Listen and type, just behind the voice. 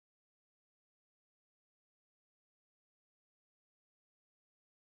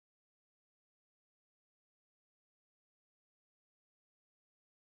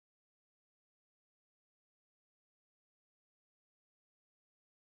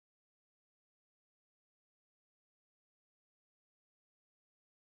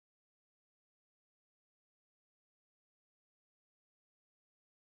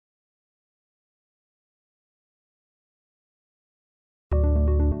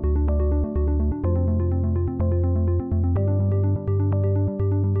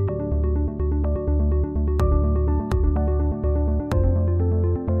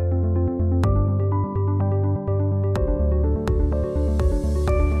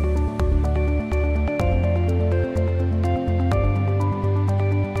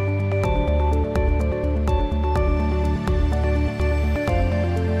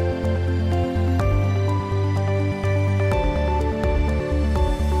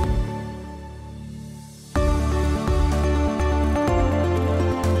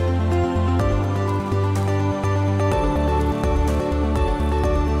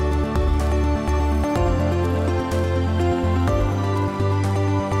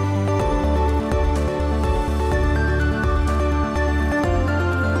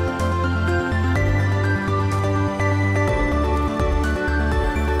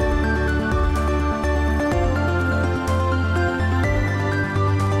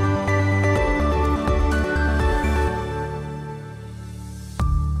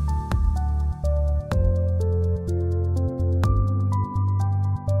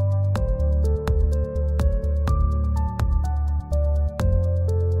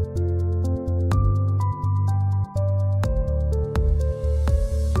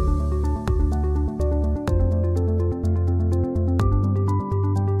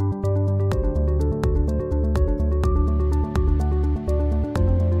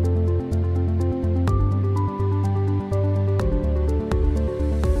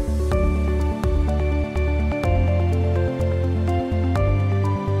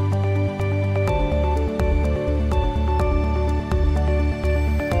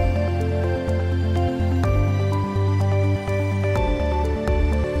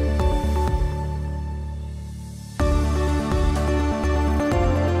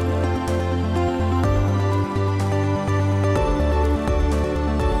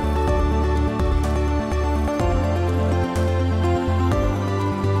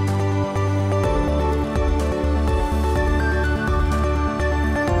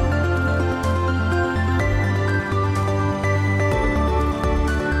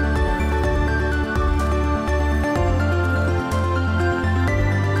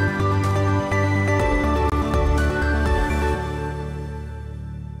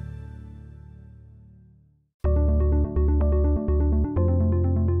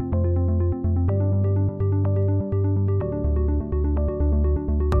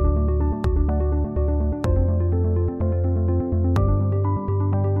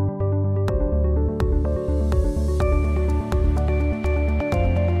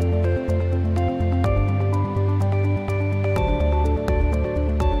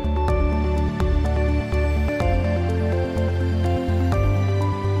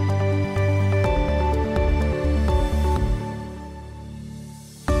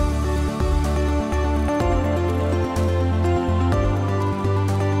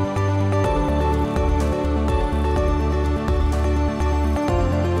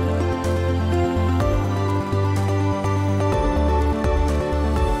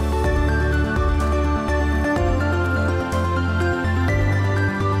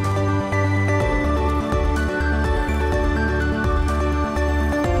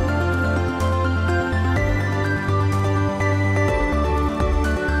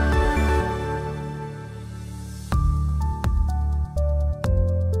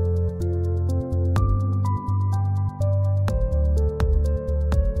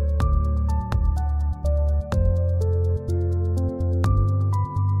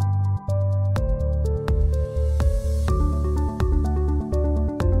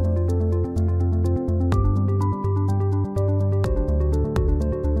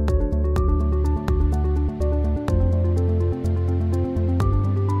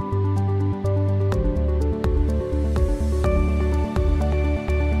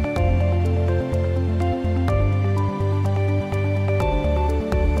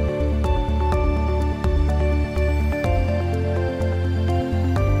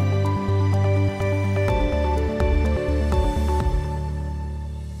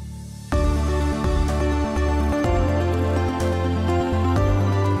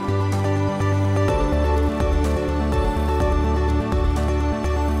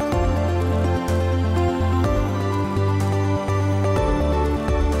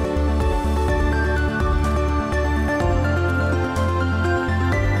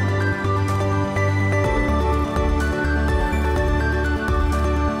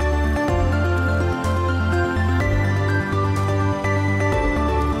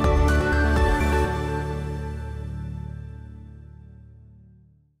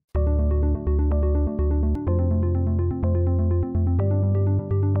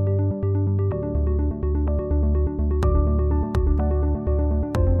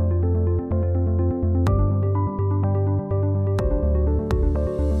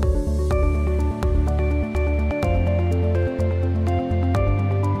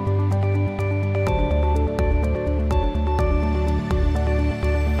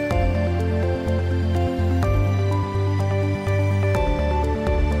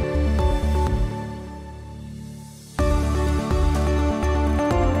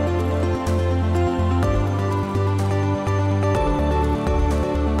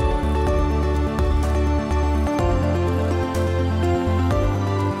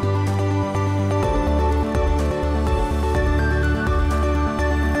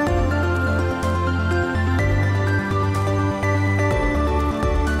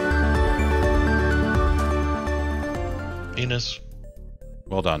Dennis.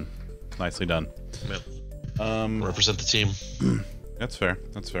 Well done. Nicely done. Yep. Represent the team. That's fair.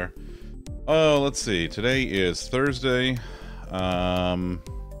 That's fair. Oh, let's see. Today is Thursday. What's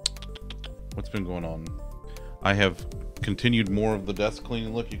been going on? I have continued more of the desk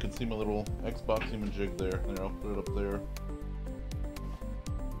cleaning. Look, you can see my little Xbox jig there. There, I'll put it up there.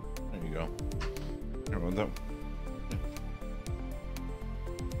 There you go. Everyone, that.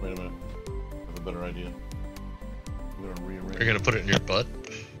 Wait a minute. I have a better idea. We're gonna rearrange. You're gonna put it in your butt?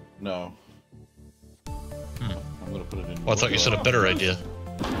 No. I'm gonna put it in. Well, I thought you said a better idea.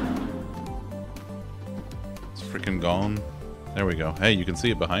 It's freaking gone. There we go. Hey, you can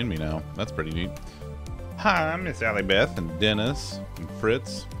see it behind me now. That's pretty neat. Hi, I'm Miss Allie Beth and Dennis and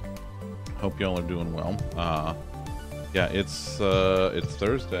Fritz. Hope y'all are doing well. Yeah, it's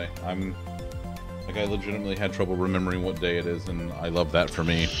Thursday. I legitimately had trouble remembering what day it is, and I love that for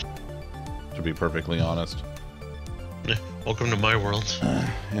me, to be perfectly honest. Yeah, welcome to my world.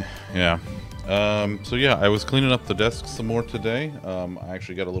 Yeah. So yeah, I was cleaning up the desk some more today. I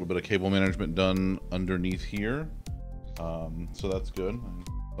actually got a little bit of cable management done underneath here. So that's good. And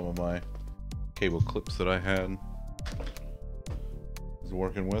some of my cable clips that I had was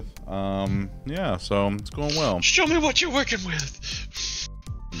working with. Yeah, so it's going well. Show me what you're working with.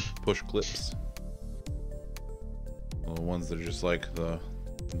 Push clips. Well, the ones that are just like the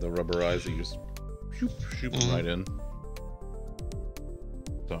rubberized that you just shoot them right in.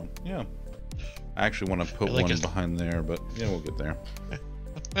 So yeah, I actually want to put one behind there, but yeah, we'll get there.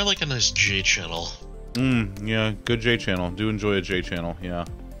 I like a nice J channel. Yeah, good J channel. Do enjoy a J channel. Yeah,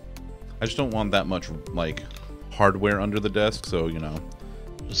 I just don't want that much like hardware under the desk, so you know.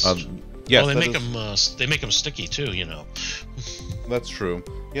 Yeah, well, they make them sticky too, you know. That's true.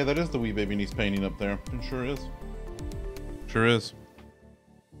 Yeah, that is the wee baby niece painting up there. It sure is. Sure is.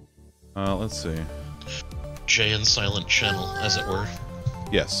 Let's see. J and silent channel, as it were.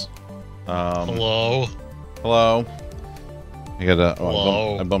 Yes. Hello. Hello. I gotta.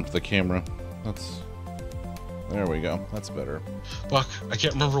 Hello. I bumped the camera. There we go. That's better. Fuck, I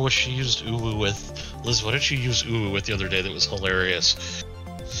can't remember what she used uwu with. Liz, what did she use uwu with the other day that was hilarious?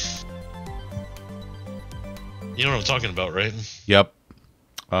 You know what I'm talking about, right? Yep.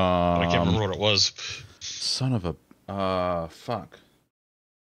 But I can't remember what it was. Son of a... fuck.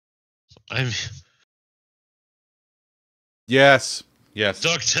 Yes. Yes.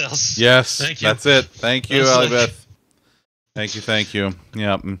 DuckTales. Yes. Thank you. That's it. Thank you, Alibeth. Thank you.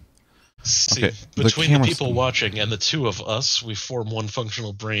 Yeah. See, okay. Between the people watching and the two of us, we form one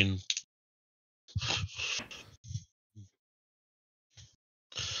functional brain.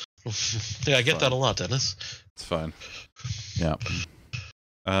 Yeah, I get that a lot, Dennis. It's fine. Yeah.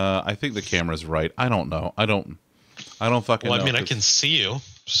 I think the camera's right. I don't know. I don't fucking know. Well, I mean, I can see you,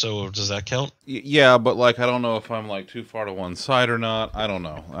 so does that count? Yeah, but like, I don't know if I'm like too far to one side or not. I don't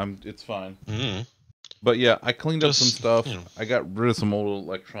know. It's fine. But yeah, I cleaned up some stuff. You know. I got rid of some old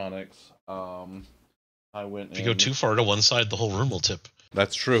electronics. I went. If you go too far to one side, the whole room will tip.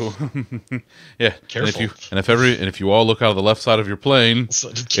 That's true. Yeah. Careful. And if you all look out of the left side of your plane,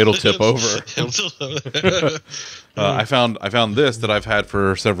 it'll tip over. I found this that I've had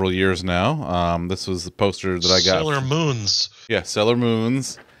for several years now. This was the poster that I got. Sailor Moons. Yeah, Sailor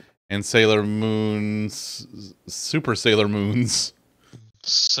Moons and Sailor Moons, Super Sailor Moons.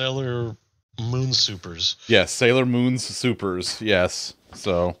 Sailor Moon Supers. Yes, Sailor Moons Supers. Yes.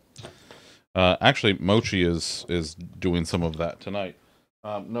 So, actually, Mochi is doing some of that tonight.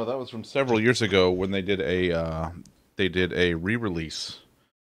 No, that was from several years ago when they did a re-release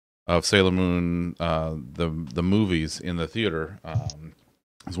of Sailor Moon, the movies in the theater.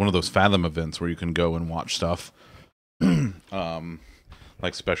 It's one of those Fathom events where you can go and watch stuff,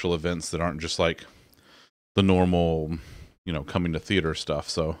 like special events that aren't just like the normal, you know, coming to theater stuff.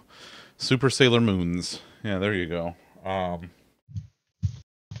 So, Super Sailor Moons. Yeah, there you go.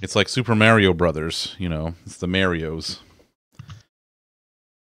 It's like Super Mario Brothers, you know. It's the Marios.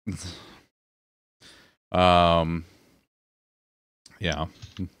 Yeah.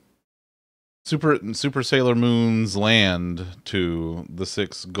 Super Sailor Moon's land to the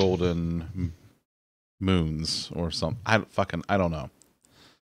 6 golden moons or something. I don't know.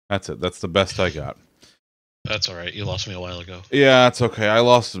 That's it. That's the best I got. That's all right. You lost me a while ago. Yeah, it's okay. I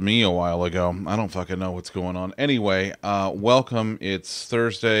lost me a while ago. I don't fucking know what's going on. Anyway, welcome. It's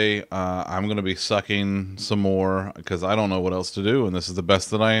Thursday. I'm going to be sucking some more because I don't know what else to do, and this is the best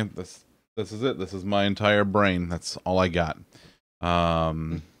that this is it. This is my entire brain. That's all I got.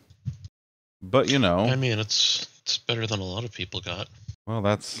 But you know, I mean, it's better than a lot of people got. Well,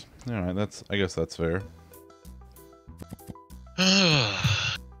 that's all right. I guess that's fair.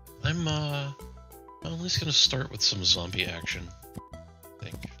 I'm at least gonna start with some zombie action, I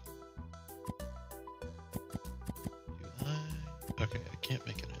think. Okay, I can't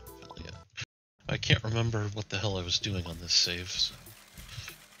make an anvil yet. I can't remember what the hell I was doing on this save, so...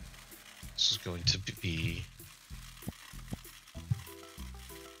 This is going to be...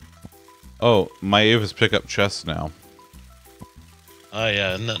 Oh, my Avis pick up chests now. Ah,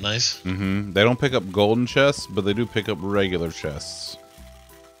 yeah, isn't that nice? Mm-hmm. They don't pick up golden chests, but they do pick up regular chests.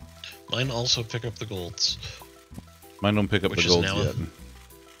 Mine also pick up the golds. Mine don't pick up the golds yet.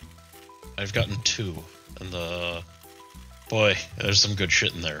 I've gotten 2, and boy, there's some good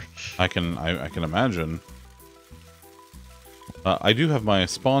shit in there. I can imagine. I do have my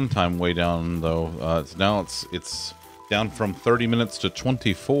spawn time way down though. It's down from 30 minutes to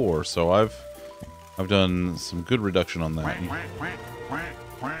 24, so I've done some good reduction on that.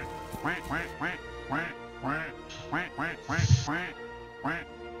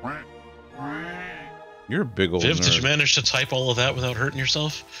 You're a big old Viv, nerd. did you manage to type all of that without hurting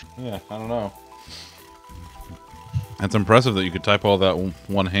yourself? Yeah, I don't know. That's impressive that you could type all that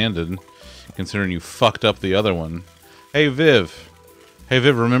one-handed, considering you fucked up the other one. Hey, Viv. Hey,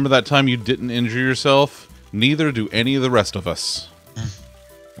 Viv, remember that time you didn't injure yourself? Neither do any of the rest of us.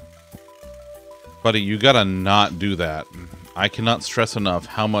 Buddy, you gotta not do that. I cannot stress enough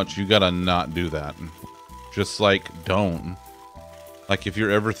how much you gotta not do that. Just, like, don't. Like, if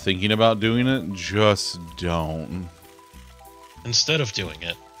you're ever thinking about doing it, just don't. Instead of doing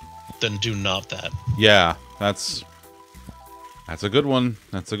it, then do not that. Yeah, that's a good one.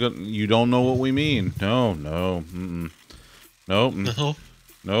 That's a good... You don't know what we mean. No. Nope. No?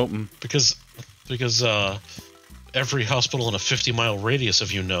 Nope. Because every hospital in a 50-mile radius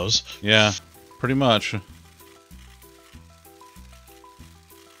of you knows. Yeah, pretty much.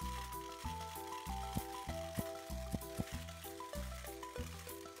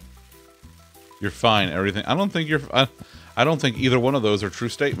 You're fine. Everything. I don't think either one of those are true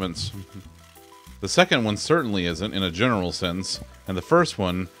statements. The second one certainly isn't in a general sense, and the first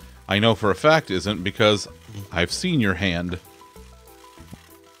one I know for a fact isn't because I've seen your hand.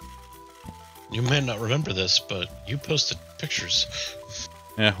 You may not remember this, but you posted pictures.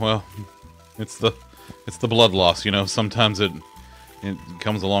 Yeah, well, it's the blood loss, you know. Sometimes it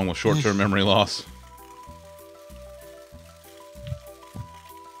comes along with short-term memory loss.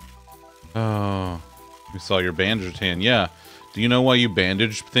 Oh, we saw your bandage tan. Yeah. Do you know why you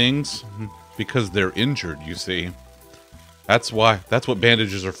bandage things? Because they're injured, you see. That's why. That's what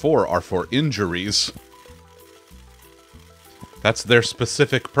bandages are for injuries. That's their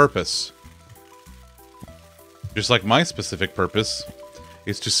specific purpose. Just like my specific purpose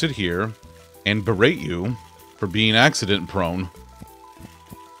is to sit here and berate you for being accident prone.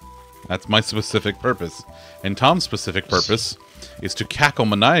 That's my specific purpose. And Tom's specific purpose is to cackle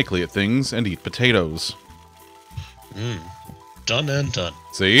maniacally at things and eat potatoes. Done and done.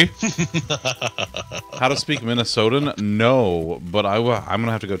 See? How to speak Minnesotan? No, but I'm going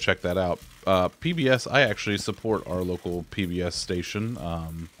to have to go check that out. PBS, I actually support our local PBS station.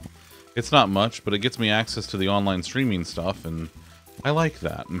 It's not much, but it gets me access to the online streaming stuff, and I like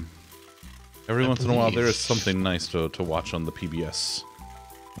that. Every once in a while, there is something nice to watch on the PBS.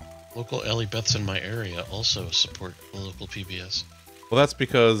 Local Ellie Beths in my area also support the local PBS. Well, that's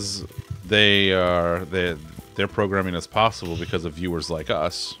because their programming is possible because of viewers like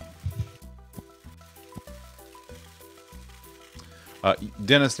us.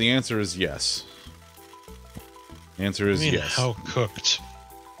 Dennis, the answer is yes. The answer is yes. How cooked?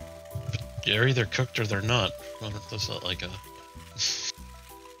 They're either cooked or they're not. That's not like a...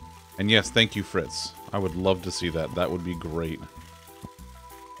 And yes, thank you, Fritz. I would love to see that. That would be great.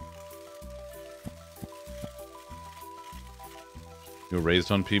 You were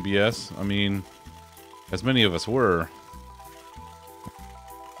raised on PBS? I mean, as many of us were.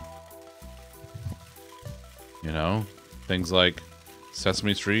 You know, things like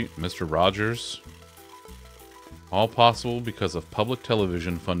Sesame Street, Mr. Rogers. All possible because of public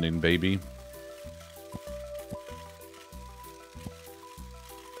television funding, baby.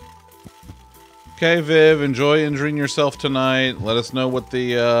 Okay, Viv, enjoy injuring yourself tonight. Let us know what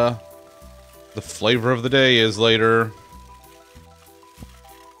the flavor of the day is later.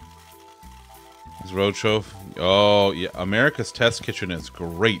 Roadshow. Oh, yeah. America's Test Kitchen is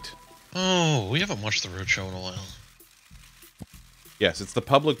great. Oh, we haven't watched the Roadshow in a while. Yes, it's the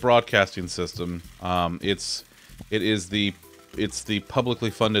public broadcasting system. It's the publicly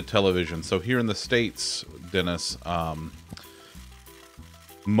funded television. So here in the States, Dennis,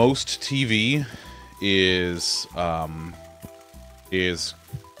 most TV is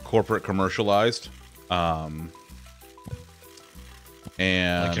corporate commercialized.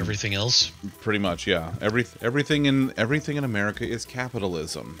 And like everything else. Pretty much, yeah. Everything in America is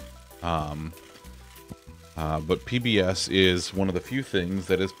capitalism. But PBS is one of the few things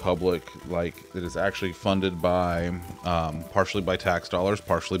that is public, like that is actually funded by partially by tax dollars,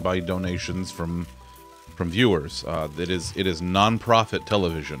 partially by donations from viewers. It is non-profit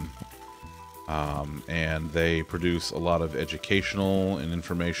television, and they produce a lot of educational and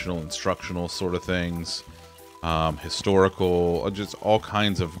informational, instructional sort of things, historical, just all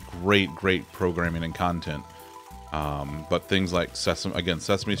kinds of great programming and content. But things like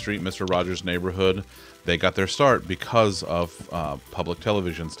Sesame Street, Mr. Rogers' Neighborhood, they got their start because of public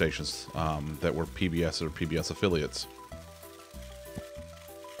television stations that were PBS or PBS affiliates.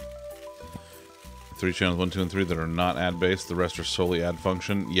 3 channels, 1, 2, and 3 that are not ad-based. The rest are solely ad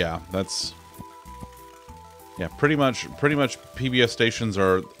function. Yeah, that's... Yeah, pretty much PBS stations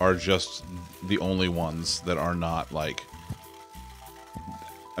are just the only ones that are not, like...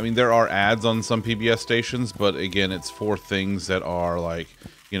 I mean, there are ads on some PBS stations, but again, it's for things that are like,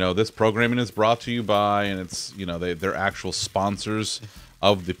 you know, this programming is brought to you by, and it's, you know, they're actual sponsors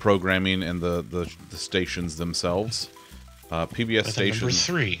of the programming and the stations themselves. PBS stations... Number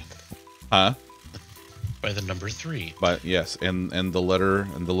 3. Huh? By the number 3. But yes, and the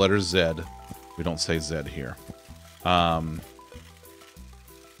letter Z. We don't say Z here. But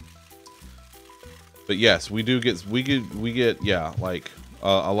yes, we get yeah, like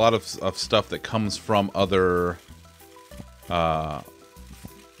a lot of stuff that comes from other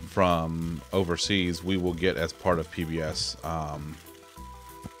from overseas. We will get as part of PBS.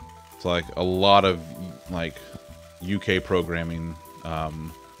 It's like a lot of like UK programming.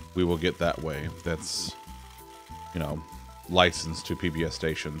 We will get that way. That's, you know, licensed to PBS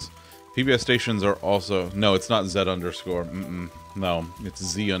stations. PBS stations are also... No, it's not Z underscore. No, it's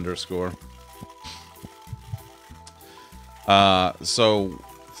Z underscore. So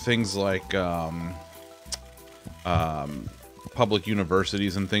things like public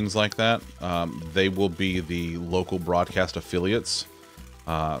universities and things like that, they will be the local broadcast affiliates.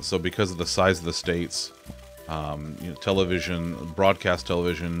 So because of the size of the states, you know, broadcast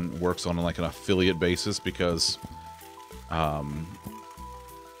television works on like an affiliate basis because,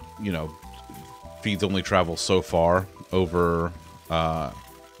 you know, feeds only travel so far over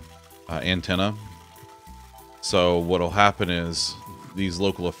antenna. So what'll happen is these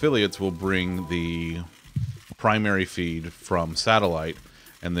local affiliates will bring the primary feed from satellite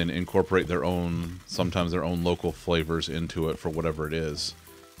and then incorporate their own, sometimes their own local flavors into it for whatever it is.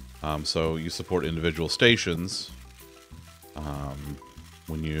 So you support individual stations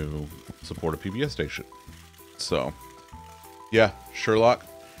when you support a PBS station. So, yeah, Sherlock.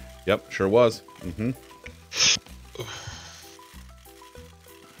 Yep, sure was.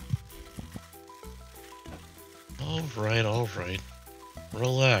 All right.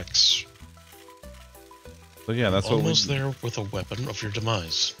 Relax. So yeah, that's almost there with a weapon of your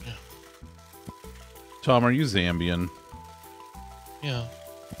demise. Yeah. Tom, are you Zambian? Yeah.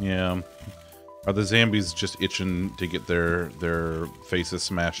 Yeah. Are the Zambies just itching to get their faces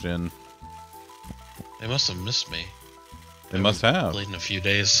smashed in? They must have missed me. They must have. Played in a few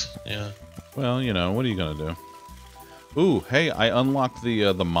days. Yeah. Well, you know, what are you gonna do? Ooh, hey, I unlocked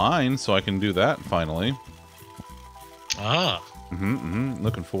the mine, so I can do that finally. Ah.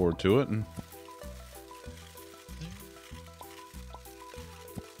 Looking forward to it.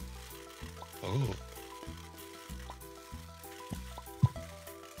 Oh.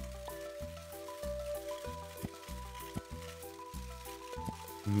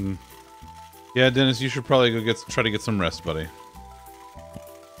 Yeah, Dennis, you should probably go try to get some rest, buddy.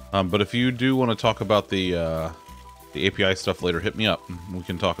 But if you do want to talk about the API stuff later, hit me up. We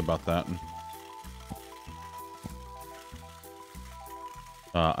can talk about that.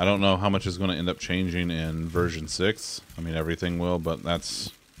 I don't know how much is going to end up changing in version 6. I mean, everything will, but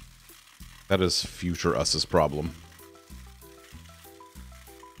that is future us's problem.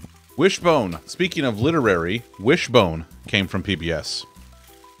 Wishbone. Speaking of literary, Wishbone came from PBS.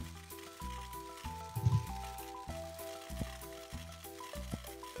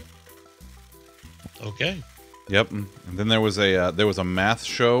 Okay. Yep. And then there was a math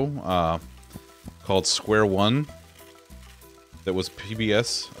show called Square One that was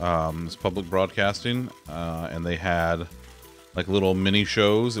PBS. It was public broadcasting, and they had like little mini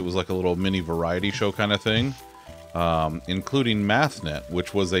shows. It was like a little mini variety show kind of thing, including MathNet,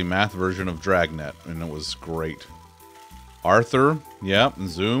 which was a math version of Dragnet, and it was great. Arthur, yep.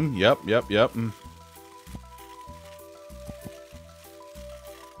 Zoom, yep.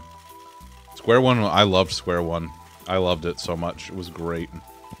 Square One, I loved Square One. I loved it so much. It was great.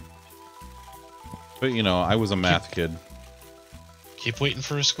 But, you know, I was a math kid. keep waiting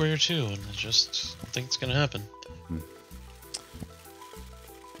for a square too, and I just don't think it's gonna happen.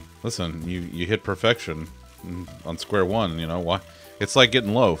 Listen, you hit perfection on square one. You know why? It's like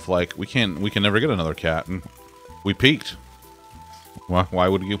getting loaf. Like we can never get another cat, and we peaked. Why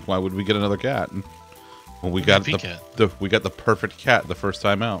would we get another cat? Well, we got the perfect cat the first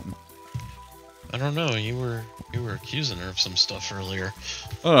time out. I don't know. You were accusing her of some stuff earlier.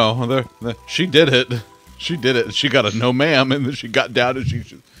 Oh no, she did it. She did it. She got a no ma'am, and then she got down and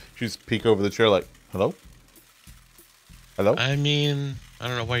she's peek over the chair like, hello, hello. I mean, I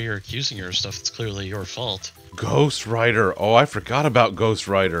don't know why you're accusing her of stuff. It's clearly your fault. Ghost Rider. Oh, I forgot about Ghost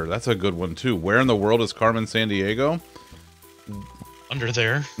Rider. That's a good one too. Where in the world is Carmen Sandiego? Under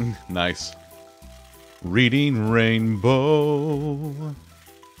there. Nice. Reading Rainbow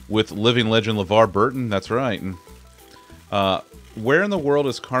with living legend LeVar Burton. That's right. Where in the world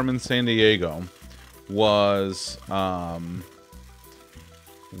is Carmen Sandiego?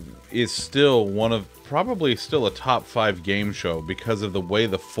 Is still probably still a top 5 game show because of the way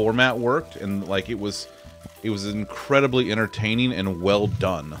the format worked, and like it was incredibly entertaining and well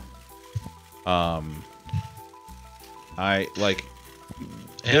done. For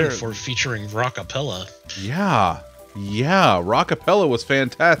featuring rockapella. Yeah, rockapella was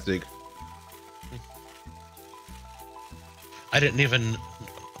fantastic. I didn't even.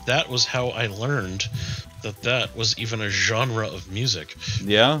 That was how I learned that was even a genre of music.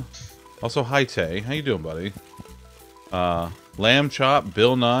 Yeah. Also, hi Tay, how you doing, buddy? Lamb Chop,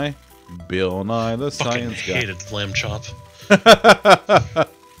 Bill Nye the Science Guy. Hated Lamb Chop.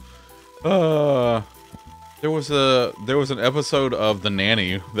 There was an episode of The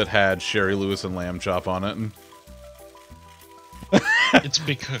Nanny that had Sherry Lewis and Lamb Chop on it. It's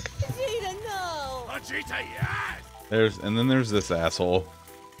because Vegeta, no! Vegeta, yes! There's this asshole.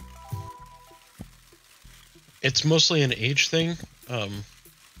 It's mostly an age thing.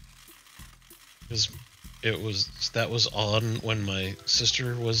 Because that was on when my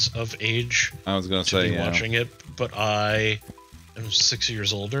sister was of age. I was gonna to say be watching it, but I am 6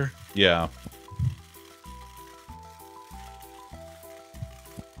 years older. Yeah.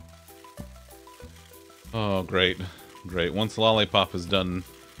 Oh, great. Once Lollipop is done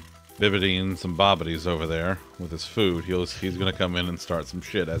bibbiting some bobbities over there with his food, he's gonna come in and start some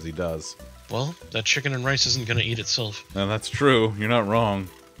shit as he does. Well, that chicken and rice isn't gonna eat itself. No, that's true. You're not wrong.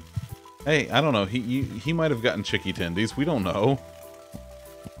 Hey, I don't know. He might have gotten chicky tendies. We don't know.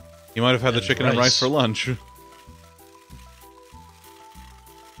 He might have had the chicken and rice for lunch.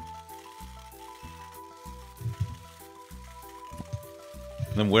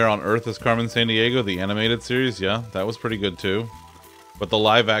 Then Where on Earth is Carmen Sandiego? The animated series? Yeah, that was pretty good too. But the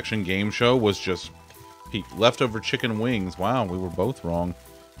live-action game show was just peak. Leftover chicken wings. Wow, we were both wrong.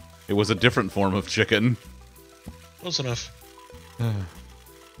 It was a different form of chicken. Close enough.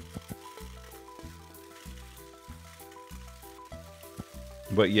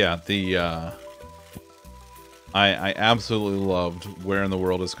 But yeah, I absolutely loved Where in the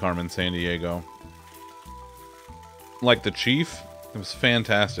World is Carmen Sandiego. Like the Chief, it was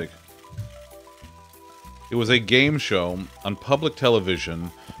fantastic. It was a game show on public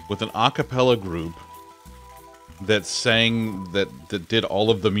television with an a cappella group that sang, that did all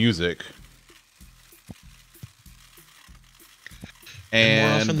of the music. And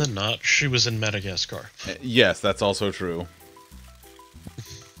more often than not, she was in Madagascar. Yes, that's also true.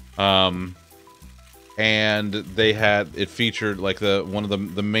 And it featured like one of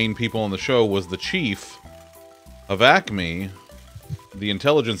the main people on the show was the chief of Acme, the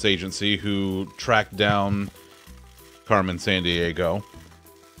intelligence agency who tracked down Carmen Sandiego.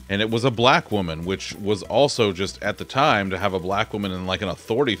 And it was a black woman, which was also just at the time to have a black woman in like an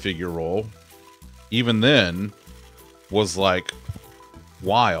authority figure role, even then, was like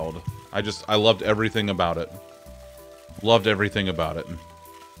wild. I loved everything about it. Loved everything about it.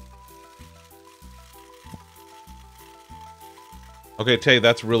 Okay, Tay,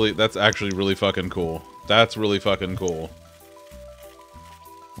 that's actually really fucking cool. That's really fucking cool.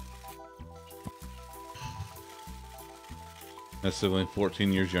 A sibling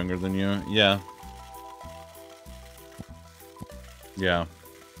 14 years younger than you? Yeah. Yeah.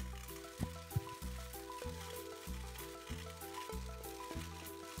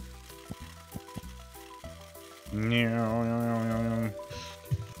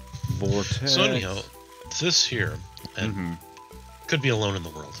 Vortex. So anyhow, this here, and could be alone in the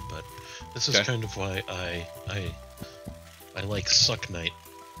world, but this is kind of why I like Suck Night.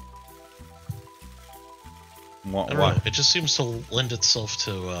 I don't know. It just seems to lend itself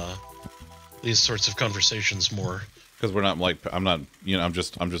to these sorts of conversations more. Because we're not like I'm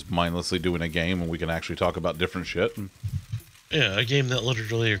just mindlessly doing a game, and we can actually talk about different shit. Yeah, a game that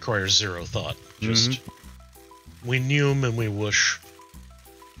literally requires zero thought. Just we neum and we whoosh.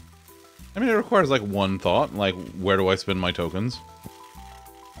 I mean, it requires like one thought, like where do I spend my tokens,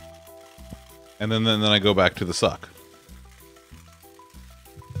 and then I go back to the suck.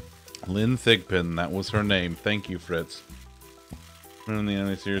 Lynn Thigpen, that was her name. Thank you, Fritz. In the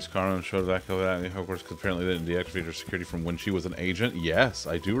anime series, Carmen showed back over that, of course, because apparently they didn't deactivate her security from when she was an agent. Yes,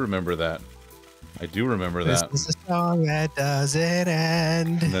 I do remember that. I do remember that. This is a song that doesn't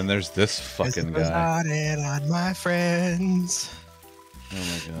end. And then there's this fucking guy. On my friends. Oh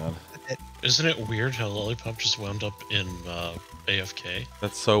my god. Isn't it weird how Lollipop just wound up in AFK?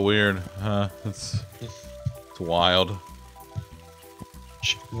 That's so weird. It's wild.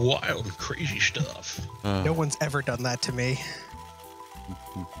 Wild and crazy stuff. No one's ever done that to me.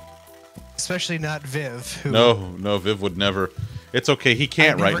 Especially not Viv. Who No, Viv would never. It's okay, he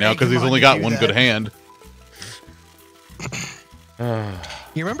can't right now because he's only got one good hand.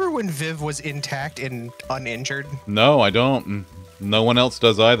 You remember when Viv was intact and uninjured? No, I don't. No one else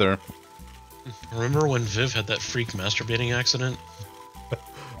does either. Remember when Viv had that freak masturbating accident?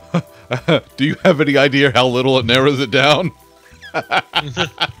 Do you have any idea how little it narrows it down?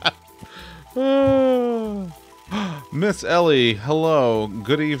 Miss Ellie, hello.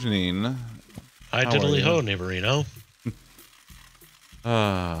 Good evening. Hi, diddly ho, neighborino.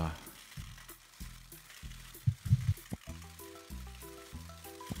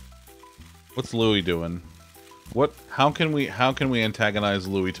 What's Louis doing? How can we antagonize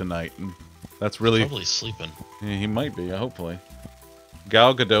Louis tonight? That's really probably sleeping. Yeah, he might be, hopefully.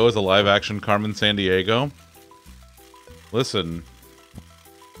 Gal Gadot is a live-action Carmen Sandiego. Listen.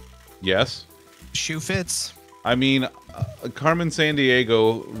 Yes. Shoe fits. I mean, Carmen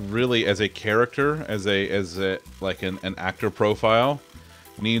Sandiego really, as a character, as a like an actor profile,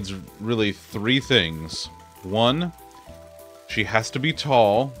 needs really three things. One, she has to be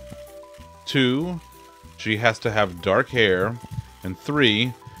tall. Two, she has to have dark hair. And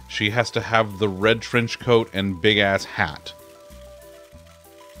three, she has to have the red trench coat and big-ass hat.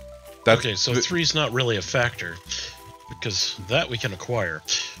 Okay, so three's not really a factor, because that we can acquire.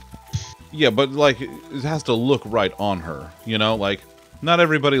 Yeah, but, like, it has to look right on her, you know? Like, not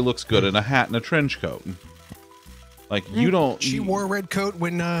everybody looks good in a hat and a trench coat. Like, you don't... She wore a red coat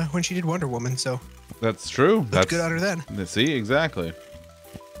when she did Wonder Woman, so... That's true. That's good on her then. See, exactly.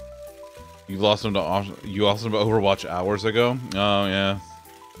 You lost him to Overwatch hours ago? Oh, yeah.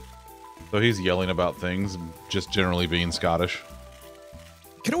 So he's yelling about things, just generally being Scottish.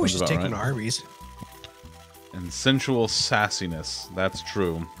 You can always just take him to Arby's. And sensual sassiness. That's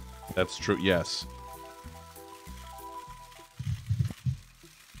true. That's true, yes.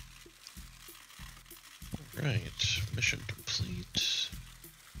 Right, mission complete.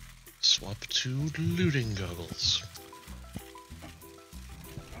 Swap to looting goggles.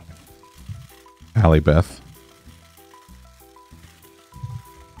 Allie Beth.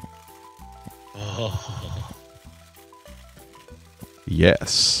 Oh.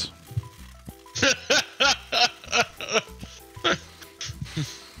 Yes.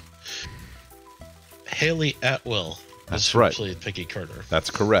 Haley Atwell. That's right. Played Peggy Carter. That's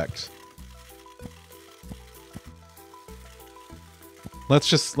correct.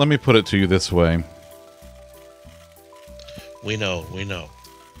 Let me put it to you this way. We know.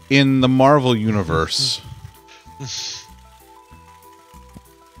 In the Marvel Universe,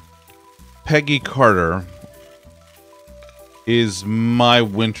 Peggy Carter is my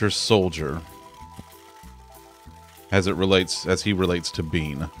Winter Soldier as he relates to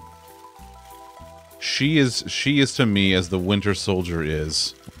Bean. She is to me as the Winter Soldier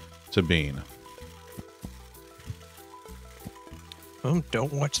is to Bean.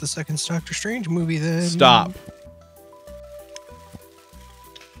 Don't watch the second Doctor Strange movie then. Stop.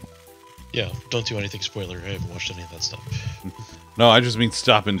 Yeah, don't do anything spoiler. I haven't watched any of that stuff. No, I just mean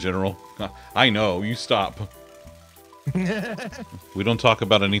stop in general. I know, you stop. We don't talk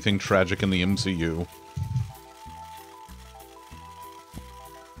about anything tragic in the MCU.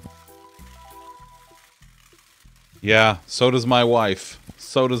 Yeah, so does my wife.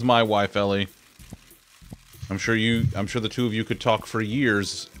 So does my wife, Ellie. I'm sure the two of you could talk for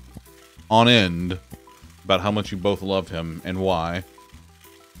years on end about how much you both love him and why.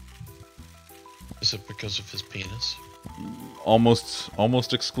 Is it because of his penis?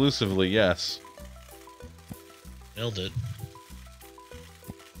 Almost exclusively, yes. Nailed it.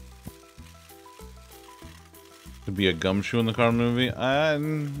 To be a gumshoe in the Carmen movie? I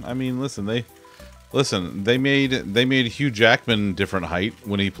mean, listen, they made Hugh Jackman different height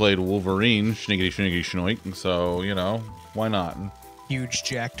when he played Wolverine, schniggity schniggity schnoik. So, you know, why not? Huge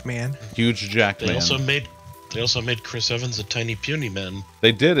jacked man. Huge jacked man. They also made They also made Chris Evans a tiny puny man.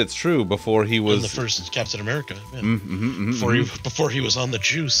 They did. It's true. Before he was in the first Captain America. Yeah. Before he was on the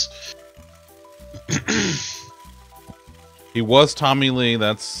juice. He was Tommy Lee.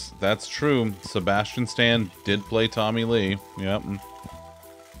 That's true. Sebastian Stan did play Tommy Lee. Yep.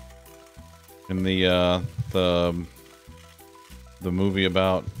 In the movie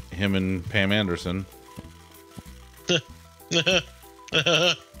about him and Pam Anderson.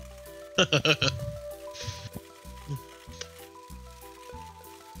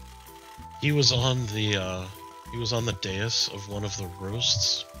 He was on the dais of one of the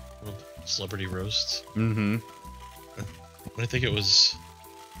roasts, one of the celebrity roasts. Mm-hmm. I think it was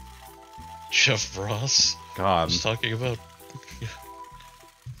Jeff Ross. God, was talking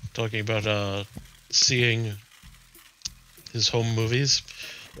about seeing his home movies.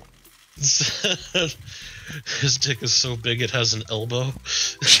 His dick is so big it has an elbow.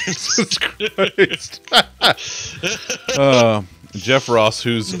 Jesus Christ. Jeff Ross,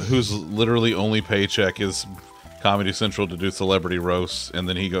 whose literally only paycheck is Comedy Central to do celebrity roasts, and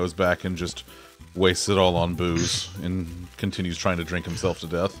then he goes back and just wastes it all on booze and continues trying to drink himself to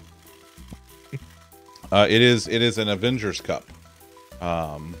death. It is an Avengers Cup.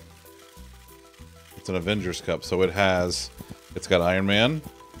 It's an Avengers Cup, so it's got Iron Man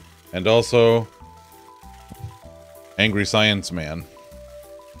and also Angry Science Man.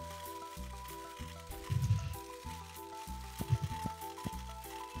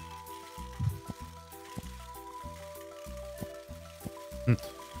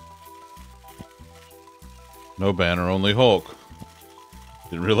 No Banner, only Hulk.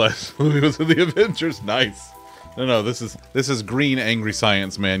 Didn't realize he was in the Avengers. Nice. No, this is Green Angry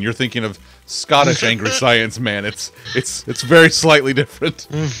Science Man. You're thinking of Scottish Angry Science Man. It's very slightly different.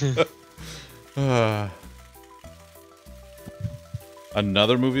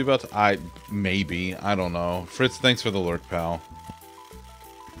 Another movie about maybe, I don't know. Fritz, thanks for the lurk, pal.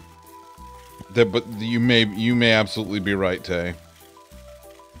 But you may absolutely be right, Tay.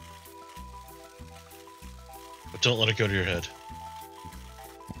 But don't let it go to your head.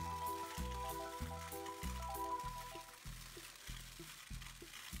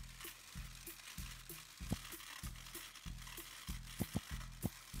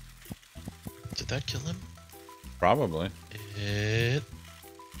 Did that kill him? Probably. It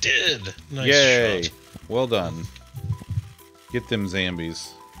did. Nice Yay. shot. Well done. Get them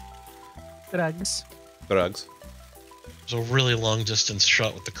zombies. Drugs. It was a really long distance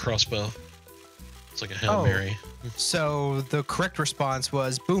shot with the crossbow. It's like a Hail Mary. So the correct response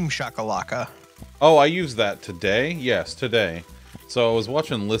was boom shakalaka. Oh, I used that today? Yes, today. So I was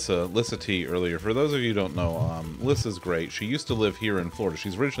watching Lissa T earlier. For those of you who don't know, Lissa's great. She used to live here in Florida.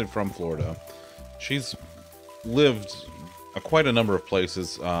 She's originally from Florida. She's lived quite a number of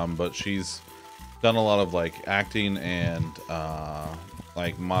places, but she's done a lot of like acting and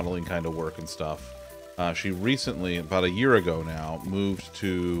like modeling kind of work and stuff. She recently, about a year ago now, moved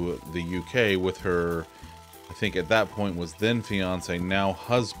to the UK with her, I think at that point was then fiance, now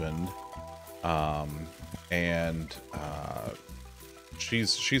husband, and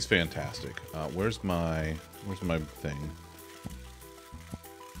she's fantastic. Where's my thing?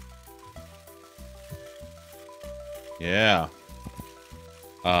 Yeah.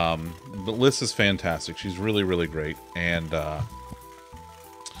 But Liz is fantastic. She's really, really great. And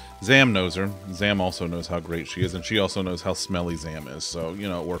Zam knows her. Zam also knows how great she is, and she also knows how smelly Zam is. So, you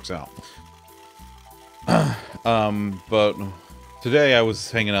know, it works out. But today I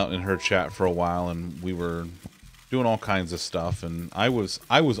was hanging out in her chat for a while, and we were doing all kinds of stuff, and I was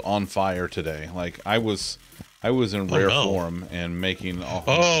on fire today. Like I was in rare form and making all...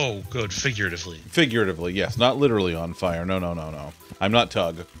 Oh, good. Figuratively. Figuratively, yes. Not literally on fire. No. I'm not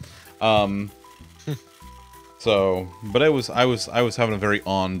Tug. So, but I was having a very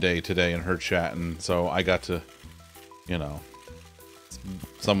on day today in her chat, and so I got to, you know,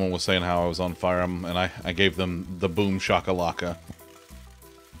 someone was saying how I was on fire, and I gave them the boom shakalaka.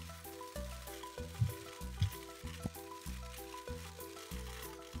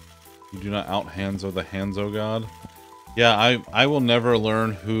 You do not out Hanzo the Hanzo god? Yeah, I will never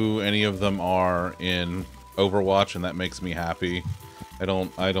learn who any of them are in Overwatch, and that makes me happy. I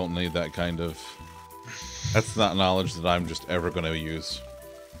don't need that kind of... That's not knowledge that I'm just ever going to use.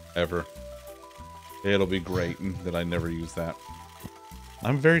 Ever. It'll be great that I never use that.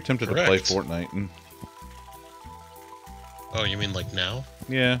 I'm very tempted to play Fortnite. Oh, you mean like now?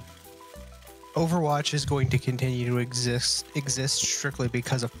 Yeah. Overwatch is going to continue to exist strictly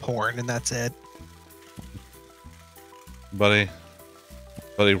because of porn, and that's it. Buddy,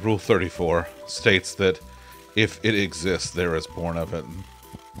 Rule 34 states that if it exists, there is porn of it.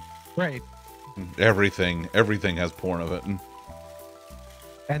 Right. Everything has porn of it.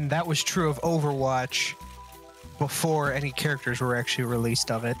 And that was true of Overwatch before any characters were actually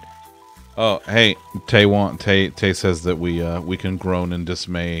released of it. Oh, hey, Tay says that we can groan in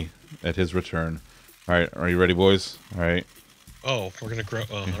dismay at his return. All right, are you ready, boys? All right. Oh, we're gonna groan.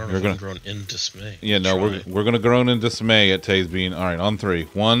 I don't know if we're gonna groan in dismay. Yeah, no, we're gonna groan in dismay at Tay's being. All right, on 3.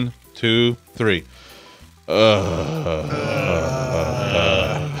 1, 2, 3. Wait, no,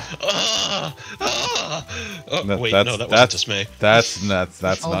 that wasn't dismay. That's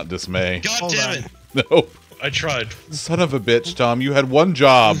not dismay. God damn it! Nope. I tried. Son of a bitch, Tom. You had one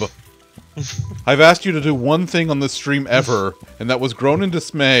job. I've asked you to do one thing on this stream ever, and that was groan in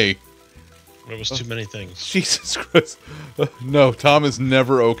dismay. It was too many things. Jesus Christ. No, Tom is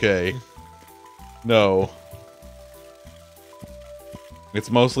never okay. No.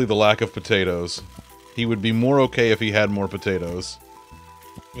 It's mostly the lack of potatoes. He would be more okay if he had more potatoes.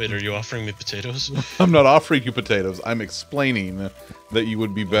 Wait, are you offering me potatoes? I'm not offering you potatoes. I'm explaining that you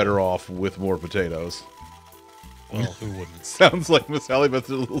would be better off with more potatoes. Well, who wouldn't? Sounds like Miss Halliburton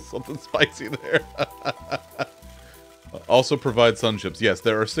did a little something spicy there. Also provide sun chips. Yes,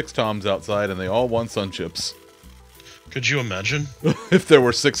 there are 6 Toms outside, and they all want sun chips. Could you imagine? If there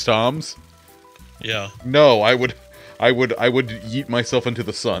were 6 Toms? Yeah. No, I would yeet myself into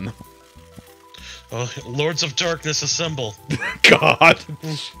the sun. Oh, Lords of Darkness, assemble! God,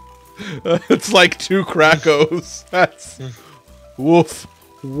 it's like 2 Krakos. That's woof,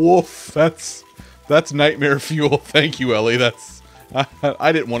 woof. That's nightmare fuel. Thank you, Ellie.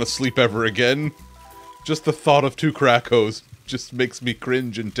 I didn't want to sleep ever again. Just the thought of 2 Krakos just makes me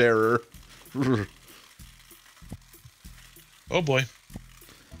cringe in terror. Oh boy.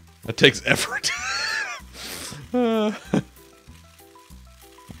 That takes effort.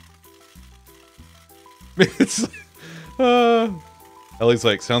 It's Ellie's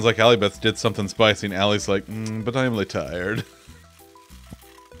like, sounds like Allybeth did something spicy, and Allie's like, but I'm really tired.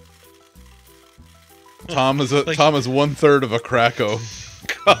 Tom is 1/3 of a Krako.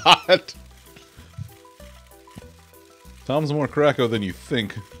 God. Tom's more Krako than you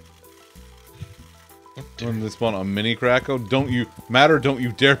think. When this one a mini Krako, don't you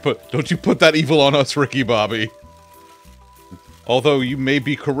put that evil on us, Ricky Bobby. Although you may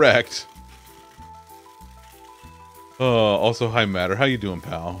be correct. Also, hi Matter, how you doing,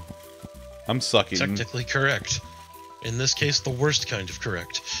 pal? I'm sucking. Technically correct. In this case, the worst kind of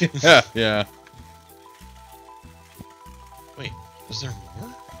correct. Yeah. Wait, is there more?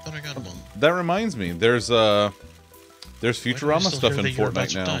 I thought I got them all. That reminds me, there's Futurama stuff in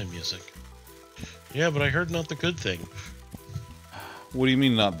Fortnite now. Music? Yeah, but I heard not the good thing. What do you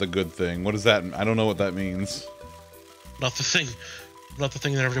mean, not the good thing? What does that? I don't know what that means. Not the thing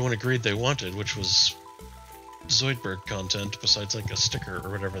that everyone agreed they wanted, which was Zoidberg content. Besides, like a sticker or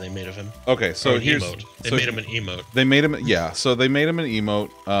whatever they made of him. Okay, so here's emote. They made him an emote. They made him, yeah. So they made him an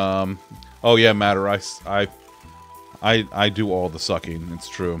emote. Oh yeah, Matter. I do all the sucking. It's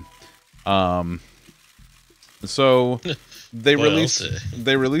true. So they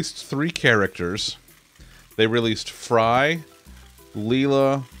released 3 characters. They released Fry,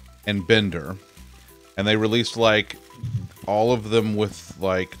 Leela, and Bender, and they released like all of them with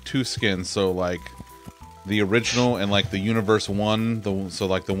like 2 skins. So like the original and like the Universe 1. So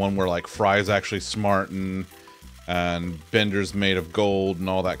like the one where like Fry's actually smart and Bender's made of gold and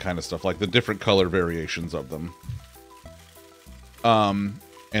all that kind of stuff. Like the different color variations of them. And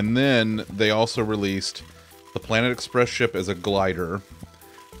then they also released the Planet Express ship as a glider,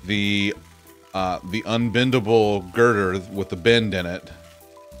 the unbendable girder with the bend in it,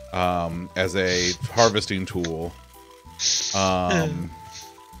 as a harvesting tool,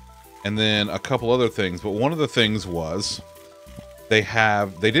 and then a couple other things. But one of the things was they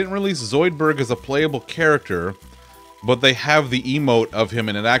didn't release Zoidberg as a playable character, but they have the emote of him,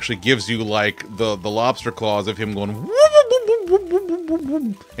 and it actually gives you like the lobster claws of him going,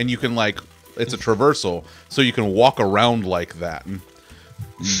 and you can like, it's a traversal, so you can walk around like that,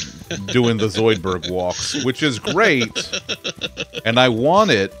 doing the Zoidberg walks, which is great, and I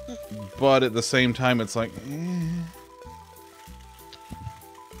want it, but at the same time, it's like,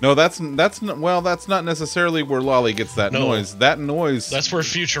 No, that's not necessarily where Lolly gets that noise. That noise. That's where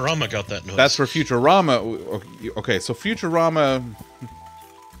Futurama got that noise. That's where Futurama. Okay, so Futurama.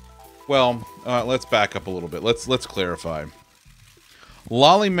 Well, let's back up a little bit. Let's clarify.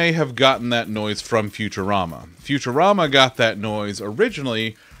 Lolly may have gotten that noise from Futurama. Futurama got that noise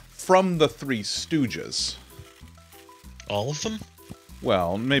originally from the Three Stooges. All of them?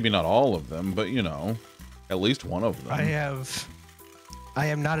 Well, maybe not all of them, but you know, at least one of them. I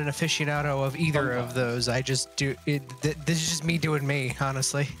am not an aficionado of either of those. I just do it. This is just me doing me,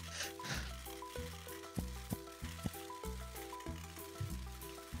 honestly.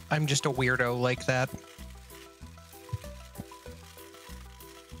 I'm just a weirdo like that.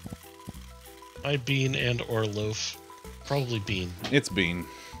 I bean and or loaf. Probably bean. It's bean.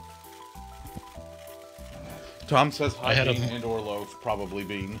 Tom says I had bean a... and or loaf. Probably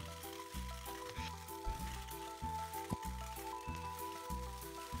bean.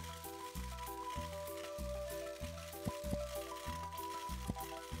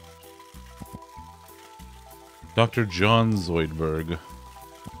 Dr. John Zoidberg.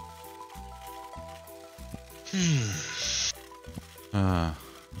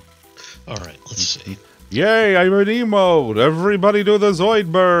 Alright, let's see. Yay, I'm in emote! Everybody do the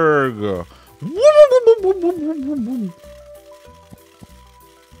Zoidberg!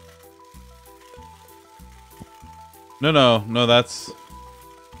 No, that's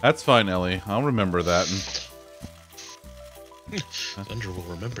fine, Ellie. I'll remember that. Thunder will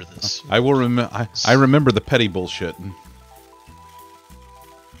remember this. I will I remember the petty bullshit.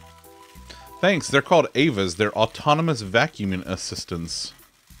 Thanks, they're called AVAs. They're autonomous vacuuming assistants.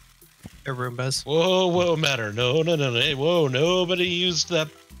 They're Roombas. Whoa, matter. No. Hey, whoa, nobody used that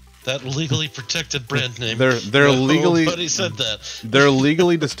legally protected brand name. They're legally... Nobody said that. They're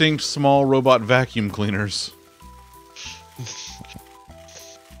legally distinct small robot vacuum cleaners.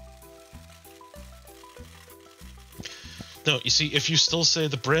 No, you see, if you still say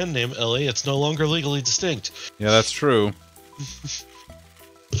the brand name, LA, it's no longer legally distinct. Yeah, that's true.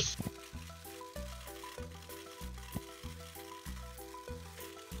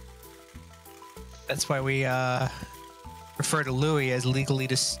 That's why we refer to Louis as legally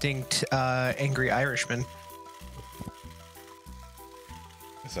distinct angry Irishman.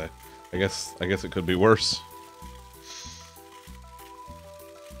 I guess it could be worse.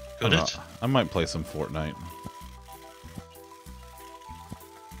 Could it? I might play some Fortnite.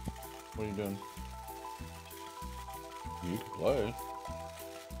 What are you doing? You can play.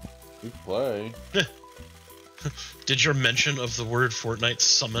 You can play. Did your mention of the word Fortnite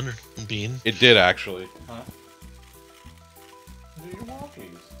summon Bean? It did, actually. Huh? Do your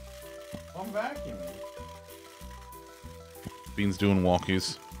walkies. I'm vacuuming. Bean's doing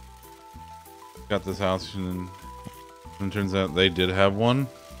walkies. Got this house, and it turns out they did have one.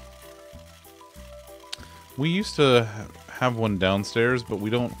 We used to have one downstairs, but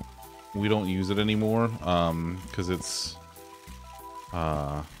we don't use it anymore, because it's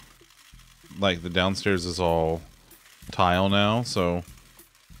like the downstairs is all tile now, so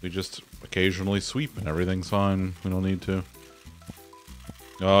we just occasionally sweep and everything's fine. We don't need to.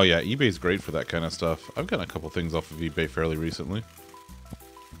 Oh yeah, eBay's great for that kind of stuff. I've gotten a couple things off of eBay fairly recently.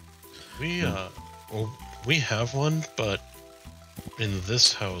 We have one, but in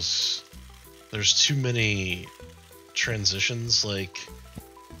this house there's too many transitions. Like,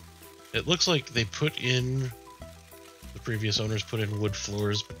 it looks like they put in, the previous owners put in wood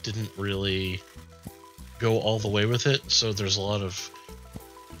floors but didn't really go all the way with it, so there's a lot of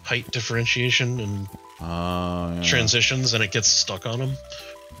height differentiation and yeah. transitions, and it gets stuck on them.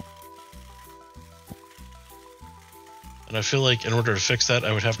 And I feel like in order to fix that,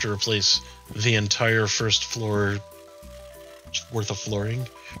 I would have to replace the entire first floor worth of flooring.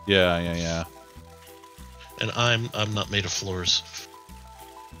 Yeah. And I'm not made of floors.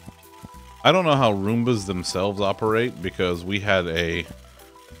 I don't know how Roombas themselves operate, because we had a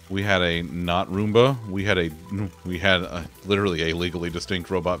not Roomba. We had a literally a legally distinct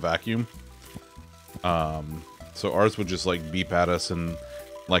robot vacuum. So ours would just like beep at us, and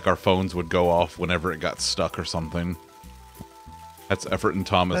like our phones would go off whenever it got stuck or something. That's Effort and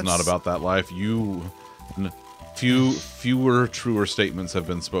Tom is not about that life. Fewer truer statements have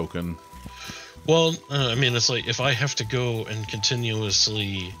been spoken. Well, I mean, it's like, if I have to go and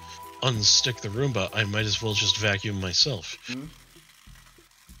continuously unstick the Roomba, I might as well just vacuum myself. Mm-hmm.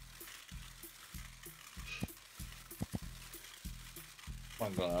 My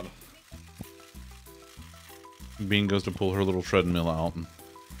God. Bean goes to pull her little treadmill out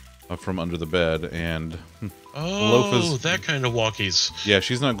from under the bed, and that kind of walkies. Yeah,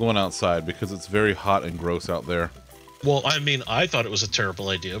 she's not going outside because it's very hot and gross out there. Well, I mean, I thought it was a terrible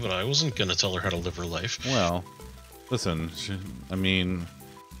idea, but I wasn't going to tell her how to live her life. Well, listen, she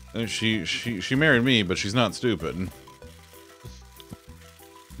married me, but she's not stupid.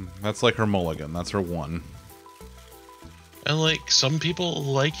 That's like her mulligan. That's her one. And like, some people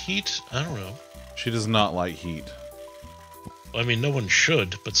like heat. I don't know. She does not like heat. I mean, no one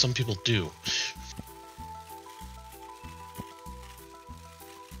should, but some people do.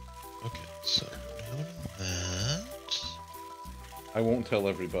 Okay, so now that... I won't tell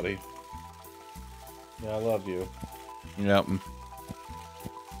everybody. Yeah, I love you. Yep.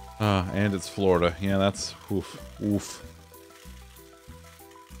 And it's Florida. Yeah, that's oof.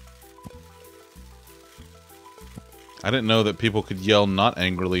 I didn't know that people could yell not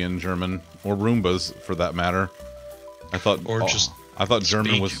angrily in German, or Roombas for that matter. I thought, I thought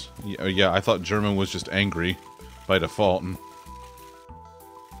German was, yeah, I thought German was just angry by default.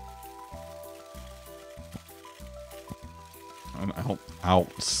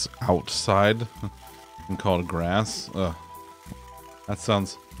 Outside and called grass. Ugh. That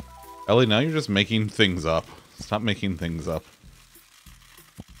sounds. Ellie, now you're just making things up. Stop making things up.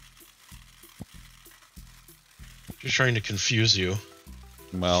 She's trying to confuse you.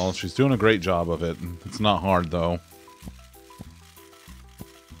 Well, she's doing a great job of it. It's not hard, though.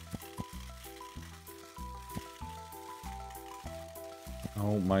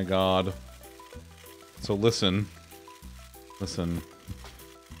 Oh my god. So listen. Listen.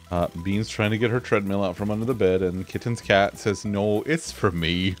 Bean's trying to get her treadmill out from under the bed, and Kitten's cat says, "No, it's for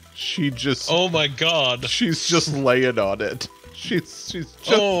me." She just... Oh my god. She's just laying on it. She's just...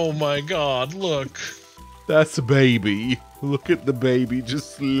 Oh my god, look. That's a baby. Look at the baby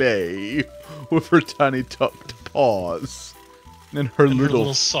just lay with her tiny tucked paws. And her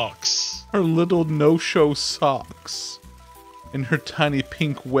little socks. Her little no-show socks. And her tiny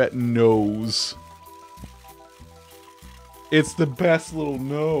pink wet nose. It's the best little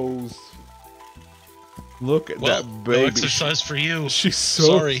nose. Look at that baby. No exercise for you. She's so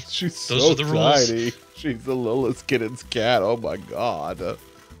sorry. She's Those so are the rules. tiny. She's the littlest kitten's cat. Oh my god.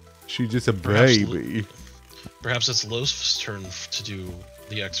 She's just a baby. Perhaps it's Loaf's turn to do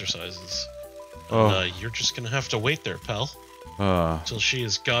the exercises. Oh. And, you're just gonna have to wait there, pal. Till she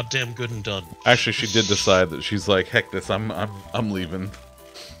is goddamn good and done. Actually, she did decide that she's like, heck this, I'm leaving.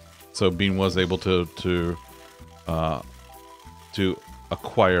 So Bean was able to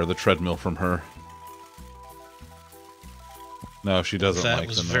acquire the treadmill from her. No, she doesn't like the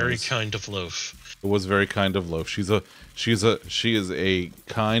noise. That was very kind of Loaf. It was very kind of Loaf. She is a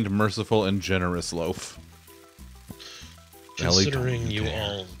kind, merciful, and generous Loaf. Considering you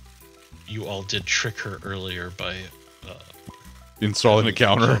all did trick her earlier by installing a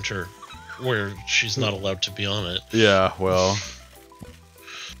counter where she's not allowed to be on it. Yeah, well.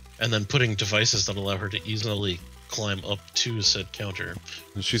 And then putting devices that allow her to easily climb up to said counter.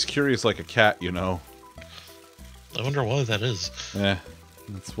 And she's curious like a cat, you know. I wonder why that is. Yeah,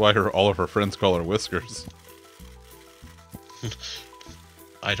 that's why all of her friends call her Whiskers.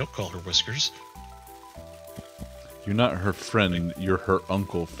 I don't call her Whiskers. You're not her friend, you're her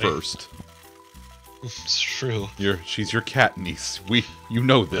uncle first. It's true. She's your cat niece. You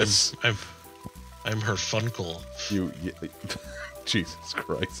know this. I'm her funkle. Jesus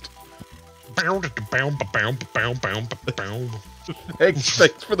Christ. Thanks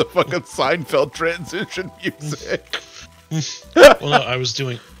for the fucking Seinfeld transition music. Well, no, I was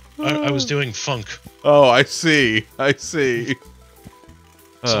doing funk. Oh, I see.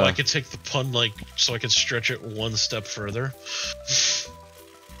 So I could take the pun, so I could stretch it one step further.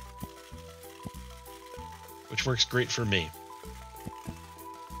 Which works great for me.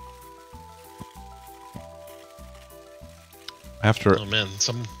 After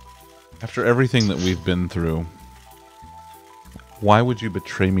everything that we've been through, why would you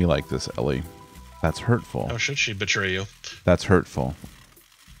betray me like this, Ellie? That's hurtful. How should she betray you? That's hurtful.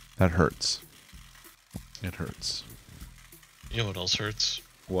 That hurts. It hurts. You know what else hurts?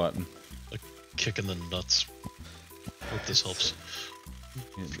 What? A kick in the nuts. Hope this helps.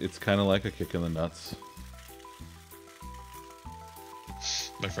 It's kind of like a kick in the nuts.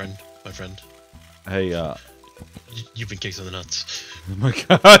 My friend. Hey, You've been kicked in the nuts. Oh my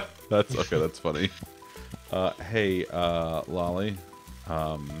god. That's okay, that's funny. Hey, Lolly.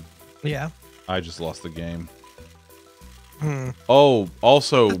 Yeah? I just lost the game. Oh,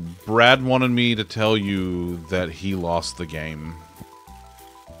 also, Brad wanted me to tell you that he lost the game.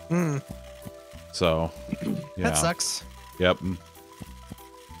 So, yeah. That sucks. Yep.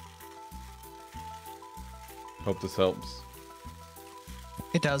 Hope this helps.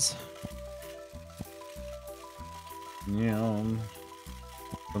 It does. Yeah.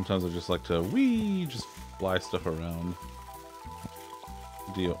 Sometimes I just like to just fly stuff around.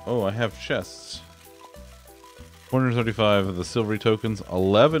 Deal. Oh, I have chests. 435 of the silvery tokens.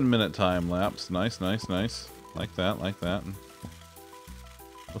 11-minute time lapse. Nice. Like that.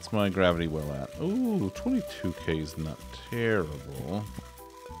 What's my gravity well at? Ooh, 22k is not terrible.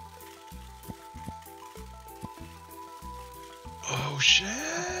 Oh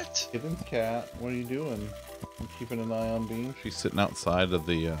shit! Kitten's cat, what are you doing? I'm keeping an eye on Bean. She's sitting outside of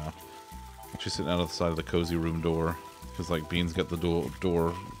the side of the cozy room door. Because like Bean's got the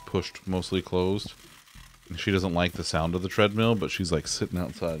door pushed mostly closed. And she doesn't like the sound of the treadmill, but she's like sitting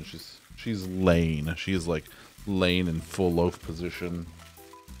outside. She's laying. She is like laying in full loaf position.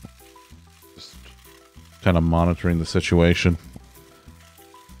 Just kind of monitoring the situation.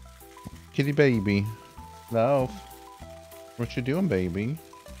 Kitty baby. Love. What you doing, baby?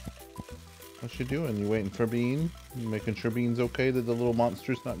 What you doing? You waiting for Bean? You making sure Bean's okay, that the little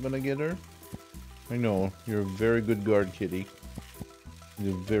monster's not gonna get her? I know. You're a very good guard, kitty.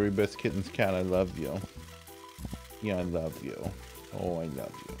 You're the very best kitten's cat. I love you. Yeah, I love you. Oh, I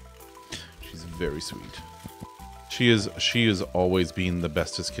love you. She's very sweet. She is always been the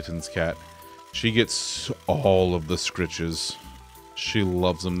bestest kitten's cat. She gets all of the scritches. She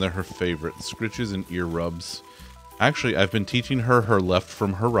loves them. They're her favorite. Scritches and ear rubs. Actually, I've been teaching her her left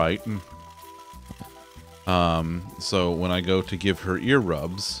from her right. So when I go to give her ear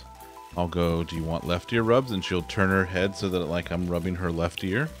rubs, I'll go, do you want left ear rubs? And she'll turn her head so that like I'm rubbing her left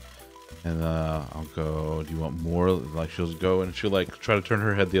ear. And I'll go, do you want more? Like she'll go and she'll like try to turn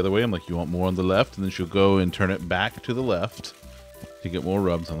her head the other way. I'm like, you want more on the left? And then she'll go and turn it back to the left to get more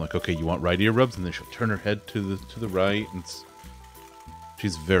rubs. I'm like, okay, you want right ear rubs? And then she'll turn her head to the right. And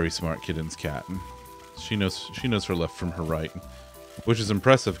she's very smart, kitten's cat. She knows her left from her right, which is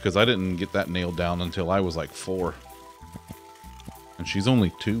impressive because I didn't get that nailed down until I was like 4, and she's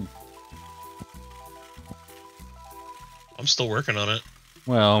only 2. I'm still working on it.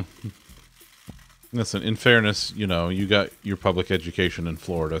 Well, listen, in fairness, you know, you got your public education in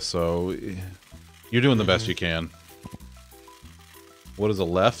Florida, so you're doing the best you can. What is a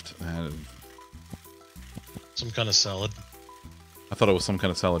left? Some kind of salad. I thought it was some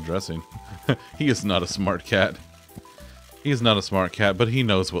kind of salad dressing. He is not a smart cat. He is not a smart cat, but he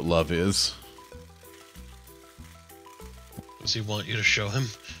knows what love is. Does he want you to show him?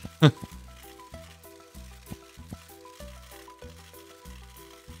 I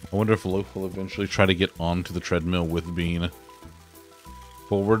wonder if Loaf will eventually try to get onto the treadmill with Bean.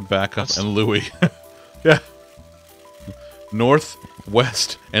 Forward, back up, and Louie. Yeah. North,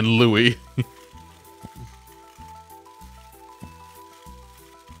 west, and Louie.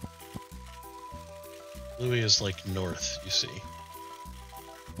 Louis is like north, you see.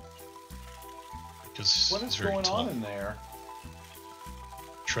 Because What is going on in there?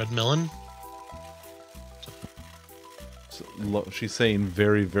 Treadmillin'? She's saying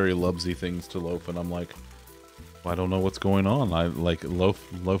very, very Lubsy things to Loaf, and I'm like, well, I don't know what's going on. I like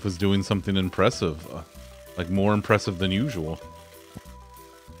Loaf is doing something impressive, like more impressive than usual.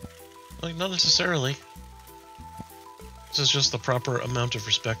 Like, not necessarily. This is just the proper amount of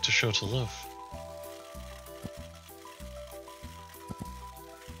respect to show to Loaf.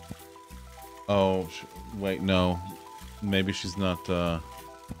 Oh, wait, no. Maybe she's not,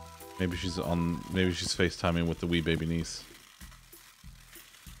 maybe she's FaceTiming with the wee baby niece.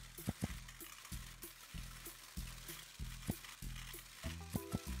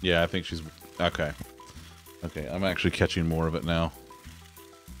 Yeah, I think she's, okay. Okay, I'm actually catching more of it now.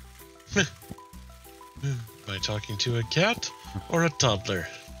 By talking to a cat or a toddler?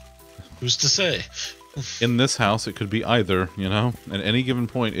 Who's to say? In this house, it could be either, you know? At any given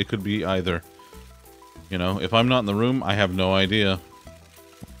point, it could be either. You know, if I'm not in the room, I have no idea.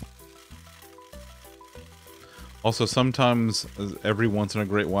 Also, sometimes, every once in a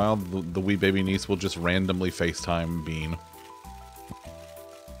great while, the wee baby niece will just randomly FaceTime Bean.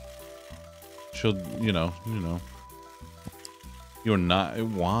 She'll, you know. You're not,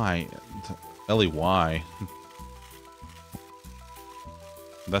 why? Ellie, why?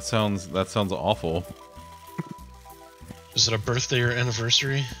 That sounds awful. Is it a birthday or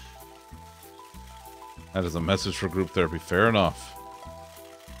anniversary? That is a message for group therapy. Fair enough.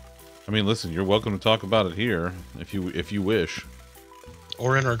 I mean, listen, you're welcome to talk about it here if you wish.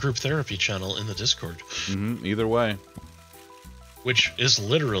 Or in our group therapy channel in the Discord. Mm-hmm. Either way. Which is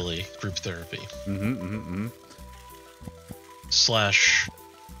literally group therapy. /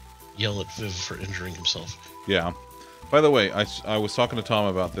 yell at Viv for injuring himself. Yeah. By the way, I was talking to Tom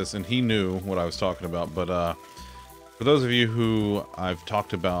about this, and he knew what I was talking about, but for those of you who I've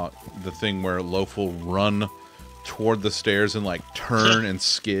talked about the thing where Loaf will run toward the stairs and like turn and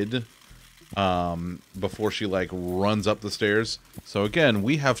skid before she like runs up the stairs. So again,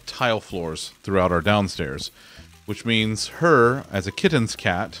 we have tile floors throughout our downstairs, which means her, as a kitten's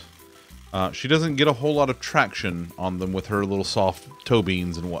cat, she doesn't get a whole lot of traction on them with her little soft toe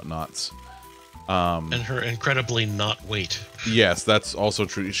beans and whatnots. And her incredibly not weight. Yes, that's also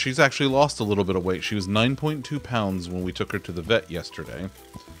true. She's actually lost a little bit of weight. She was 9.2 pounds when we took her to the vet yesterday.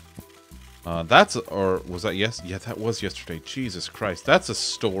 Or was that yes? Yeah, that was yesterday. Jesus Christ, that's a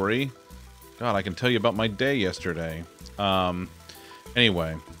story. God, I can tell you about my day yesterday.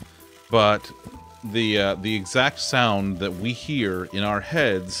 Anyway, but the exact sound that we hear in our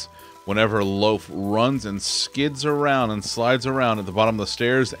heads whenever Loaf runs and skids around and slides around at the bottom of the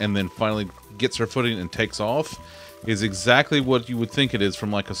stairs and then finally gets her footing and takes off is exactly what you would think it is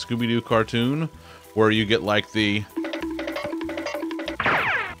from like a Scooby-Doo cartoon, where you get like the...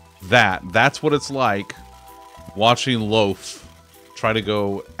 That's what it's like watching Loaf try to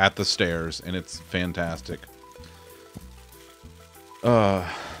go at the stairs, and it's fantastic. So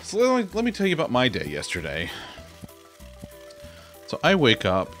let me tell you about my day yesterday. So I wake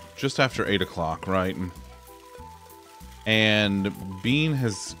up just after 8 o'clock, right? And Bean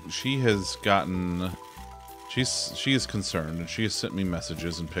she is concerned, and she has sent me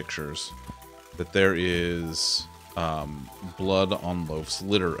messages and pictures that there is blood on Loaf's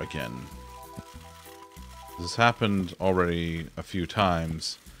litter again. This happened already a few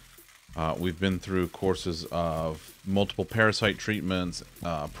times. We've been through courses of multiple parasite treatments,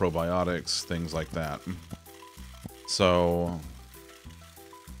 probiotics, things like that. So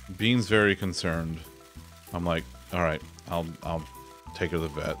Bean's very concerned. I'm like, all right, I'll take her to the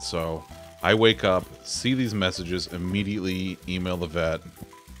vet. So I wake up, see these messages, immediately email the vet,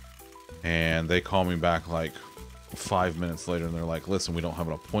 and they call me back like 5 minutes later, and they're like, listen, we don't have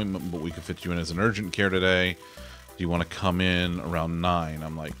an appointment, but we could fit you in as an urgent care today. Do you want to come in around 9?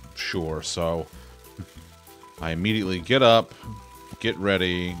 I'm like, sure. So I immediately get up, get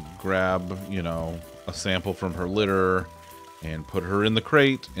ready, grab, a sample from her litter, and put her in the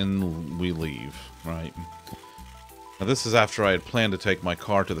crate, and we leave, right? Now, this is after I had planned to take my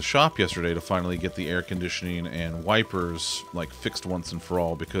car to the shop yesterday to finally get the air conditioning and wipers, like, fixed once and for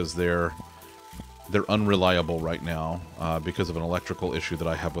all, because they're unreliable right now because of an electrical issue that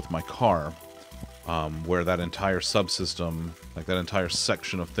I have with my car, where that entire subsystem, like that entire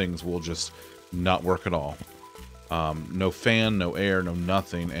section of things, will just not work at all. No fan, no air, no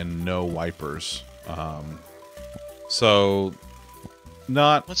nothing, and no wipers. So,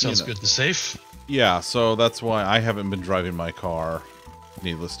 not... That sounds good and safe. Yeah, so that's why I haven't been driving my car,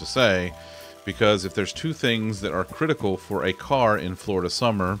 needless to say, because if there's two things that are critical for a car in Florida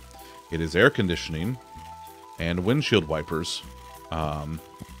summer, it is air conditioning and windshield wipers,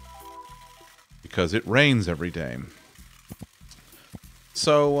 because it rains every day.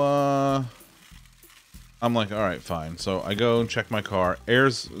 So, I'm like, all right, fine. So I go and check my car.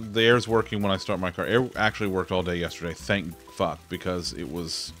 The air's working when I start my car. Air actually worked all day yesterday. Thank fuck, because it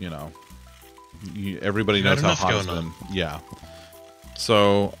was, everybody knows how hot it's been. Yeah.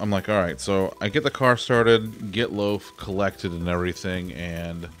 So I'm like, all right. So I get the car started, get Loaf collected and everything,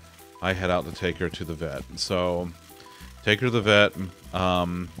 and I head out to take her to the vet. So take her to the vet.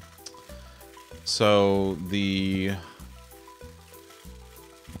 So we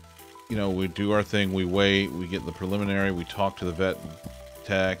do our thing, we wait, we get the preliminary, we talk to the vet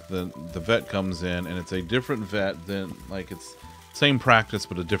tech, the vet comes in, and it's a different vet than, like, it's same practice,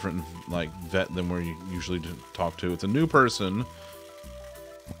 but a different, like, vet than we're usually talk to. It's a new person,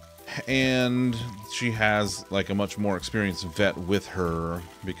 and she has, like, a much more experienced vet with her,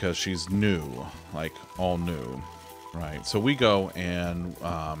 because she's new, like, all new, right? So we go and,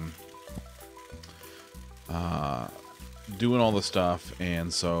 doing all the stuff,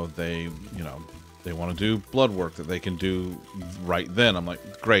 and so they want to do blood work that they can do right then. I'm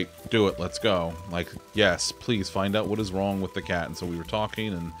like, great, do it, let's go. Like, yes, please find out what is wrong with the cat. And so we were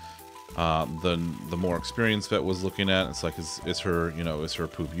talking, and the more experienced vet was looking at it. It's like, is her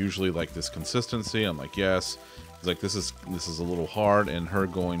poop usually like this consistency? I'm like, yes. It's like, this is a little hard, and her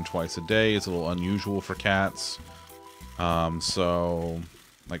going twice a day is a little unusual for cats. So,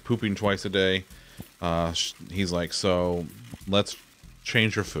 like, pooping twice a day. He's like, so let's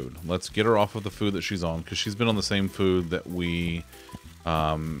change her food. Let's get her off of the food that she's on, because she's been on the same food that we,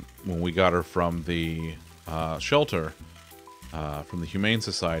 when we got her from the shelter, from the Humane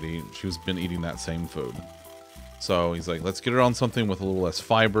Society, she's been eating that same food. So he's like, let's get her on something with a little less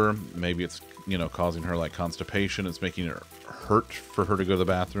fiber. Maybe it's, causing her, like, constipation. It's making it hurt for her to go to the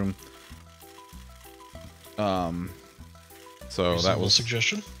bathroom. So that was a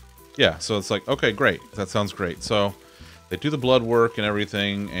suggestion. Yeah, so it's like, okay, great. That sounds great. So they do the blood work and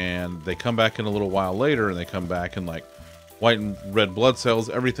everything, and they come back in a little while later, and they come back in, like, white and red blood cells.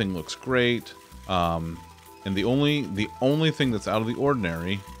 Everything looks great. And the only thing that's out of the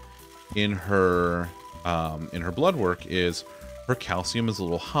ordinary in her blood work is her calcium is a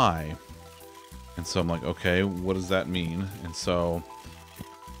little high. And so I'm like, okay, what does that mean? And so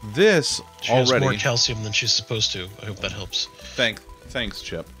this she has more calcium than she's supposed to. I hope that helps. Thanks,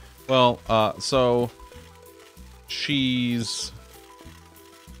 Chip. Well, so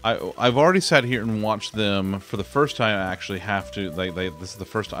I've already sat here and watched them for the first time. I actually have to. This is the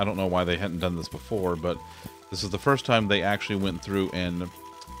first. I don't know why they hadn't done this before, but this is the first time they actually went through and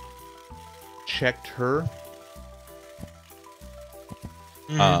checked her.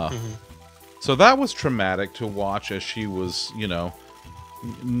 So that was traumatic to watch as she was, you know,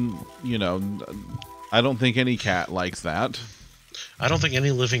 I don't think any cat likes that. I don't think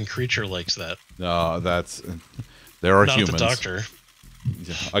any living creature likes that. No, there are Not humans. the doctor.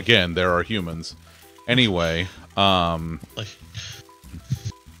 Again, there are humans. Anyway,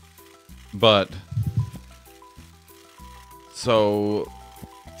 but so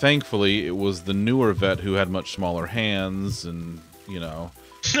thankfully it was the newer vet who had much smaller hands, and you know,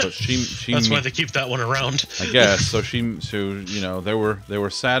 but she that's why they keep that one around. I guess. So you know, there were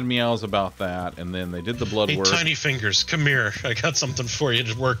sad meows about that, and then they did the blood work. Tiny fingers, come here. I got something for you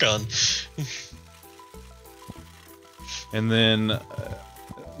to work on. And then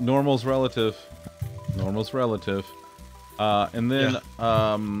normal's relative. And then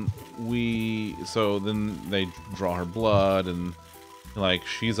so then they draw her blood, and like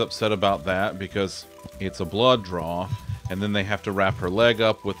she's upset about that because it's a blood draw, and then they have to wrap her leg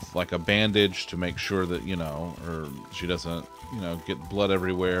up with like a bandage to make sure that, you know, or she doesn't, you know, get blood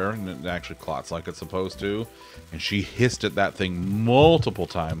everywhere, and it actually clots like it's supposed to. And she hissed at that thing multiple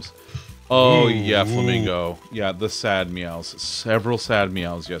times. Oh, yeah, Flamingo. Yeah, the sad meows. Several sad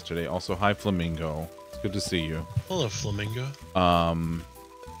meows yesterday. Also, hi, Flamingo. It's good to see you. Hello, Flamingo.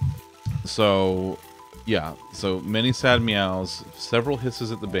 So, yeah. So, many sad meows. Several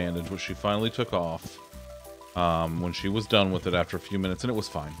hisses at the bandage, which she finally took off when she was done with it after a few minutes, and it was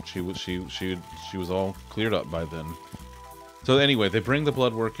fine. She was all cleared up by then. So, anyway, they bring the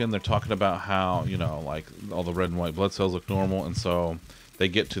blood work in. They're talking about how, you know, like, all the red and white blood cells look normal, and so they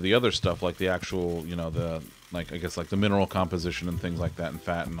get to the other stuff, like the actual, you know, the, like, I guess, like the mineral composition and things like that, and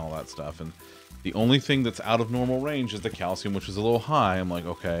fat and all that stuff. And the only thing that's out of normal range is the calcium, which is a little high. I'm like,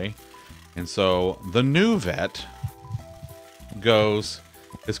 okay. And so the new vet goes,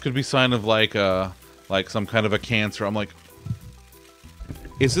 this could be sign of like some kind of a cancer. I'm like,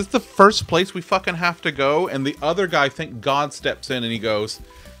 is this the first place we fucking have to go? And the other guy, thank God, steps in and he goes,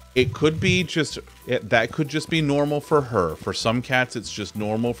 it could be just, that could just be normal for her. For some cats, it's just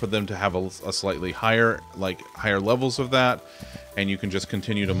normal for them to have a slightly higher levels of that, and you can just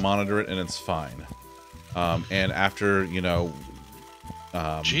continue to monitor it, and it's fine. And after, you know,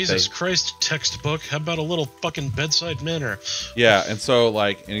 Jesus Christ, textbook. How about a little fucking bedside manner? Yeah, and so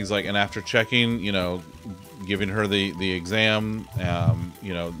like, and he's like, and after checking, you know, giving her the exam,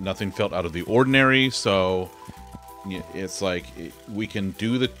 you know, nothing felt out of the ordinary. So it's like we can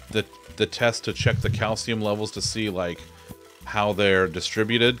do the test to check the calcium levels to see like how they're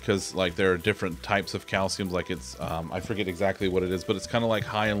distributed, because like there are different types of calciums. Like it's I forget exactly what it is, but it's kind of like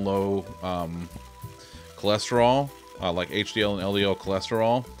high and low cholesterol, like HDL and LDL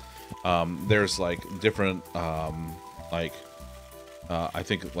cholesterol. There's like different I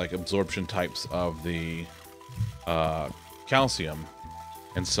think like absorption types of the calcium,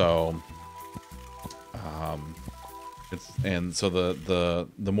 and so so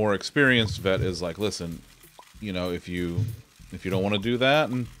the more experienced vet is like, listen, you know, if you don't want to do that,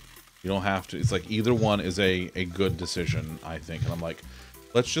 and you don't have to, it's like either one is a good decision, I think. And I'm like,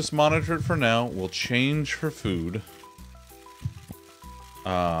 let's just monitor it for now. We'll change her food.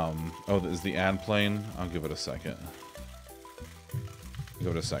 Oh, is the ad playing? I'll give it a second.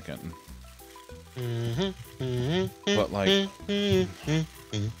 Give it a second. But like,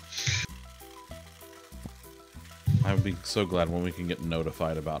 I would be so glad when we can get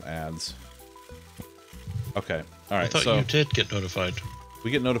notified about ads. Okay, all right. I thought you did get notified. We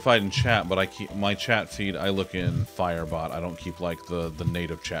get notified in chat, but I keep my chat feed. I look in Firebot. I don't keep like the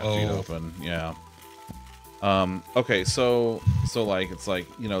native chat feed open. Yeah. Okay, so like it's like,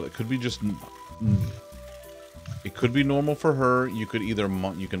 you know, it could be just, it could be normal for her. You could either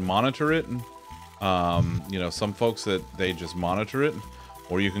you can monitor it. You know, some folks that they just monitor it,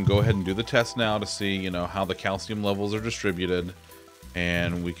 or you can go ahead and do the test now to see, you know, how the calcium levels are distributed,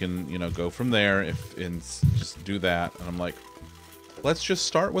 and we can, you know, go from there and just do that. And I'm like, let's just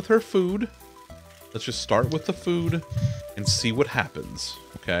start with her food. Let's just start with the food and see what happens,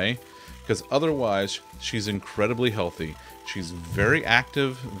 okay? Because otherwise, she's incredibly healthy. She's very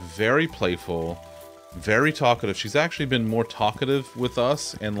active, very playful, very talkative. She's actually been more talkative with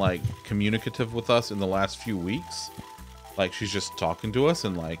us and like communicative with us in the last few weeks. Like she's just talking to us,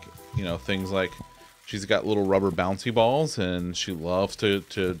 and like, you know, things like she's got little rubber bouncy balls, and she loves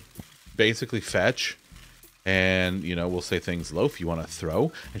to basically fetch. And, you know, we'll say things, Loaf, you want to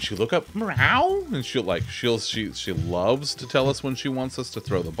throw? And she'll look up, meow, and she loves to tell us when she wants us to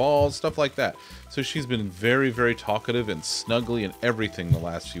throw the balls, stuff like that. So she's been very, very talkative and snuggly and everything the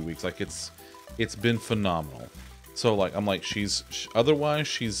last few weeks. Like it's been phenomenal. So like, I'm like, otherwise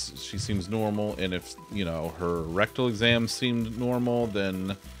she seems normal. And if, you know, her rectal exam seemed normal,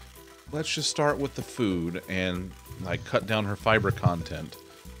 then let's just start with the food and like cut down her fiber content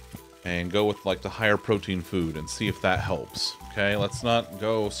and go with like the higher protein food and see if that helps. Okay, let's not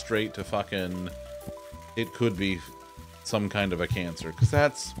go straight to fucking it could be some kind of a cancer, because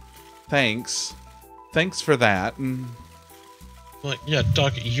that's thanks for that. Like, yeah,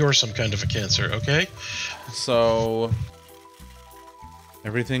 Doc, you're some kind of a cancer, okay? So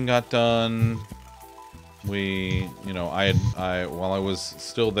everything got done. We, you know, I while I was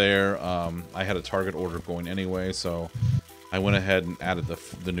still there, I had a Target order going anyway, so I went ahead and added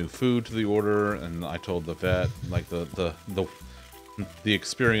the new food to the order, and I told the vet, like the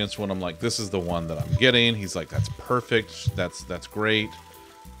experienced one, I'm like, this is the one that I'm getting. He's like, that's perfect. That's great.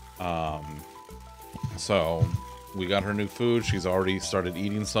 So we got her new food. She's already started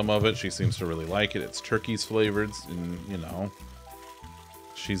eating some of it. She seems to really like it. It's turkey's flavored, and you know,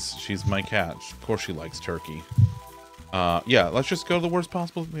 she's my cat. Of course she likes turkey. Yeah, let's just go to the worst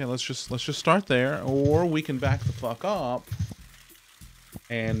possible. Yeah, let's just start there, or we can back the fuck up,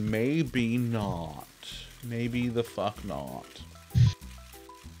 and maybe not. Maybe the fuck not.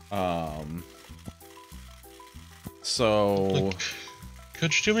 So Look,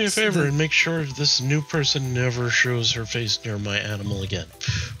 could you do me a favor and make sure this new person never shows her face near my animal again?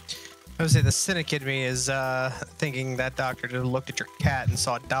 I would say the cynic in me is thinking that doctor just looked at your cat and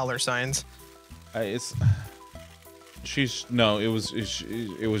saw dollar signs. it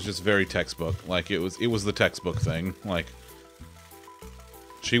was just very textbook. Like it was the textbook thing. Like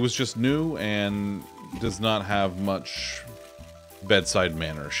she was just new and does not have much bedside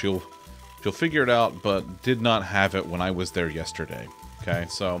manner. She'll figure it out, but did not have it when I was there yesterday. Okay,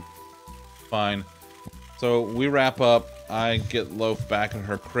 so fine. So we wrap up. I get Loaf back in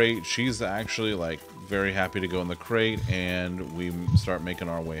her crate. She's actually like very happy to go in the crate, and we start making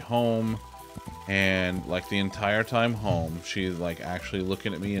our way home. And like the entire time home, she's like actually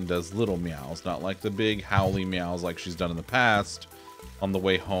looking at me and does little meows, not like the big howly meows like she's done in the past on the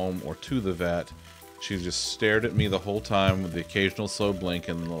way home or to the vet. She just stared at me the whole time with the occasional slow blink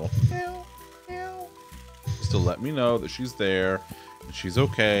and a little meow, meow, just to let me know that she's there and she's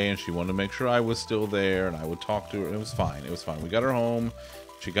okay, and she wanted to make sure I was still there, and I would talk to her, and it was fine. It was fine. We got her home.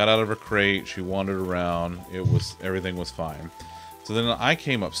 She got out of her crate. She wandered around. Everything was fine. So then I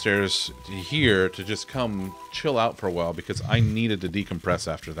came upstairs here to just come chill out for a while because I needed to decompress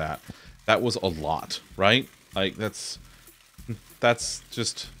after that. That was a lot, right? Like that's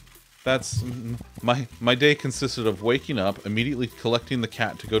my day consisted of waking up, immediately collecting the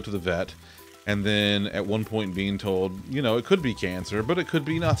cat to go to the vet, and then at one point being told, you know, it could be cancer, but it could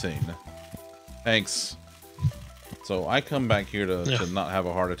be nothing. Thanks. So I come back here to not have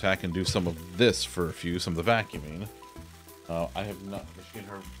a heart attack and do some of this for a few, some of the vacuuming. I have not. Is she in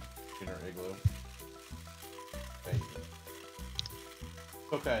her igloo?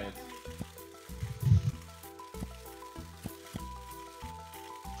 Okay.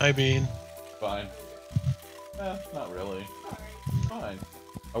 Hi, Bean. Fine. Not really. Fine.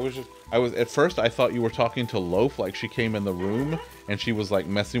 At first I thought you were talking to Loaf, like she came in the room and she was like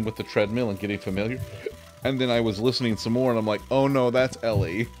messing with the treadmill and getting familiar. And then I was listening some more and I'm like, oh no, that's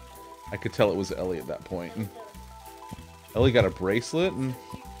Ellie. I could tell it was Ellie at that point. Ellie got a bracelet, and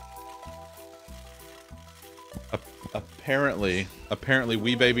apparently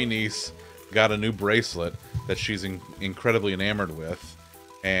wee baby niece got a new bracelet that she's incredibly enamored with,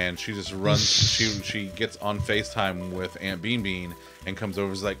 and she just runs. she gets on FaceTime with Aunt Bean Bean and comes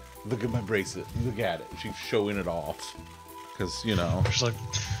over. Is like, look at my bracelet, look at it. She's showing it off because you know. She's like,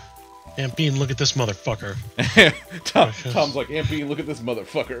 Aunt Bean, look at this motherfucker. Tom's like, Aunt Bean, look at this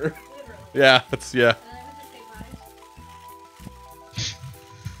motherfucker. Yeah, yeah.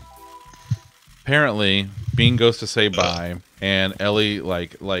 Apparently, Bean goes to say bye, and Ellie,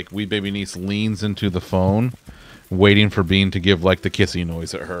 like wee baby niece, leans into the phone, waiting for Bean to give like the kissy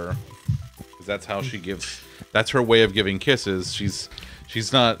noise at her. 'Cause that's how she gives. That's her way of giving kisses. She's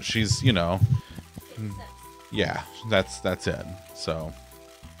you know. Yeah, that's it. So,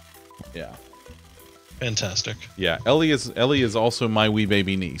 yeah. Fantastic. Yeah, Ellie is also my wee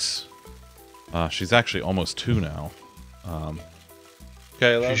baby niece. She's actually almost 2 now.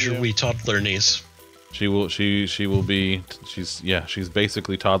 Okay, I love she's you. your wee toddler niece. She will be. She's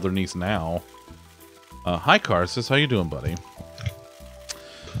basically toddler niece now. Hi, Carsus. How you doing, buddy?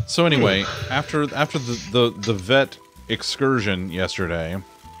 So anyway, after the vet excursion yesterday,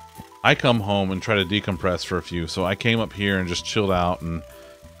 I come home and try to decompress for a few. So I came up here and just chilled out and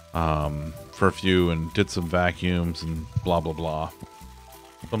for a few and did some vacuums and blah blah blah.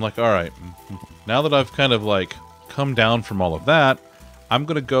 So I'm like, all right, now that I've kind of like come down from all of that, I'm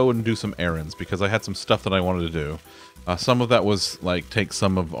going to go and do some errands because I had some stuff that I wanted to do. Some of that was like take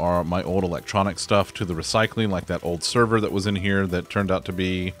some of my old electronic stuff to the recycling, like that old server that was in here that turned out to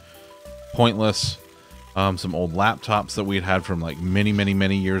be pointless. Some old laptops that we'd had from like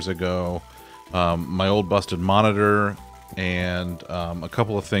many years ago. My old busted monitor, and a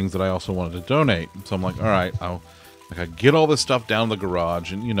couple of things that I also wanted to donate. So I'm like, all right, I get all this stuff down the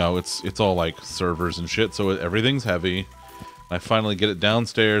garage, and you know, it's all like servers and shit, so everything's heavy. I finally get it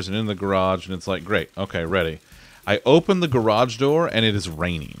downstairs and in the garage, and it's like, great, okay, ready. I open the garage door, and it is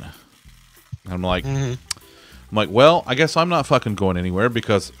raining. I'm like, well, I guess I'm not fucking going anywhere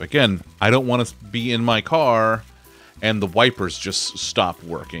because, again, I don't want to be in my car and the wipers just stop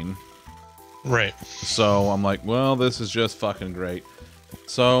working. Right. So I'm like, well, this is just fucking great.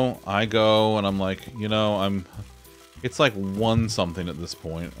 So I go, and I'm like, you know, it's like 1 something at this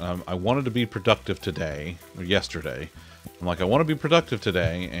point. I wanted to be productive today, or yesterday. I'm like, I want to be productive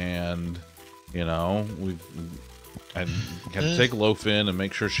today, and, you know, I had to take Loaf in and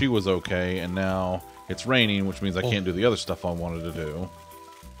make sure she was okay, and now it's raining, which means I can't do the other stuff I wanted to do.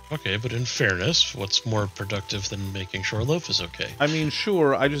 Okay, but in fairness, what's more productive than making sure Loaf is okay? I mean,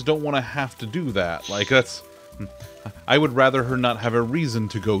 sure, I just don't want to have to do that. Like, I would rather her not have a reason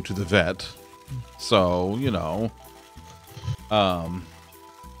to go to the vet. So, you know.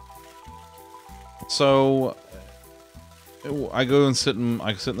 So I go and sit in the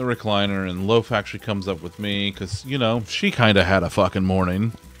recliner, and Loaf actually comes up with me because, you know, she kind of had a fucking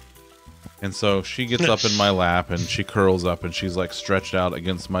morning. And so she gets up in my lap, and she curls up, and she's like stretched out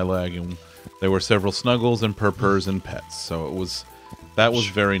against my leg, and there were several snuggles and purrs and pets. So that was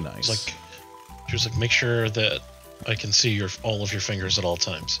very nice. She was like, make sure that I can see all of your fingers at all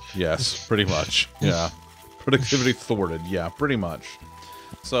times. Yes, pretty much. Yeah. Productivity thwarted. Yeah, pretty much.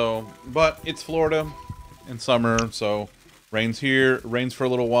 So, but it's Florida in summer, so rains for a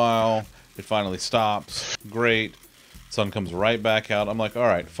little while. It finally stops. Great. Sun comes right back out. I'm like, all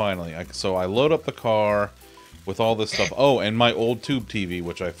right, finally. So I load up the car with all this stuff. Oh, and my old tube TV,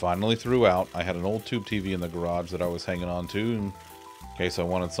 which I finally threw out. I had an old tube TV in the garage that I was hanging on to in case I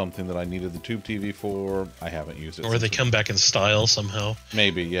wanted something that I needed the tube TV for. I haven't used it. Or they come back in style somehow.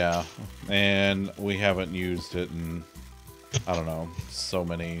 Maybe, yeah. And we haven't used it in, I don't know, so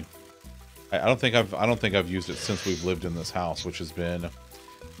many. I don't think I've used it since we've lived in this house, which has been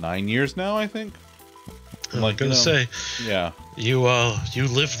 9 years now, I think. I'm like, gonna say, yeah. You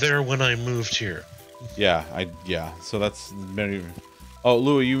lived there when I moved here. Yeah, So that's very. Oh,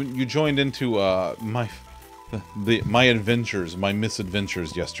 Louis, you joined into my adventures, my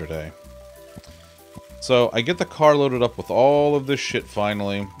misadventures yesterday. So I get the car loaded up with all of this shit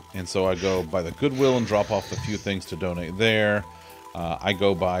finally, and so I go by the Goodwill and drop off a few things to donate there. I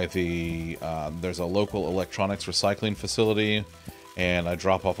go by there's a local electronics recycling facility, and I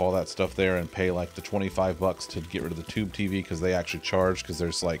drop off all that stuff there and pay like the $25 to get rid of the tube TV because they actually charge because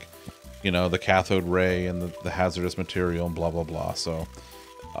there's like, you know, the cathode ray and the hazardous material and blah blah blah. So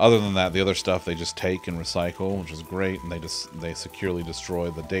other than that, the other stuff they just take and recycle, which is great, and they securely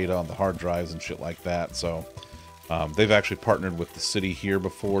destroy the data on the hard drives and shit like that. So they've actually partnered with the city here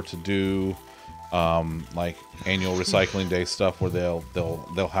before to do like annual recycling day stuff where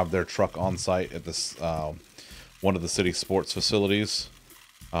they'll have their truck on site at this one of the city's sports facilities,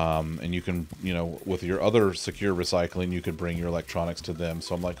 and you can, you know, with your other secure recycling, you could bring your electronics to them.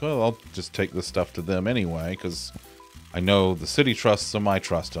 So I'm like, well, I'll just take this stuff to them anyway because I know the city trusts them, I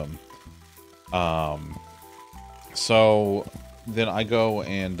trust them. So then I go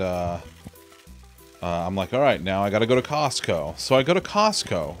and I'm like, all right, now I got to go to Costco. So I go to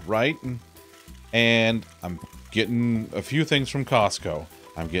Costco, right? And I'm getting a few things from Costco.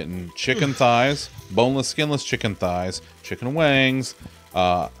 I'm getting chicken thighs, boneless, skinless chicken thighs, chicken wings,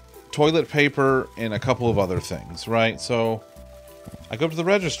 toilet paper, and a couple of other things, right? So I go to the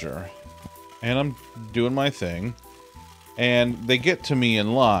register, and I'm doing my thing, and they get to me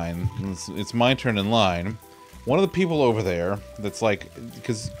in line. It's my turn in line. One of the people over there that's like,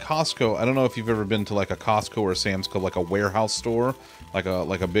 because Costco, I don't know if you've ever been to like a Costco or a Sam's Club, like a warehouse store, like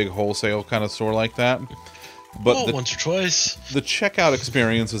a big wholesale kind of store like that. But once or twice. The checkout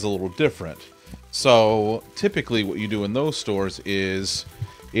experience is a little different. So typically what you do in those stores is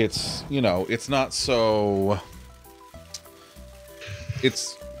it's not so,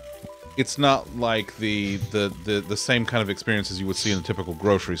 it's not like the same kind of experience as you would see in a typical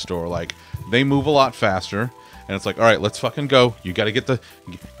grocery store. Like, they move a lot faster, and it's like, all right, let's fucking go. You got to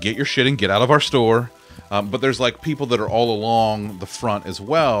get your shit and get out of our store. But there's like people that are all along the front as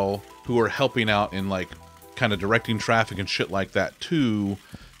well who are helping out in like kind of directing traffic and shit like that too,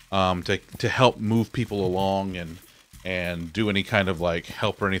 to help move people along and do any kind of like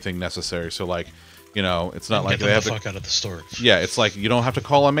help or anything necessary. So like, You know, it's not like they have to fuck out of the store. Yeah, it's like you don't have to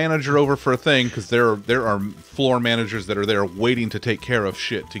call a manager over for a thing because there are floor managers that are there waiting to take care of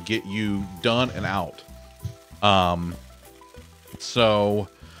shit to get you done and out. So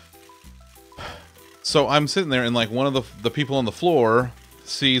I'm sitting there and like one of the people on the floor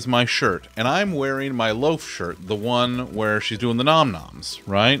sees my shirt and I'm wearing my loaf shirt, the one where she's doing the nom noms,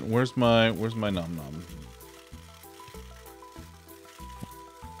 right? Where's my nom nom?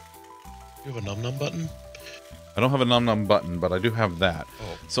 You have a num num button? I don't have a num num button, but I do have that.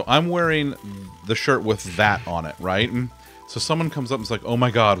 Oh. So I'm wearing the shirt with that on it, right? And so someone comes up and is like, "Oh my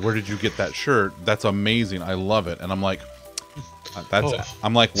God, where did you get that shirt? That's amazing. I love it." And I'm like,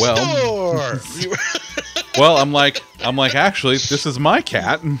 I'm like, well, well, I'm like, actually, this is my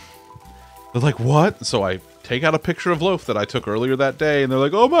cat. And they're like, what? So I take out a picture of Loaf that I took earlier that day, and they're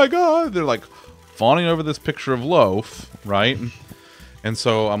like, oh my God. They're like fawning over this picture of Loaf, right? And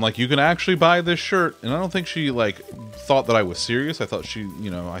so I'm like, you can actually buy this shirt. And I don't think she like thought that I was serious. I thought she,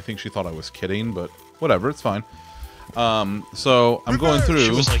 I think she thought I was kidding, but whatever, it's fine. So I'm going through.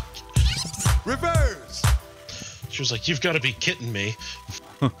 She was like, reverse. She was like, you've got to be kidding me.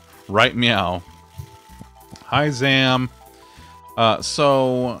 Right, meow. Hi, Zam.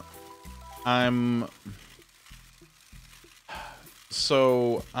 So I'm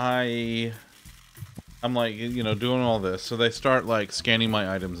like, doing all this. So they start like scanning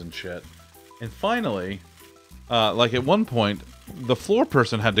my items and shit. And finally, like at one point, the floor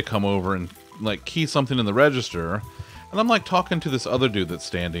person had to come over and like key something in the register. And I'm like talking to this other dude that's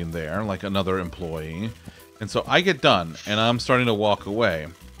standing there, like another employee. And so I get done and I'm starting to walk away.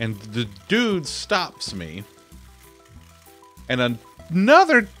 And the dude stops me. And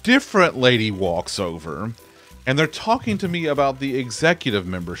another different lady walks over. And they're talking to me about the executive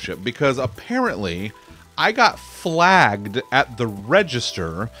membership because apparently I got flagged at the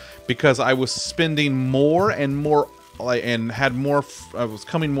register because I was spending more and more, and had more. I was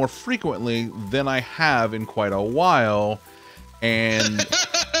coming more frequently than I have in quite a while, and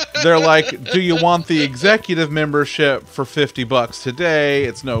they're like, "Do you want the executive membership for $50 today?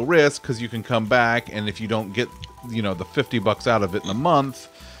 It's no risk because you can come back, and if you don't get, the $50 out of it in a month,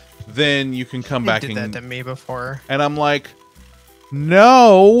 then you can come back." You did that to me before, and I'm like,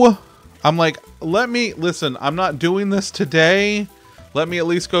 no. I'm like, listen, I'm not doing this today. Let me at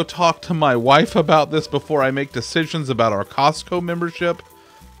least go talk to my wife about this before I make decisions about our Costco membership.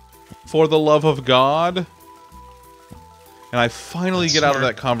 For the love of God. And I finally get out of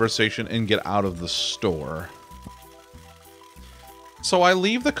that conversation and get out of the store. So I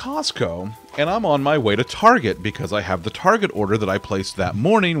leave the Costco and I'm on my way to Target because I have the Target order that I placed that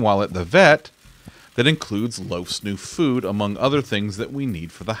morning while at the vet. That includes Loaf's new food, among other things that we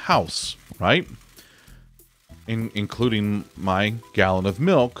need for the house, right? Including my gallon of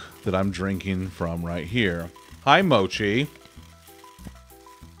milk that I'm drinking from right here. Hi, Mochi.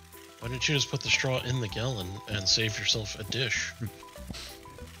 Why didn't you just put the straw in the gallon and save yourself a dish?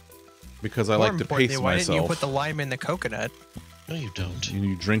 Because I like to pace myself. Why didn't you put the lime in the coconut? No, you don't.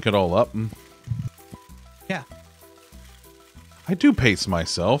 You drink it all up? Yeah. I do pace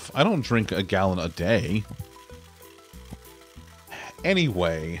myself. I don't drink a gallon a day.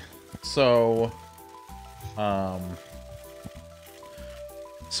 Anyway, so I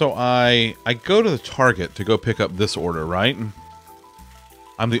go to the Target to go pick up this order, right?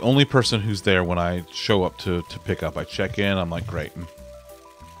 I'm the only person who's there when I show up to pick up. I check in, I'm like, great.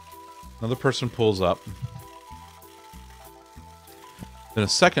 Another person pulls up. Then a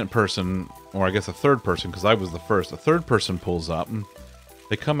second person, or I guess a third person, because I was the first. A third person pulls up.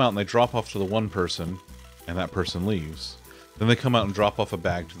 They come out and they drop off to the one person, and that person leaves. Then they come out and drop off a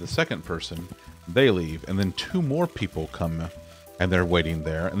bag to the second person. They leave, and then two more people come, and they're waiting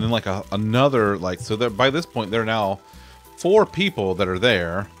there. And then like another, like, so that by this point there are now 4 people that are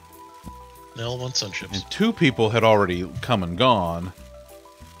there. They all want sun chips. And 2 people had already come and gone.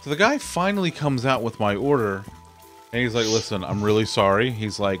 So the guy finally comes out with my order. And he's like, listen, I'm really sorry.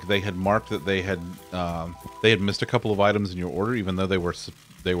 He's like, they had marked that they had missed a couple of items in your order, even though they were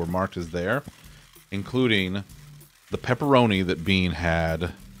marked as there, including the pepperoni that Bean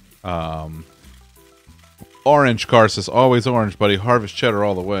had. Orange, Carsus, always orange, buddy. Harvest cheddar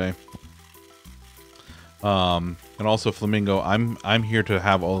all the way. And also Flamingo, I'm here to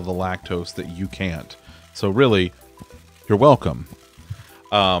have all of the lactose that you can't. So really, you're welcome.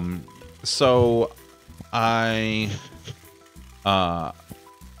 So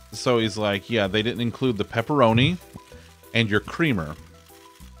he's like, yeah, they didn't include the pepperoni and your creamer.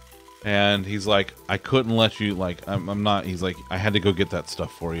 And he's like, I couldn't let you, like, I'm not, he's like, I had to go get that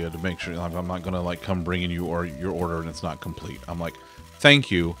stuff for you to make sure, like, I'm not going to, like, come bringing you or your order and it's not complete. I'm like, thank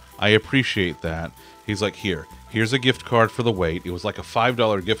you. I appreciate that. He's like, here's a gift card for the wait. It was like a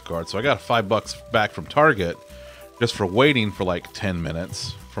 $5 gift card, so I got $5 back from Target just for waiting for like 10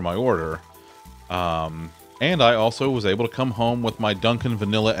 minutes for my order. And I also was able to come home with my Dunkin'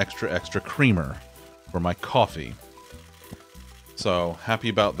 Vanilla Extra Extra Creamer for my coffee. So, happy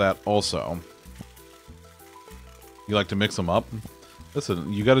about that also. You like to mix them up?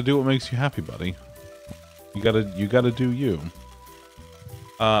 Listen, you gotta do what makes you happy, buddy. You gotta do you.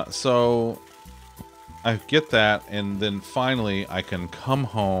 So I get that, and then finally I can come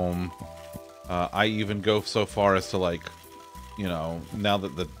home. I even go so far as to, like, you know, now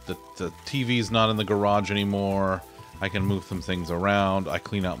that the TV's not in the garage anymore, I can move some things around. I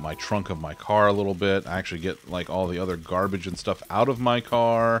clean out my trunk of my car a little bit. I actually get, like, all the other garbage and stuff out of my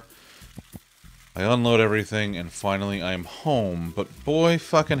car. I unload everything, and finally I'm home. But boy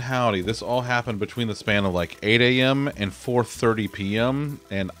fucking howdy, this all happened between the span of like 8 a.m. and 4:30 p.m.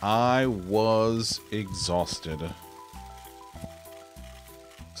 and I was exhausted.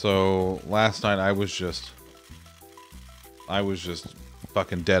 So last night I was just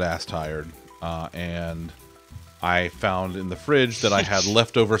fucking dead ass tired. And I found in the fridge that I had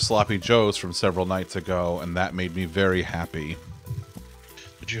leftover sloppy joes from several nights ago, and that made me very happy.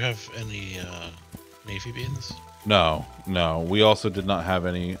 Did you have any navy beans? No. We also did not have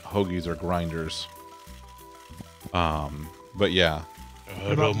any hoagies or grinders. But yeah.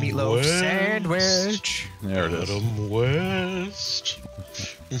 What about meatloaf sandwich? There it is. Adam West.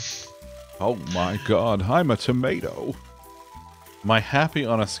 Oh my god, I'm a tomato. My happy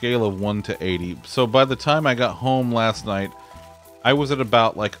on a scale of 1 to 80. So by the time I got home last night, I was at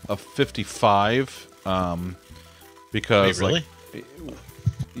about like a 55. Because wait, really?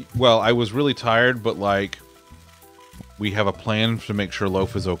 Well, I was really tired, but like we have a plan to make sure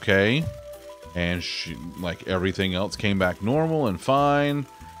Loaf is okay, and she, like, everything else came back normal and fine,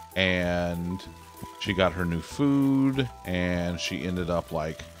 and she got her new food, and she ended up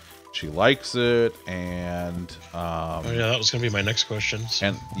like she likes it, and oh yeah, that was gonna be my next question. So.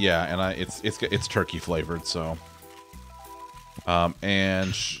 And yeah, and it's turkey flavored, so I'm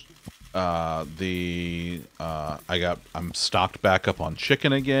stocked back up on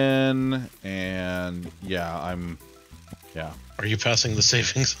chicken again, and yeah. Are you passing the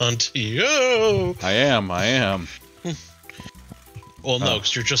savings on to you? I am. Well, no,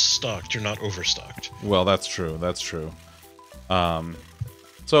 because you're just stocked. You're not overstocked. Well, that's true.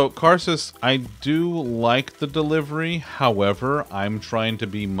 So, Karsus, I do like the delivery. However, I'm trying to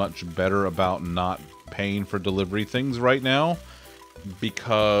be much better about not paying for delivery things right now,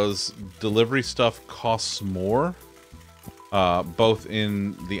 because delivery stuff costs more, both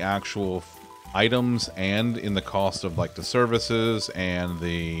in the actual items and in the cost of like the services and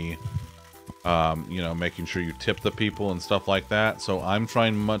the making sure you tip the people and stuff like that. So I'm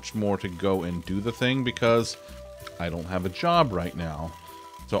trying much more to go and do the thing because I don't have a job right now.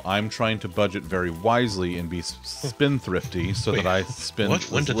 So I'm trying to budget very wisely and be spendthrifty so that I spend... What?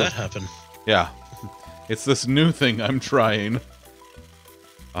 When did that happen? Yeah. It's this new thing I'm trying.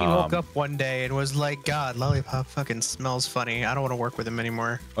 He woke up one day and was like, God, Lollipop fucking smells funny. I don't want to work with him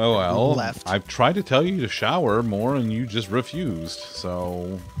anymore. Oh, well, left. I've tried to tell you to shower more and you just refused,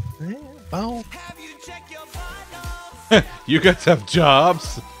 so... Well... Have you checked your vitals? You guys have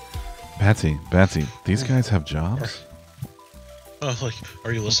jobs? Batsy, these guys have jobs? Oh, like,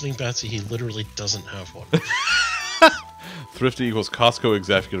 are you listening, Batsy? He literally doesn't have one. Thrifty equals Costco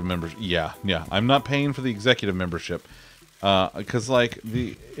executive membership. Yeah. I'm not paying for the executive membership. Because, like,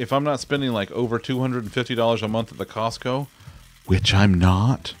 if I'm not spending, like, over $250 a month at the Costco, which I'm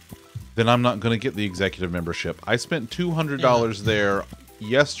not, then I'm not going to get the executive membership. I spent $200 there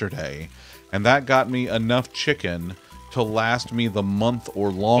yesterday, and that got me enough chicken to last me the month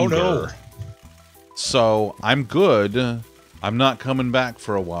or longer. Oh, no. So, I'm good. I'm not coming back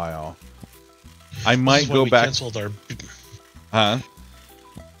for a while. I might go back. Canceled our... Huh?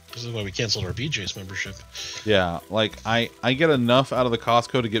 This is why we canceled our BJ's membership. Yeah, like, I get enough out of the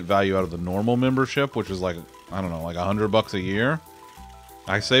Costco to get value out of the normal membership, which is like, I don't know, like $100 a year.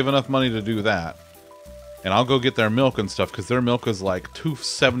 I save enough money to do that. And I'll go get their milk and stuff, because their milk is like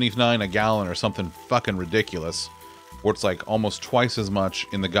 $2.79 a gallon or something fucking ridiculous. Where it's like almost twice as much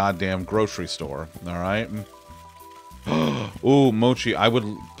in the goddamn grocery store. Alright? Ooh, Mochi, I would...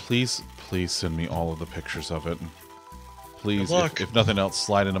 Please send me all of the pictures of it. Please, if nothing else,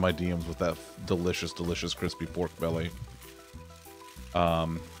 slide into my DMs with that delicious, delicious crispy pork belly.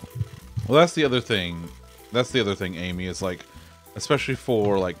 Well, that's the other thing. That's the other thing, Amy, is like, especially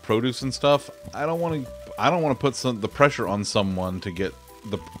for like produce and stuff. I don't want to put the pressure on someone to get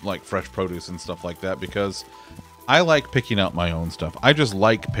the like fresh produce and stuff like that, because I like picking out my own stuff. I just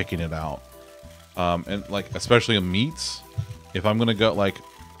like picking it out. And like, especially in meats, if I'm going to go, like,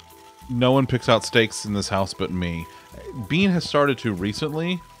 no one picks out steaks in this house but me. Bean has started to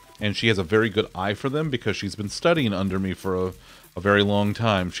recently, and she has a very good eye for them because she's been studying under me for a very long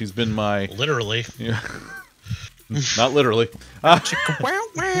time. She's been my... Literally. Yeah. Not literally. Wow,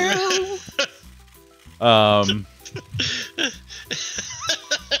 wow.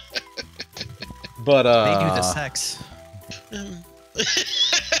 But They do the sex.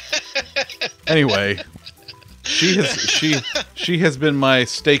 Anyway, she has been my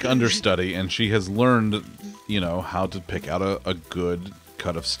steak understudy, and she has learned, you know, how to pick out a good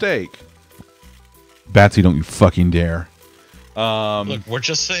cut of steak. Batsy, don't you fucking dare. Look, we're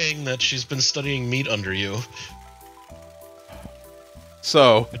just saying that she's been studying meat under you.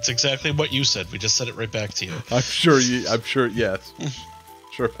 So It's exactly what you said. We just said it right back to you. I'm sure, yes.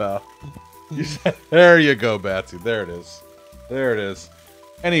 Sure, pal. You said, there you go, Batsy. There it is. There it is.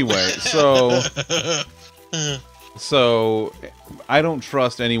 Anyway, so I don't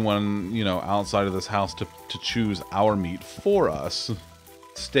trust anyone, you know, outside of this house to choose our meat for us.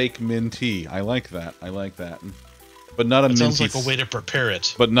 Steak minty. I like that. I like that. But not a minty. Sounds like a way to prepare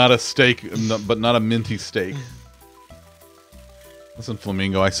it. But not a steak. But not a minty steak. Listen,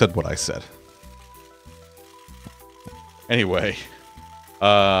 Flamingo, I said what I said. Anyway,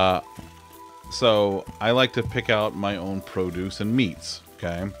 so I like to pick out my own produce and meats.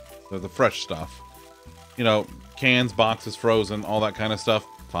 Okay, they're the fresh stuff. You know, cans, boxes, frozen, all that kind of stuff.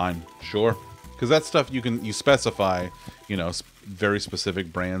 Fine, sure, because that stuff you specify. You know, very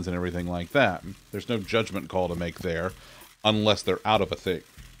specific brands and everything like that. There's no judgment call to make there, unless they're out of a thing.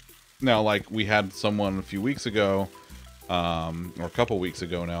 Now, like we had someone a few weeks ago. Or a couple weeks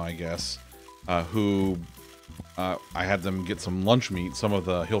ago now, I guess, who I had them get some lunch meat, some of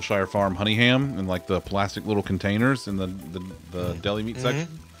the Hillshire Farm honey ham in like the plastic little containers in the deli meat section,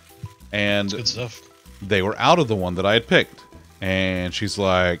 and Good stuff. they were out of the one that I had picked, and she's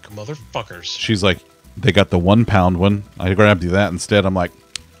like, Motherfuckers. she's like, they got the 1 pound one. I grabbed you that instead. I'm like,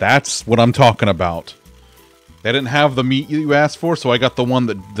 that's what I'm talking about. They didn't have the meat you asked for, so I got the one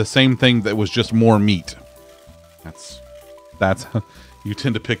the same thing that was just more meat. That's you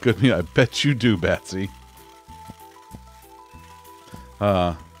tend to pick good meat. I bet you do, Batsy. They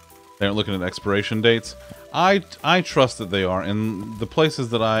aren't looking at expiration dates. I trust that they are, and the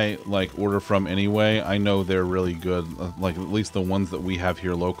places that I like order from anyway, I know they're really good. Like at least the ones that we have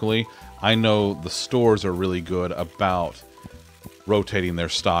here locally, I know the stores are really good about rotating their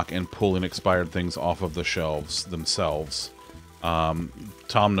stock and pulling expired things off of the shelves themselves. Tom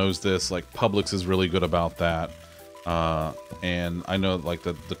knows this. Like Publix is really good about that. And I know like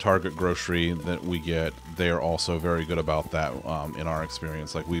the Target grocery that we get, they are also very good about that. In our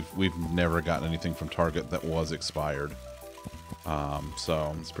experience, like we've never gotten anything from Target that was expired.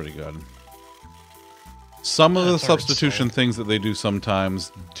 So it's pretty good. Some of the substitution things that they do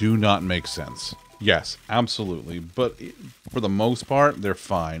sometimes do not make sense. Yes, absolutely, but for the most part, they're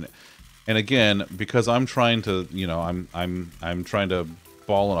fine. And again, because I'm trying to, you know, I'm trying to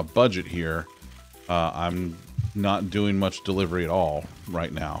ball on a budget here. I'm not doing much delivery at all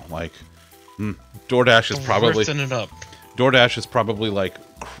right now. Like, DoorDash is probably it up. DoorDash is probably like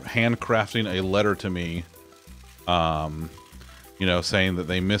handcrafting a letter to me, you know, saying that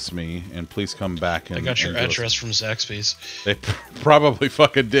they miss me and please come back. And I got your address from Zaxby's. They probably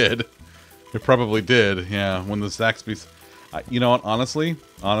fucking did. They probably did. Yeah, when the Zaxby's, you know what? Honestly,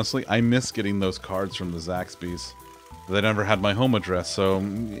 I miss getting those cards from the Zaxby's. They never had my home address, so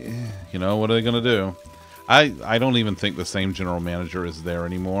you know what are they gonna do? I don't even think the same general manager is there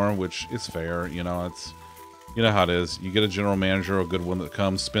anymore, which is fair. You know, it's, you know how it is. You get a general manager, a good one that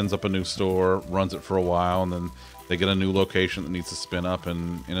comes, spins up a new store, runs it for a while, and then they get a new location that needs to spin up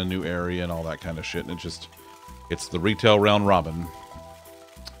in a new area and all that kind of shit. And it's the retail round robin.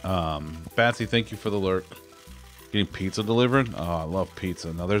 Batsy, thank you for the lurk. Getting pizza delivered? Oh, I love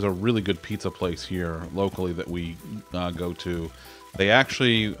pizza. Now, there's a really good pizza place here locally that we go to. They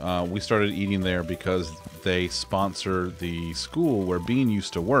actually, we started eating there because they sponsor the school where Bean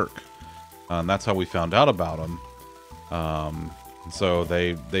used to work. And that's how we found out about them. So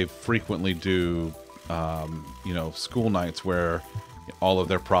they frequently do, you know, school nights where all of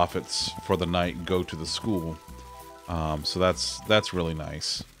their profits for the night go to the school. So that's really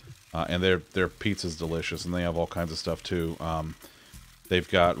nice. And their pizza's delicious, and they have all kinds of stuff too. They've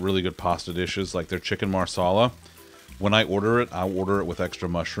got really good pasta dishes, like their chicken marsala. When I order it with extra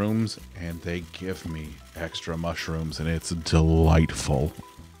mushrooms, and they give me extra mushrooms, and it's delightful.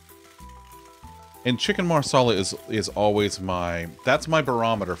 And chicken marsala is always that's my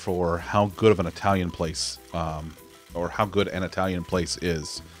barometer for how good of an Italian place, or how good an Italian place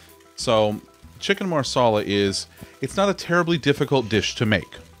is. So chicken marsala it's not a terribly difficult dish to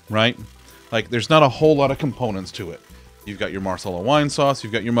make, right? Like, there's not a whole lot of components to it. You've got your marsala wine sauce,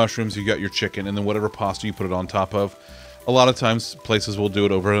 you've got your mushrooms, you've got your chicken, and then whatever pasta you put it on top of. A lot of times, places will do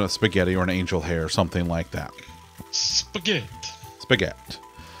it over a spaghetti or an angel hair, something like that. Spaghetti. Spaghetti.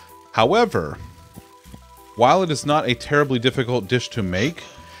 However, while it is not a terribly difficult dish to make,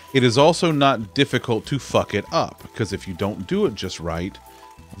 it is also not difficult to fuck it up. Because if you don't do it just right,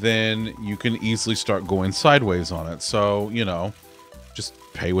 then you can easily start going sideways on it. So, you know, just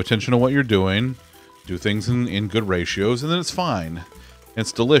pay attention to what you're doing, do things in good ratios, and then it's fine.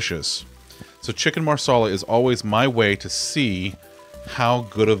 It's delicious. So chicken marsala is always my way to see how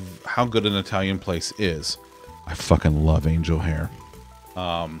good an Italian place is. I fucking love angel hair.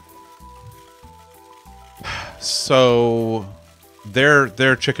 So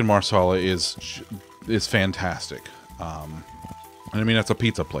their chicken marsala is fantastic. And I mean, it's a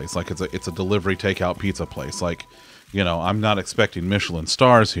pizza place. Like, it's a delivery takeout pizza place. Like, you know, I'm not expecting Michelin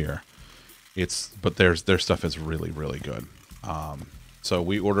stars here. But their stuff is really, really good. So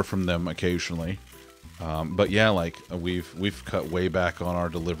we order from them occasionally. But yeah, like, we've cut way back on our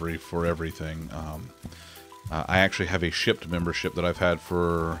delivery for everything. I actually have a shipped membership that I've had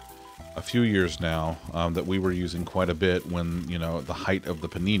for a few years now, that we were using quite a bit when, you know, the height of the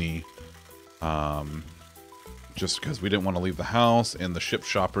panini, just because we didn't want to leave the house, and the ship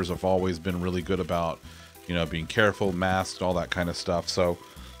shoppers have always been really good about, you know, being careful, masked, all that kind of stuff. So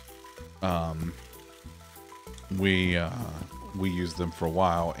we used them for a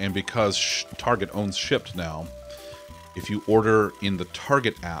while, and because Target owns Shipped now, if you order in the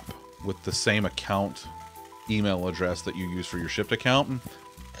Target app with the same account email address that you use for your Shipped account,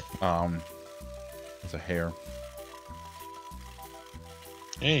 it's a hair.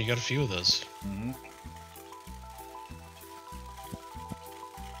 Hey, you got a few of those. Mm-hmm.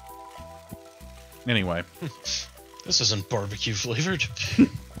 Anyway. This isn't barbecue flavored.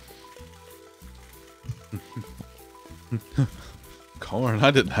 Corn?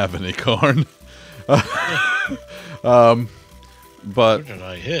 I didn't have any corn. But Who did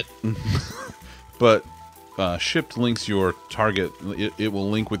I hit? But Shipped links your Target. It will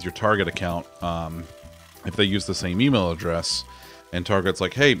link with your Target account if they use the same email address. And Target's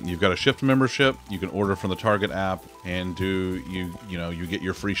like, hey, you've got a Shipped membership. You can order from the Target app, and you get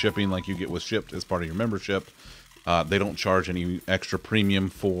your free shipping like you get with Shipped as part of your membership. They don't charge any extra premium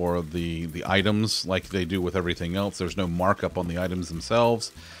for the items like they do with everything else. There's no markup on the items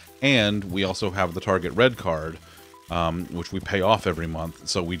themselves. And we also have the Target Red Card, which we pay off every month.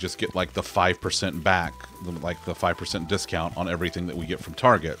 So we just get like the 5% back, like the 5% discount on everything that we get from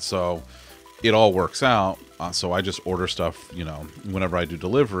Target. So it all works out. So I just order stuff, you know, whenever I do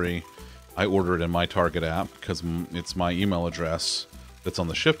delivery, I order it in my Target app because it's my email address that's on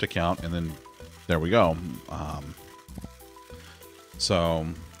the Shipped account, and then there we go. But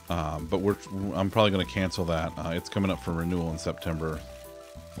I'm probably going to cancel that. It's coming up for renewal in September.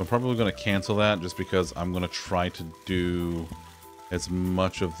 I'm probably going to cancel that just because I'm going to try to do as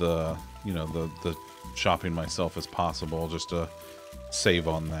much of the, you know, the shopping myself as possible, just to save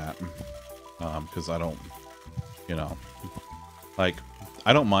on that. Because I don't, you know, like,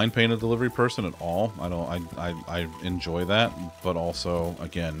 I don't mind paying a delivery person at all. I enjoy that, but also,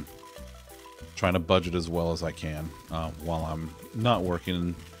 again, trying to budget as well as I can while I'm not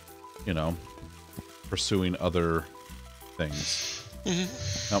working, you know, pursuing other things.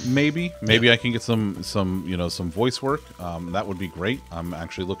 Mm-hmm. Now, maybe I can get some you know, some voice work. That would be great. I'm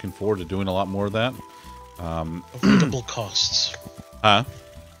actually looking forward to doing a lot more of that. Avoidable costs.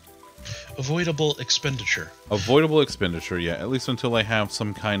 Avoidable expenditure. Avoidable expenditure, yeah. At least until I have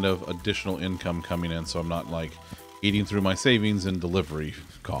some kind of additional income coming in, so I'm not like eating through my savings and delivery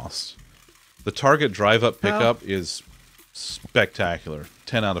costs. The Target drive-up pickup is spectacular.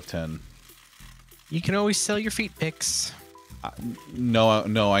 10 out of 10. You can always sell your feet pics.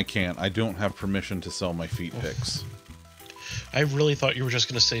 No, I can't. I don't have permission to sell my feet pics. I really thought you were just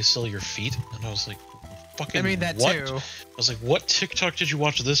going to say sell your feet, and I was like, fucking I mean, that what? too. I was like, what TikTok did you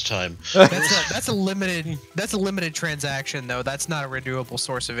watch this time? That's a limited transaction, though. That's not a renewable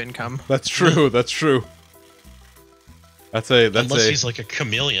source of income. That's true. That's true. Unless he's like a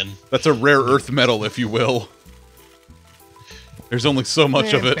chameleon. That's a rare earth metal, if you will. There's only so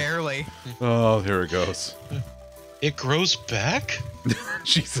much of it. Barely. Oh, here it goes. It grows back?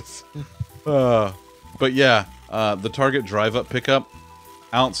 Jesus. But yeah, the Target drive-up pickup,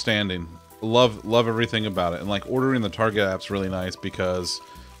 outstanding. Love everything about it. And like ordering the Target app's really nice because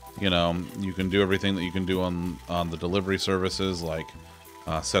You know, you can do everything that you can do on the delivery services, like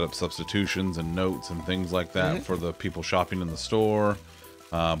set up substitutions and notes and things like that for the people shopping in the store.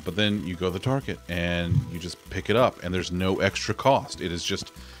 But then you go to the Target and you just pick it up, and there's no extra cost. It is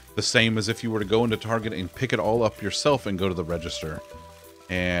just the same as if you were to go into Target and pick it all up yourself and go to the register.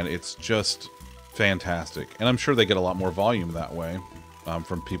 And it's just fantastic. And I'm sure they get a lot more volume that way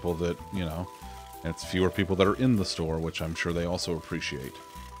from people that, you know, and it's fewer people that are in the store, which I'm sure they also appreciate.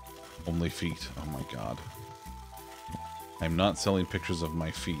 Only feet. Oh my god. I'm not selling pictures of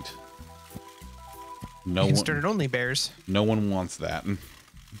my feet. No one, Instant only bears. no one wants that. It'd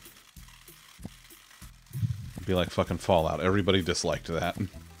be like fucking Fallout. Everybody disliked that.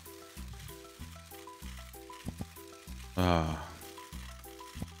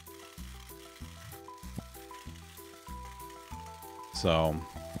 So,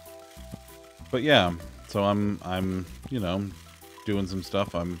 but yeah, so I'm you know, doing some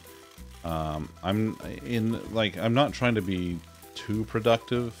stuff. I'm not trying to be too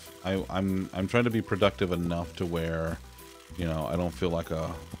productive. I'm trying to be productive enough to where, you know, I don't feel like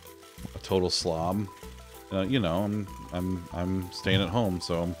a total slob. You know, I'm staying at home,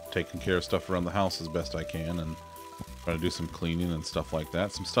 so I'm taking care of stuff around the house as best I can and trying to do some cleaning and stuff like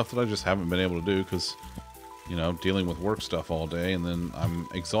that. Some stuff that I just haven't been able to do because, you know, dealing with work stuff all day, and then I'm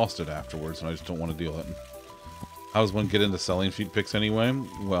exhausted afterwards, and I just don't want to deal with it. How does one get into selling feet pics anyway?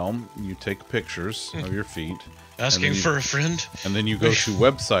 Well, you take pictures of your feet. Asking for a friend? And then you go to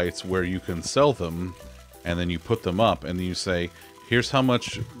websites where you can sell them, and then you put them up, and then you say, here's how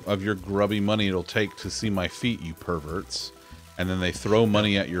much of your grubby money it'll take to see my feet, you perverts. And then they throw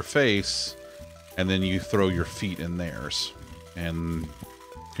money at your face, and then you throw your feet in theirs. And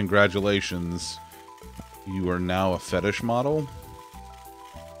congratulations, you are now a fetish model.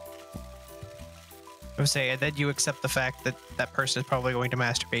 I would say that you accept the fact that that person is probably going to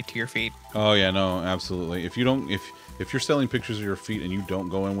masturbate to your feet. Oh yeah, no, absolutely. If you don't, if you're selling pictures of your feet and you don't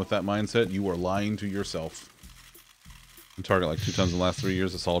go in with that mindset, you are lying to yourself. In Target like 2 times in the last 3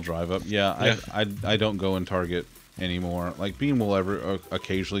 years, it's all drive up. Yeah, I don't go in Target anymore. Like Bean will ever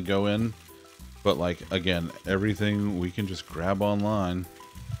occasionally go in, but like again, everything we can just grab online.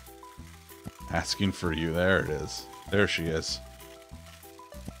 Asking for you. There it is. There she is.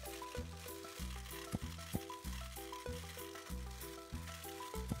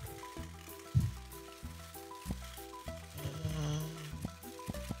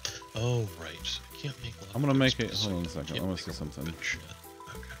 Oh, right. I can't make love. I'm gonna make it. Hold on a second. I want to see something. Shit.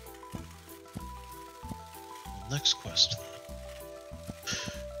 Okay. Next quest then.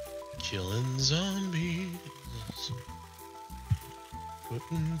 Killing zombies.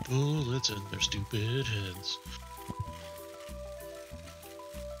 Putting bullets in their stupid heads.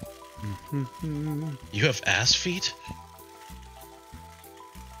 You have ass feet?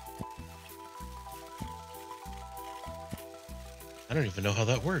 I don't even know how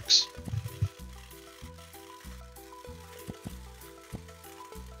that works.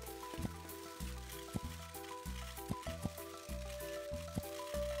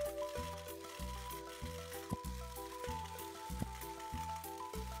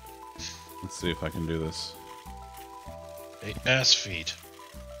 Let's see if I can do this. Hey, ass feet.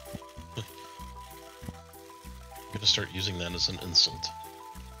 I'm gonna start using that as an insult.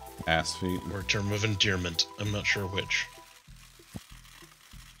 Ass feet. Or a term of endearment. I'm not sure which.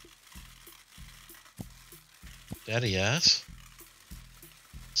 Daddy ass?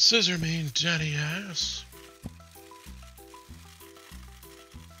 Scissor mean daddy ass.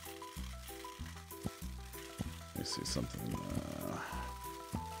 Let me see something.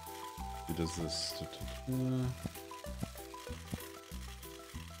 Who does this?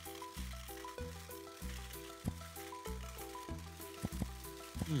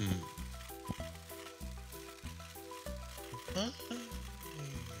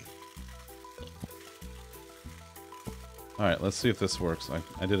 Alright, let's see if this works.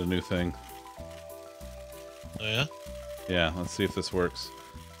 I did a new thing. Oh yeah? Yeah, let's see if this works.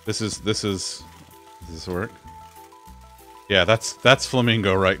 Does this work? Yeah, that's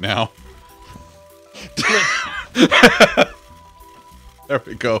Flamingo right now. There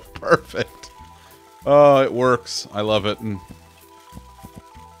we go. Perfect. Oh, it works. I love it.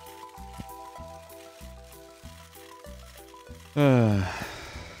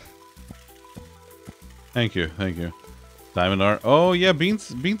 Thank you. Diamond Art. Oh yeah, Bean's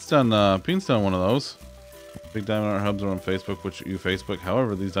done one of those. Big Diamond Art hubs are on Facebook, which you Facebook.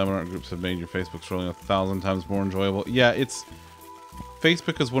 However, these Diamond Art groups have made your Facebook scrolling 1,000 times more enjoyable. Yeah,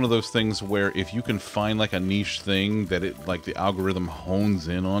 Facebook is one of those things where if you can find like a niche thing that it like the algorithm hones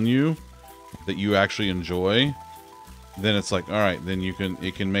in on you that you actually enjoy, then it's like, all right, then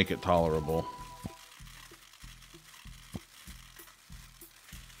it can make it tolerable.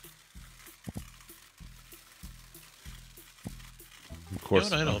 Of course,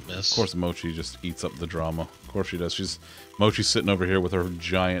 You know what I don't miss? Of course, Mochi just eats up the drama. Of course she does. Mochi's sitting over here with her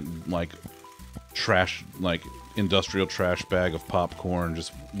giant, like, trash, like, industrial trash bag of popcorn,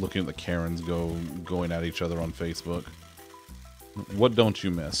 just looking at the Karens going at each other on Facebook. What don't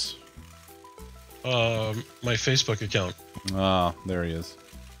you miss? My Facebook account. Ah, there he is.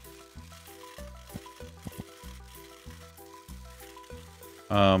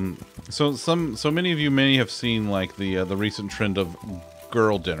 So many of you may have seen like the recent trend of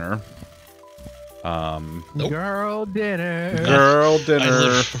girl dinner. Nope. Girl dinner. Girl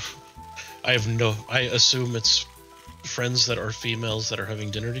dinner. I assume it's friends that are females that are having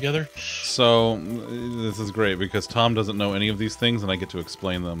dinner together. So this is great because Tom doesn't know any of these things and I get to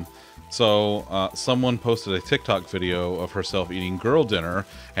explain them. So someone posted a TikTok video of herself eating girl dinner,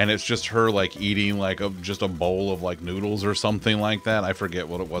 and it's just her like eating like just a bowl of like noodles or something like that. I forget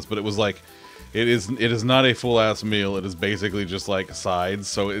what it was, but it was like it is not a full ass meal. It is basically just like sides.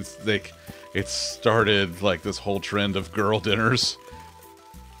 So it's like it started like this whole trend of girl dinners.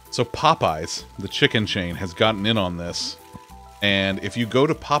 So Popeyes, the chicken chain, has gotten in on this. And if you go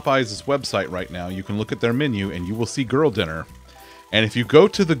to Popeyes' website right now, you can look at their menu and you will see girl dinner. And if you go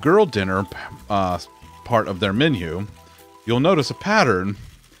to the girl dinner part of their menu, you'll notice a pattern.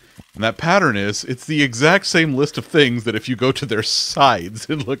 And that pattern is, it's the exact same list of things that if you go to their sides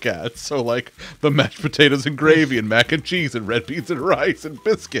and look at. So like the mashed potatoes and gravy and mac and cheese and red beans and rice and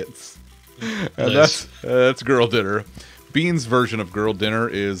biscuits. And Nice. that's girl dinner. Bean's version of girl dinner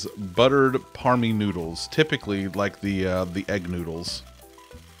is buttered parmy noodles, typically like the egg noodles.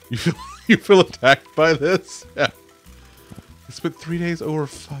 You feel attacked by this? Yeah. I spent 3 days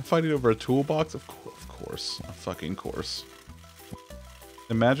fighting over a toolbox. Of course, a fucking course.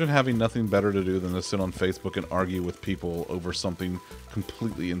 Imagine having nothing better to do than to sit on Facebook and argue with people over something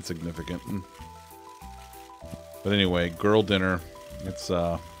completely insignificant. But anyway, girl dinner. It's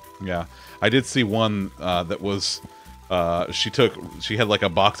yeah. I did see one that was. She had like a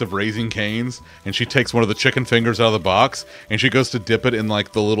box of Raising Canes, and she takes one of the chicken fingers out of the box, and she goes to dip it in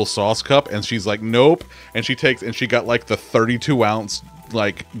like the little sauce cup, and she's like, nope. And she got like the 32-ounce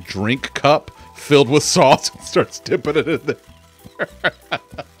like drink cup filled with sauce and starts dipping it in there.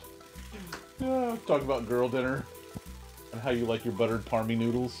 Yeah, talk about girl dinner and how you like your buttered parmy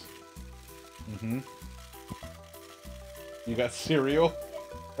noodles. You got cereal.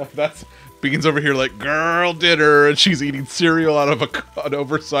 That's Beans over here like girl dinner, and she's eating cereal out of an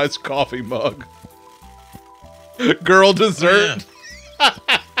oversized coffee mug. Girl dessert. Oh,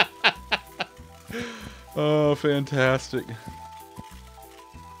 yeah. Oh, fantastic.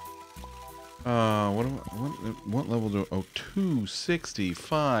 What level do? Oh,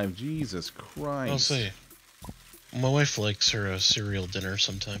 265. Jesus Christ. I'll see. My wife likes her cereal dinner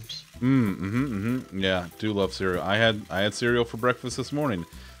sometimes. Yeah, do love cereal. I had cereal for breakfast this morning.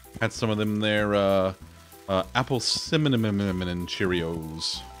 Had some of them there, apple cinnamon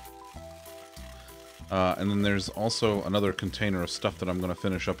Cheerios. And then there's also another container of stuff that I'm going to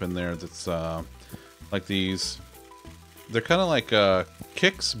finish up in there that's, like these. They're kind of like,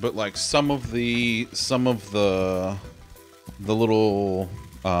 Kicks, but like some of the little,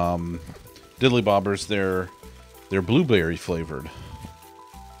 diddly bobbers, they're blueberry flavored.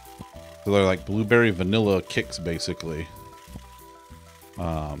 So they're like blueberry vanilla Kicks, basically.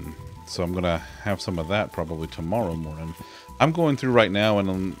 So I'm gonna have some of that probably tomorrow morning. I'm going through right now and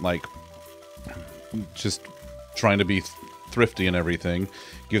I'm like just trying to be thrifty and everything.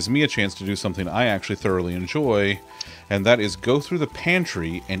 Gives me a chance to do something I actually thoroughly enjoy, and that is go through the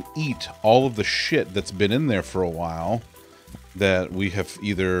pantry and eat all of the shit that's been in there for a while that we have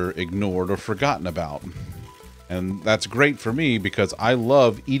either ignored or forgotten about. And that's great for me because I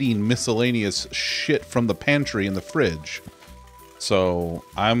love eating miscellaneous shit from the pantry in the fridge. So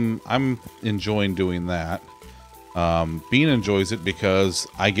I'm enjoying doing that. Bean enjoys it because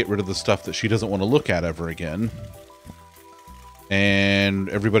I get rid of the stuff that she doesn't want to look at ever again. And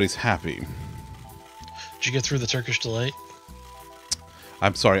everybody's happy. Did you get through the Turkish Delight?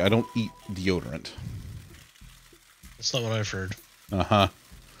 I'm sorry, I don't eat deodorant. That's not what I've heard. Uh-huh.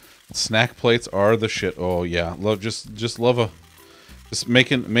 Snack plates are the shit. Oh yeah. Just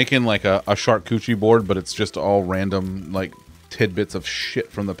making like a charcuterie board, but it's just all random like tidbits of shit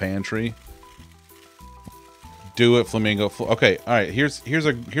from the pantry. Do it, Flamingo. Okay, all right. Here's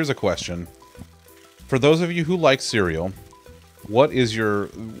a question. For those of you who like cereal, what is your?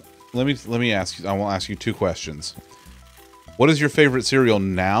 Let me ask you. I will ask you two questions. What is your favorite cereal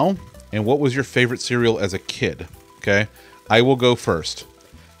now, and what was your favorite cereal as a kid? Okay, I will go first.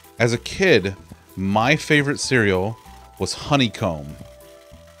 As a kid, my favorite cereal was honeycomb,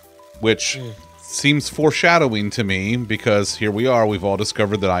 which seems foreshadowing to me because here we are. We've all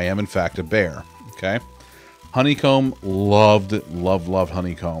discovered that I am, in fact, a bear. Okay, honeycomb, loved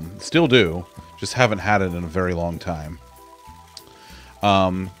honeycomb. Still do, just haven't had it in a very long time.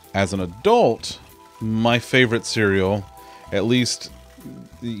 As an adult, my favorite cereal, at least,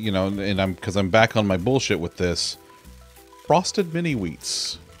 you know, and because I'm back on my bullshit with this, Frosted Mini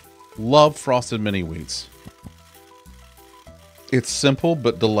Wheats. Love Frosted Mini Wheats. It's simple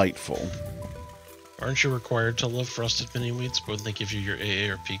but delightful. Aren't you required to love Frosted Mini Wheats when they give you your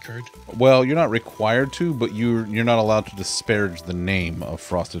AARP card? Well, you're not required to, but you're not allowed to disparage the name of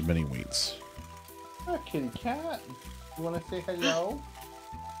Frosted Mini Wheats. Oh, kitty cat. You want to say hello?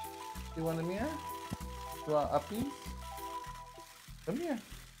 You want a mirror? You want uppies? Come here.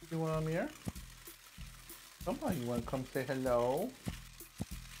 You want a mirror? Come on, you want to come say hello?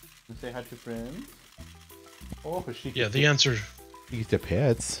 And say hi to friends? Oh, but she Yeah, the answer Eat the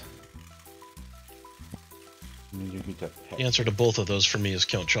pets. the answer to both of those for me is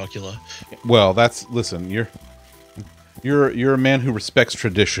Count Chocula. Well, listen, you're a man who respects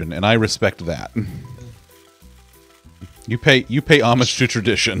tradition, and I respect that. You pay homage to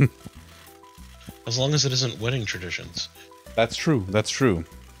tradition. As long as it isn't wedding traditions. That's true. That's true.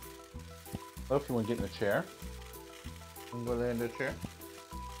 Well, if you want to get in a chair, you can go lay in the chair.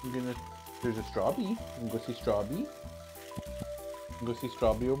 There's a strawberry. You can go see strawberry. You can go see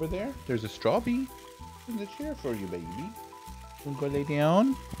strawberry over there. There's a strawberry in the chair for you, baby. You can go lay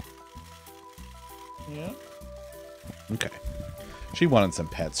down. Yeah. Okay. She wanted some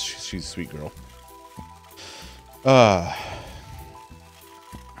pets. She's a sweet girl.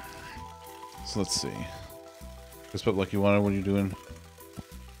 So let's see. Just put like you wanted. What are you doing?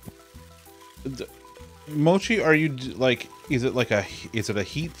 Mochi, are you like? Is it like is it a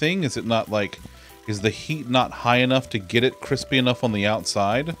heat thing? Is it not like? Is the heat not high enough to get it crispy enough on the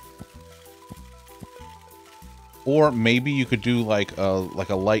outside? Or maybe you could do like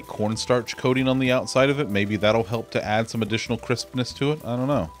a light cornstarch coating on the outside of it. Maybe that'll help to add some additional crispness to it. I don't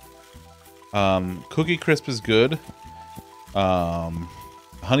know. Cookie Crisp is good.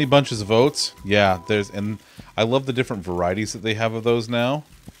 Honey Bunches of Oats. Yeah, and I love the different varieties that they have of those now.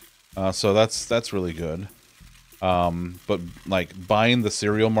 So that's really good. But like buying the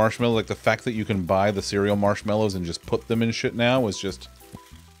cereal marshmallow, like the fact that you can buy the cereal marshmallows and just put them in shit now is just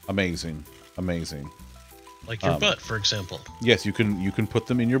amazing. Amazing. Like your butt, for example. Yes, you can put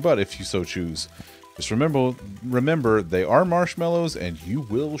them in your butt if you so choose. Just remember they are marshmallows and you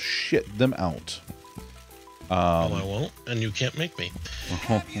will shit them out. No, I won't, and you can't make me.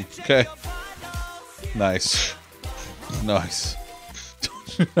 Okay. Nice. Nice.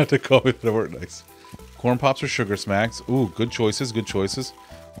 Not to call me that word. Nice. Corn Pops or Sugar Smacks. Ooh, good choices, good choices.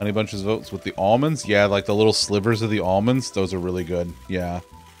 Honey Bunches of Oats with the almonds. Yeah, like the little slivers of the almonds. Those are really good. Yeah.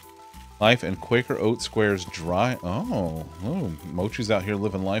 Life and Quaker Oat Squares dry. Oh, Mochi's out here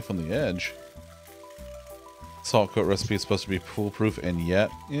living life on the edge. Salt coat recipe is supposed to be foolproof, and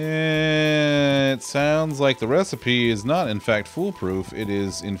yet it sounds like the recipe is not in fact foolproof. It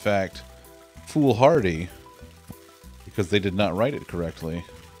is in fact foolhardy because they did not write it correctly.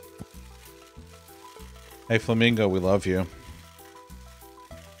 Hey Flamingo, we love you.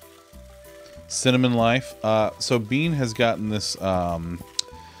 Cinnamon Life. So Bean has gotten this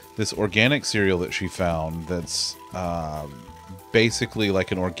this organic cereal that she found that's basically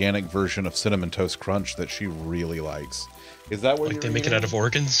like an organic version of Cinnamon Toast Crunch that she really likes. Is that what like they make it out of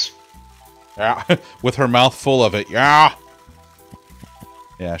organs? Yeah, with her mouth full of it. Yeah.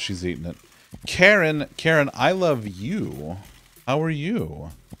 Yeah, she's eating it. Karen, I love you. How are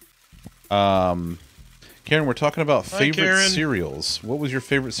you? Karen, we're talking about favorite cereals. What was your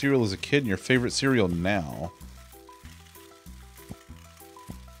favorite cereal as a kid and your favorite cereal now?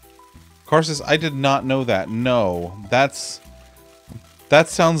 Carsus, I did not know that. No, that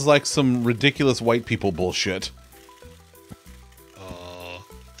sounds like some ridiculous white people bullshit.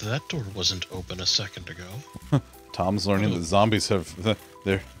 That door wasn't open a second ago. Tom's learning that zombies have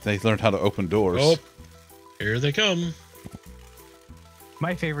they learned how to open doors. Oh, here they come.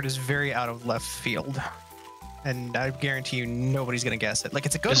 My favorite is very out of left field, and I guarantee you nobody's gonna guess it. Like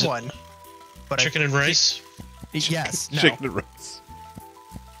it's a good one, but chicken and rice. Yes, no. Chicken and rice.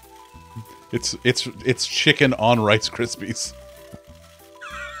 It's chicken on Rice Krispies.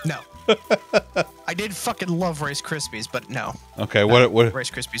 No. I did fucking love Rice Krispies, but no. Okay, what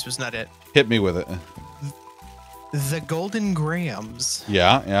Rice Krispies was not it. Hit me with it. The Golden Grahams.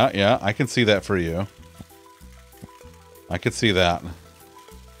 Yeah. I can see that for you. I could see that.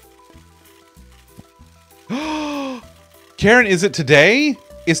 Karen, is it today?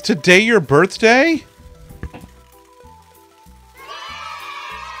 Is today your birthday?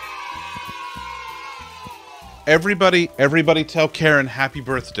 Everybody tell Karen happy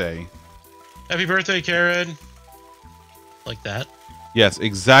birthday. Happy birthday, Karen. Like that. Yes,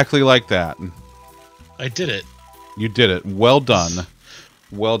 exactly like that. I did it. You did it. Well done.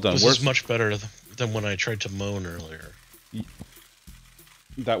 Well done. This is much better than when I tried to moan earlier.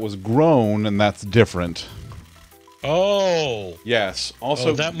 That was grown, and that's different. Oh. Yes.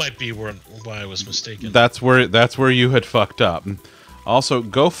 Also, that might be why I was mistaken. That's where you had fucked up. Also,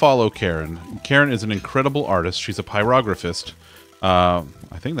 go follow Karen. Karen is an incredible artist. She's a pyrographist. I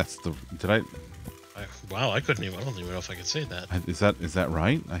think that's the. Did I? Wow, I couldn't even. I don't even know if I could say that. Is that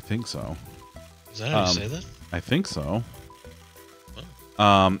right? I think so. Is that how you say that? I think so.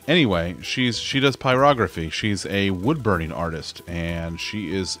 Oh. Anyway, she does pyrography. She's a wood burning artist, and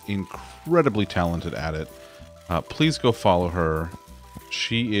she is incredibly talented at it. Please go follow her.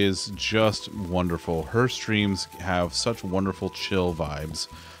 She is just wonderful. Her streams have such wonderful chill vibes.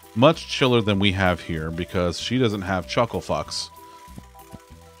 Much chiller than we have here, because she doesn't have chuckle fucks.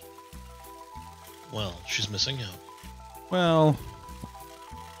 Well, she's missing out. Well,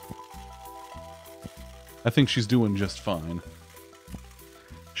 I think she's doing just fine.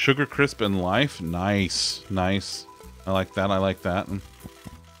 Sugar Crisp in Life? Nice. Nice. I like that. I like that.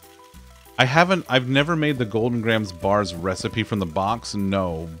 I've never made the Golden Grams bars recipe from the box,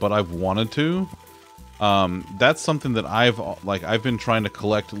 no, but I've wanted to. That's something that I've been trying to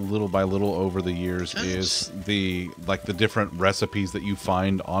collect little by little over the years, is the different recipes that you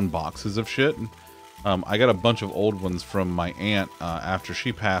find on boxes of shit. I got a bunch of old ones from my aunt after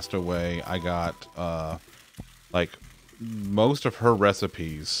she passed away. I got most of her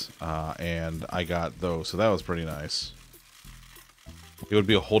recipes, and I got those, so that was pretty nice. It would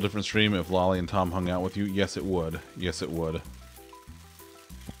be a whole different stream if Lolly and Tom hung out with you. Yes, it would. Yes, it would.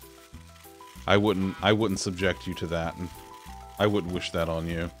 I wouldn't subject you to that, and I wouldn't wish that on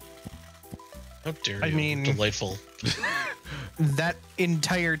you. How dare you? I mean, delightful. That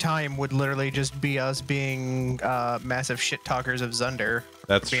entire time would literally just be us being massive shit talkers of Zunder.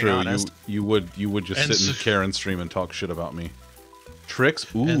 That's being true. honest. You would just And sit in Karen's stream and talk shit about me. Tricks?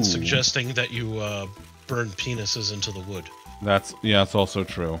 Ooh. And suggesting that you burn penises into the wood. That's also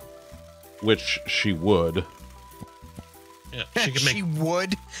true. Which she would. Yeah, she could make. She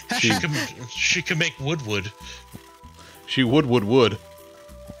would. She could make wood. She would.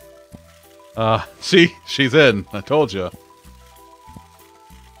 See, she's in. I told you.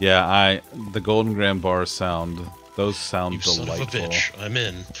 Yeah, the Golden Gram bars sound You delightful. son of a bitch! I'm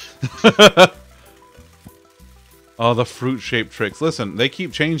in. Oh, the fruit-shaped tricks. Listen, they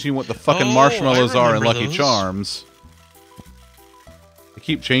keep changing what the fucking marshmallows are in remember Lucky those. Charms. They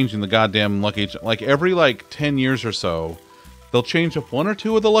keep changing the goddamn Lucky... every, 10 years or so, they'll change up one or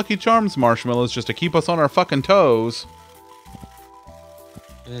two of the Lucky Charms marshmallows just to keep us on our fucking toes.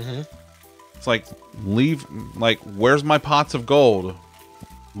 Mm-hmm. It's where's my pots of gold?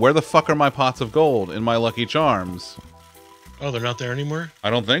 Where the fuck are my pots of gold in my Lucky Charms? Oh, they're not there anymore? I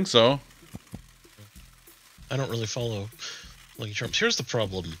don't think so. I don't really follow Lucky Charms. Here's the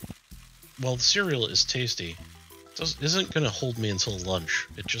problem. While the cereal is tasty, it isn't going to hold me until lunch.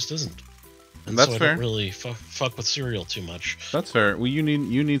 It just isn't. And That's so fair. I don't really fuck with cereal too much. That's fair. Well, you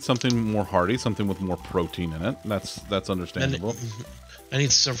need something more hearty, something with more protein in it. That's understandable. I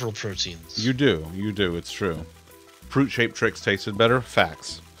need several proteins. You do. It's true. Fruit-shaped tricks tasted better.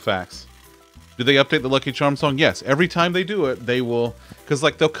 Facts. Do they update the Lucky Charms song? Yes. Every time they do it, they will, because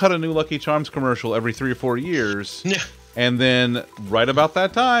they'll cut a new Lucky Charms commercial every 3 or 4 years. Yeah. And then right about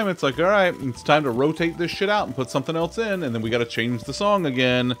that time, it's like, all right, it's time to rotate this shit out and put something else in, and then we got to change the song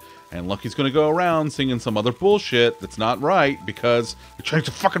again. And Lucky's gonna go around singing some other bullshit that's not right because we changed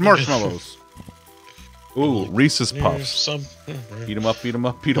the fucking marshmallows. Ooh, Reese's Puffs. Beat 'em up, beat 'em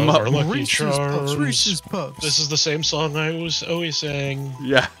up, beat 'em up. Our Lucky Reese's Charms. Puffs, Reese's Puffs. This is the same song I was always saying.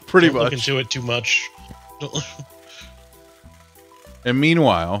 Yeah, pretty Don't look much. into it too much. And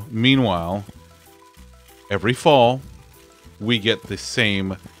meanwhile, every fall, we get the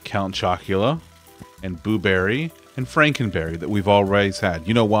same Count Chocula and Boo Berry and Frankenberry that we've always had.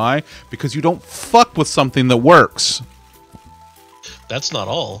 You know why? Because you don't fuck with something that works. That's not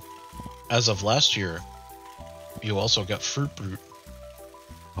all. As of last year, you also got Fruit Brute.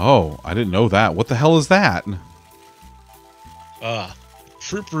 Oh, I didn't know that. What the hell is that?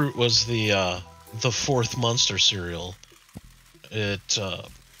 Fruit Brute was the fourth monster cereal. It's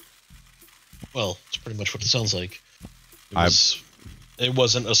pretty much what it sounds like. It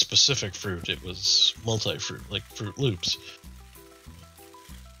wasn't a specific fruit, it was multi-fruit, like Fruit Loops.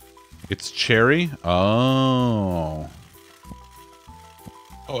 It's cherry? Oh.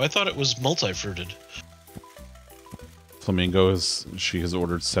 Oh, I thought it was multi-fruited. Flamingo she has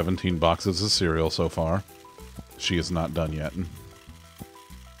ordered 17 boxes of cereal so far. She is not done yet.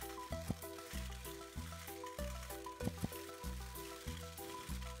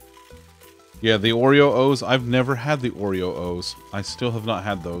 Yeah, the Oreo O's. I've never had the Oreo O's. I still have not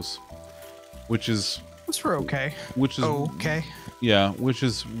had those. Which is... Those were okay. Which is... Okay. Yeah, which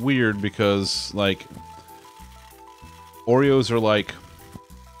is weird because, like... Oreos are like...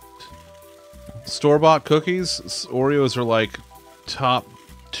 Store-bought cookies, Oreos are like top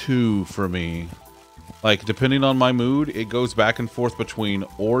 2 for me. Like, depending on my mood, it goes back and forth between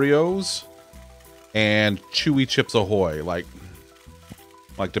Oreos and Chewy Chips Ahoy. Like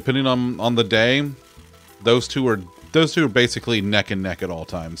depending on the day, those two are basically neck and neck at all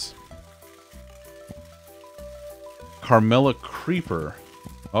times. Carmella Creeper.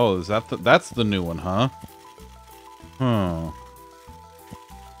 Oh, is that that's the new one, huh? Huh.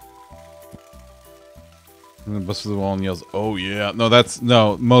 And then busts the wall and yells, "Oh yeah!"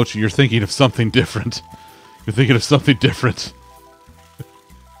 No, Mochi. You're thinking of something different. You're thinking of something different.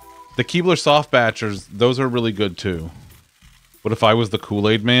 The Keebler Soft Batchers, those are really good too. But if I was the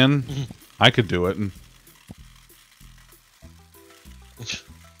Kool-Aid man, I could do it.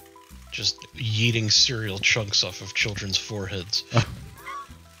 Just yeeting cereal chunks off of children's foreheads.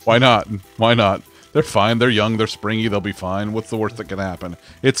 Why not? Why not? They're fine. They're young. They're springy. They'll be fine. What's the worst that can happen?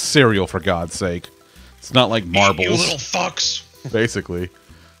 It's cereal, for God's sake. It's not like marbles. You little fucks! Basically.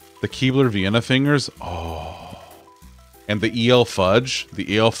 The Keebler Vienna Fingers. Oh. And the EL Fudge.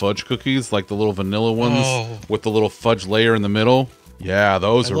 The EL Fudge cookies, like the little vanilla ones with the little fudge layer in the middle. Yeah,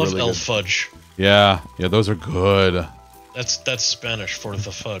 those are really good. I love Fudge. Yeah, those are good. That's Spanish for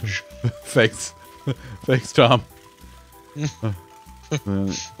the fudge. Thanks. Thanks, Tom.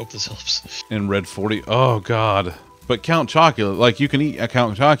 Hope this helps. And Red 40. Oh, God. But Count Chocula, like, you can eat a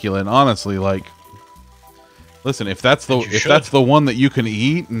Count Chocula, and honestly, like... Listen, if that's the one that you can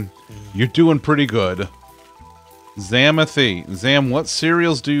eat, you're doing pretty good. Zamathy. Zam, what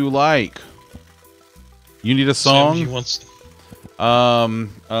cereals do you like? You need a song? Sam, he wants...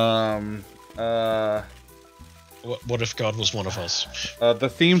 What if God was one of us? The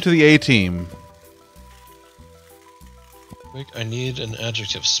theme to the A-Team. Wait, I need an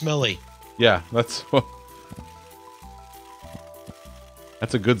adjective. Smelly. Yeah, that's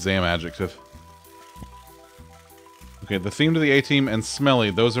a good Zam adjective. Okay, the theme to the A-Team and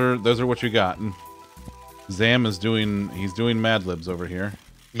smelly. Those are what you got. Zam is doing Mad Libs over here.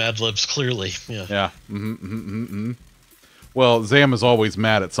 Mad Libs, clearly. Yeah. Yeah. Well, Zam is always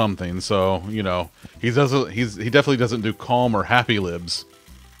mad at something, so you know he definitely doesn't do calm or happy libs.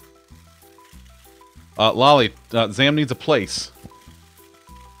 Lolly, Zam needs a place.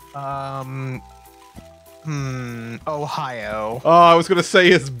 Ohio. Oh, I was gonna say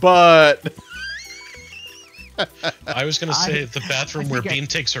his butt. I was gonna say the bathroom where Bean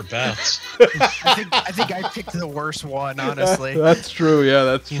takes her baths. I think I picked the worst one, honestly. That's true. Yeah,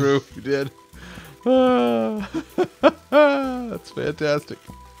 that's true. You did. That's fantastic.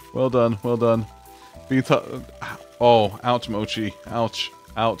 Well done. Well done. Oh, ouch, Mochi. Ouch.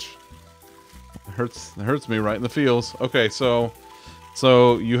 Ouch. It hurts me right in the feels. Okay, so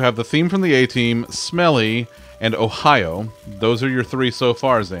you have the theme from the A-Team, Smelly, and Ohio. Those are your 3 so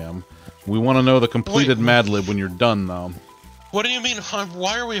far, Zam. We want to know the completed Mad Lib when you're done, though. What do you mean?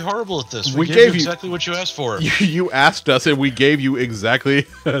 Why are we horrible at this? We gave you exactly what you asked for. You asked us, and we gave you exactly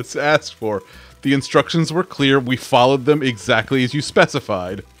as asked for. The instructions were clear. We followed them exactly as you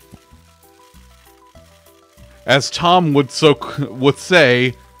specified. As Tom would say,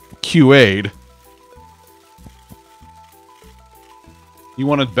 QA'd. You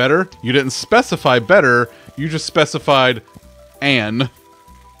wanted better? You didn't specify better. You just specified an.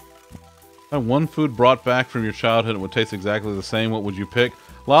 One food brought back from your childhood and would taste exactly the same. What would you pick?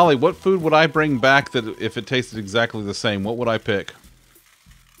 Lolly, what food would I bring back that if it tasted exactly the same? What would I pick?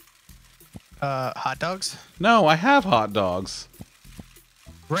 Hot dogs? No, I have hot dogs.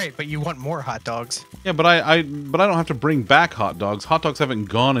 Right, but you want more hot dogs. Yeah, but I don't have to bring back hot dogs. Hot dogs haven't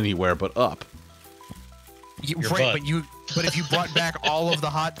gone anywhere but up. Right, but if you brought back all of the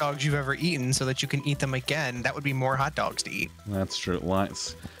hot dogs you've ever eaten so that you can eat them again, that would be more hot dogs to eat. That's true.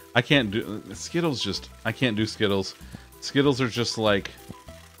 Lights. I can't do Skittles. I can't do Skittles. Skittles are just like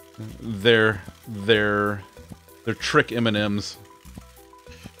they're trick M&Ms.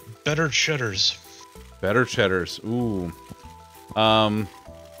 Better cheddars. Better cheddars. Ooh. I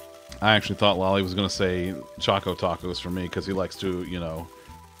actually thought Lolly was gonna say Choco Tacos for me because he likes to, he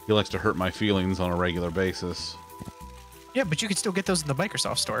likes to hurt my feelings on a regular basis. Yeah, but you could still get those in the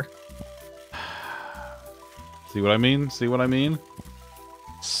Microsoft store. See what I mean? See what I mean?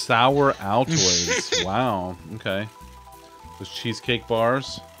 Sour Altoids. Wow. Okay. Those cheesecake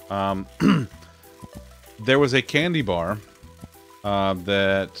bars. There was a candy bar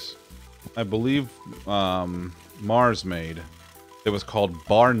that I believe Mars made. It was called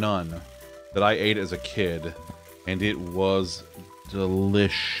Bar None that I ate as a kid, and it was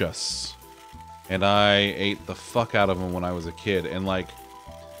delicious. And I ate the fuck out of them when I was a kid, and like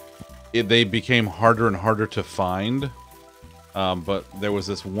they became harder and harder to find. But there was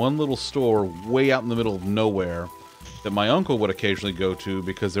this one little store way out in the middle of nowhere that my uncle would occasionally go to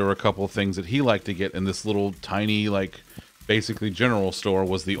because there were a couple of things that he liked to get, and this little tiny, like, basically general store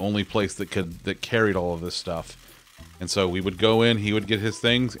was the only place that carried all of this stuff. And so we would go in, he would get his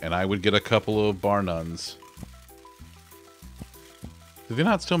things, and I would get a couple of Bar Nuns. Do they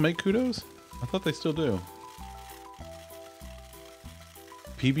not still make Kudos? I thought they still do.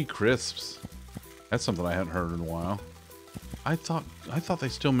 PB Crisps. That's something I hadn't heard in a while. I thought they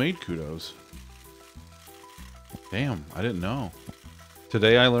still made Kudos. Damn, I didn't know.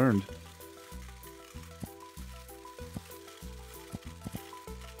 Today I learned.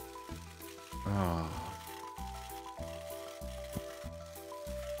 Ah.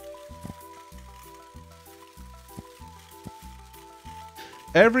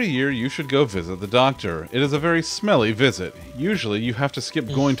 Every year you should go visit the doctor. It is a very smelly visit. Usually you have to skip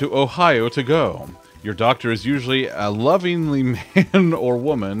going to Ohio to go. Your doctor is usually a lovingly man or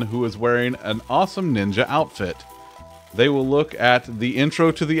woman who is wearing an awesome ninja outfit. They will look at the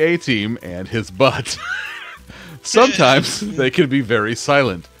intro to the A-Team and his butt. Sometimes they can be very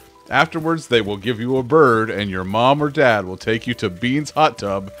silent. Afterwards, they will give you a bird, and your mom or dad will take you to Bean's hot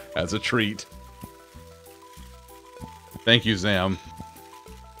tub as a treat. Thank you, Zam.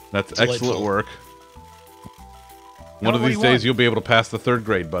 That's excellent work. One of these days, you'll be able to pass the 3rd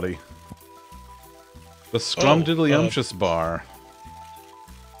grade, buddy. The Scrumdiddlyumptious bar.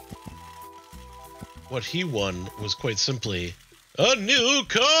 What he won was quite simply a new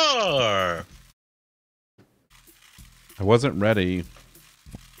car. I wasn't ready.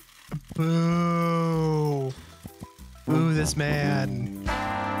 Boo. Boo this man.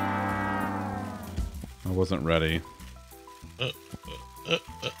 I wasn't ready. A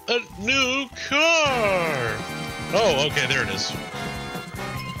new car. Oh, okay, there it is.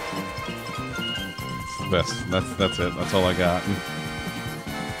 That's it. That's all I got.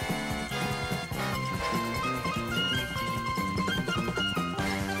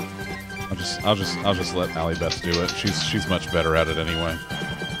 I'll just let Allie Beth do it. She's much better at it anyway.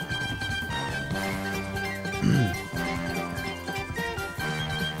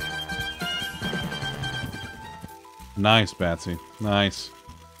 Nice, Batsy. Nice.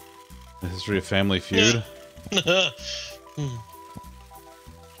 The history of Family Feud.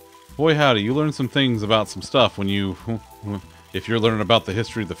 Boy, howdy, you learn some things about some stuff when if you're learning about the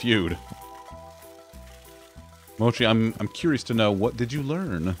history of the feud. Mochi, I'm curious to know, what did you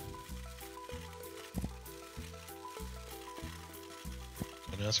learn?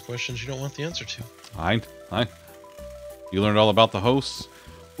 Don't ask questions you don't want the answer to. You learned all about the hosts?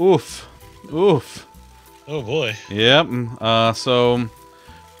 Oof. Oof. Oh boy. Yep. So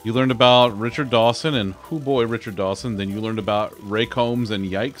you learned about Richard Dawson and who boy Richard Dawson. Then you learned about Ray Combs and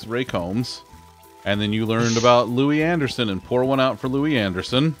yikes Ray Combs. And then you learned about Louis Anderson and pour one out for Louis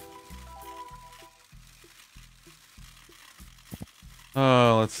Anderson.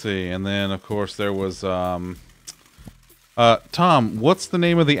 Let's see. And then of course there was Tom, what's the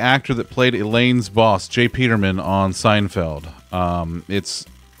name of the actor that played Elaine's boss, Jay Peterman, on Seinfeld?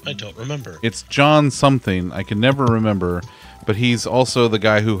 I don't remember. It's John something. I can never remember, but he's also the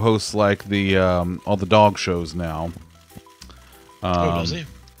guy who hosts like the all the dog shows now. Does he?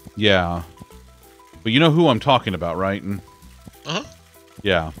 Yeah. But you know who I'm talking about, right? Uh-huh.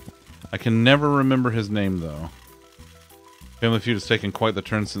 Yeah. I can never remember his name though. Family Feud has taken quite the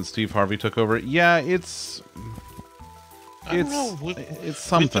turn since Steve Harvey took over. Yeah, it's something.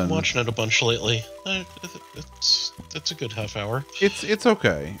 We've been watching it a bunch lately. It's a good half hour. It's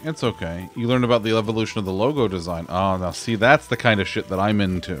okay. It's okay. You learned about the evolution of the logo design. Oh, now see, that's the kind of shit that I'm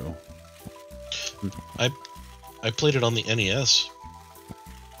into. I played it on the NES.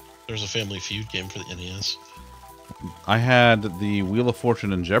 There's a Family Feud game for the NES. I had the Wheel of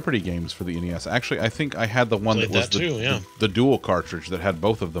Fortune and Jeopardy games for the NES. Actually, I think I had the one that was the dual cartridge that had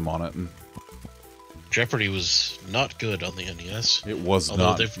both of them on it. Jeopardy was not good on the NES. It was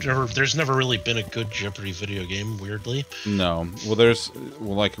not. There's never really been a good Jeopardy video game, weirdly. No. Well,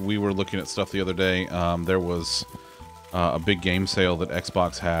 like we were looking at stuff the other day. There was a big game sale that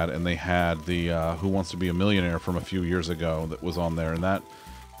Xbox had, and they had the Who Wants to Be a Millionaire from a few years ago that was on there, and that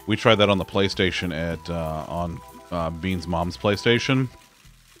we tried that on the PlayStation on Bean's mom's PlayStation,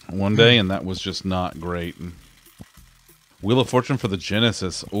 one day, and that was just not great. Wheel of Fortune for the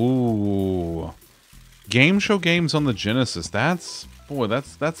Genesis. Ooh. Game show games on the Genesis. That's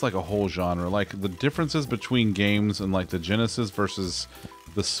like a whole genre. Like the differences between games and like the Genesis versus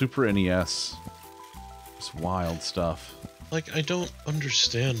the Super NES. It's wild stuff. Like, I don't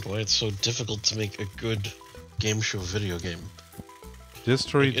understand why it's so difficult to make a good game show video game.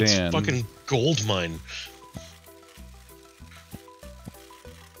 Destroy It's Dan. fucking gold mine.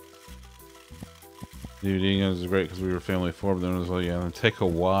 DVD was great because we were family of 4, but then it was like, yeah, take a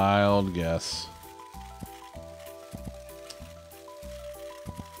wild guess.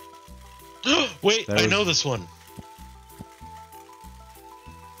 Wait, I know this one.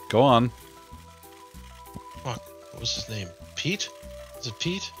 Go on. Fuck, what was his name? Pete? Is it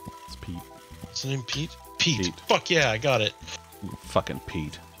Pete? It's Pete. Is his name Pete? Pete. Pete. Fuck yeah, I got it. You fucking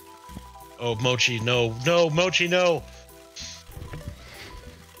Pete. Oh, Mochi, no. No, Mochi, no.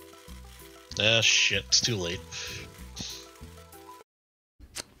 Ah, shit, it's too late.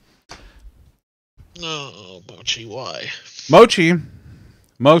 No, Mochi, why? Mochi.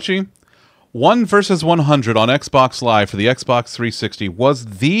 1 versus 100 on Xbox Live for the Xbox 360 was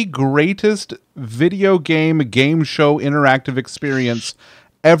the greatest video game show interactive experience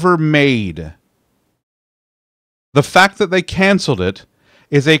ever made. The fact that they canceled it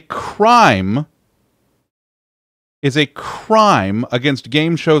is a crime against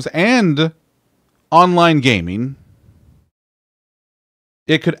game shows and online gaming.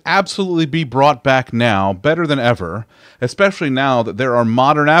 It could absolutely be brought back now, better than ever, especially now that there are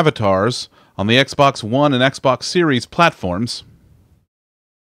modern avatars on the Xbox One and Xbox Series platforms.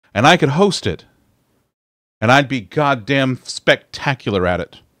 And I could host it. And I'd be goddamn spectacular at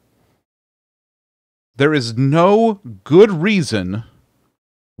it. There is no good reason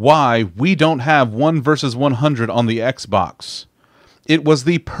why we don't have 1 versus 100 on the Xbox. It was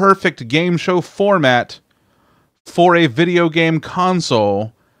the perfect game show format for a video game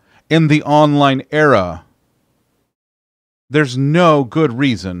console in the online era. There's no good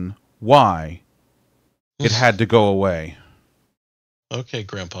reason why it had to go away. Okay,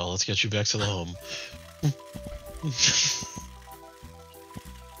 Grandpa, let's get you back to the home.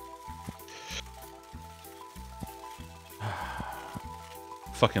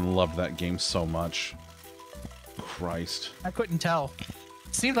 Fucking loved that game so much. Christ. I couldn't tell.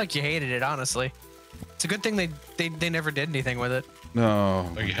 It seemed like you hated it, honestly. It's a good thing they never did anything with it.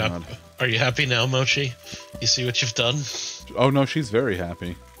 No. Are you happy? Are you happy now, Mochi? You see what you've done? Oh no, she's very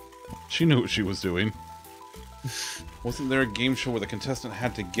happy. She knew what she was doing. Wasn't there a game show where the contestant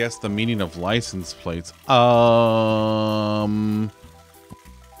had to guess the meaning of license plates? I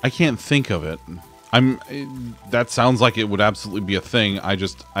can't think of it. That sounds like it would absolutely be a thing. I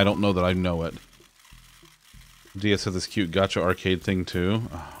don't know that I know it. DS has this cute gotcha arcade thing too.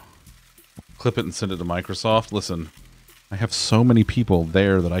 Oh. Clip it and send it to Microsoft. Listen, I have so many people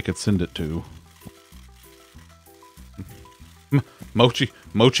there that I could send it to. Mochi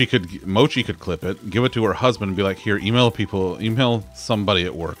could clip it, give it to her husband, and be like, "Here, email somebody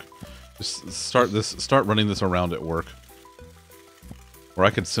at work. Just start running this around at work." Or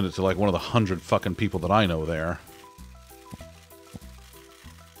I could send it to like one of the 100 fucking people that I know there.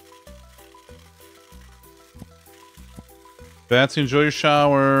 Batsy, enjoy your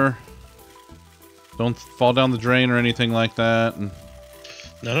shower. Don't fall down the drain or anything like that.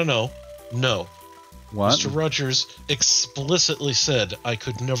 No. What? Mr. Rogers explicitly said I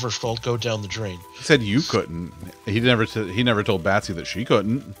could never go down the drain. He said you couldn't. He never told Batsy that she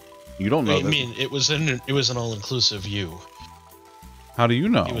couldn't. You don't know. I mean, it was an all-inclusive you. How do you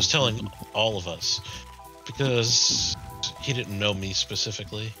know? He was telling all of us because he didn't know me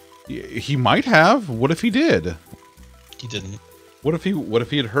specifically. He might have. What if he did? He didn't. What if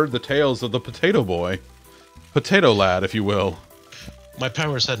he had heard the tales of the potato boy? Potato lad, if you will. My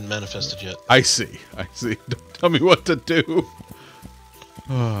powers hadn't manifested yet. I see. Don't tell me what to do.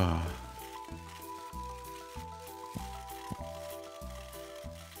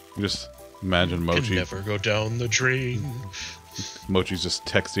 Just imagine Mochi. Can never go down the drain. Mochi's just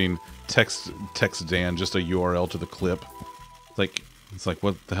text Dan just a URL to the clip. It's like,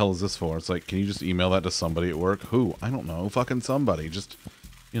 what the hell is this for? It's like, can you just email that to somebody at work? Who? I don't know. Fucking somebody. Just,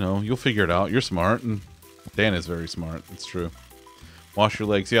 you'll figure it out. You're smart, and Dan is very smart. It's true. Wash your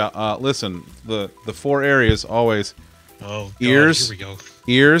legs. Yeah, listen, the 4 areas always. Oh, God, ears, here we go.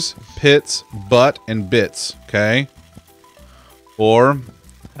 Ears, pits, butt, and bits, okay? Or,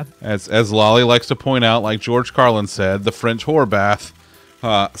 as Lolly likes to point out, like George Carlin said, the French whore bath,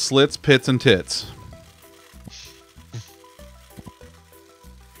 slits, pits, and tits.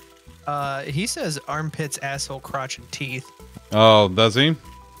 He says armpits, asshole, crotch, and teeth. Oh, does he?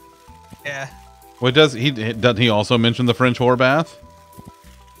 Yeah. What doesn't he also mention the French whore bath?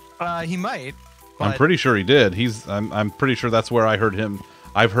 He might. I'm But pretty sure he did. I'm pretty sure that's where I heard him.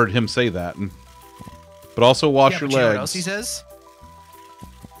 I've heard him say that. But also wash yeah, your but you know legs. what else he says?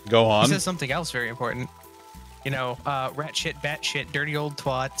 Go on. He says something else very important. You know, rat shit, bat shit, dirty old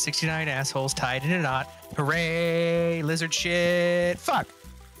twat, 69 assholes tied in a knot. Hooray, lizard shit. Fuck.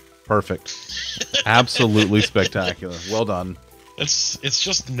 Perfect. Absolutely spectacular. Well done. It's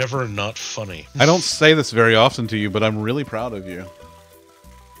just never not funny. I don't say this very often to you, but I'm really proud of you.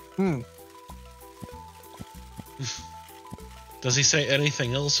 Does he say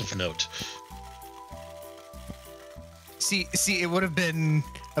anything else of note? See, it would have been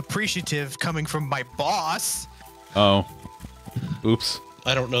appreciative coming from my boss. Oh. Oops.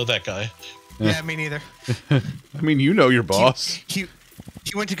 I don't know that guy. Yeah, me neither. I mean, you know your boss. He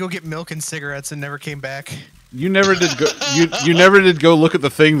went to go get milk and cigarettes and never came back. You never did go. You never did go look at the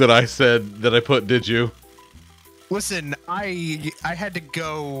thing that I said that I put, did you? Listen, I had to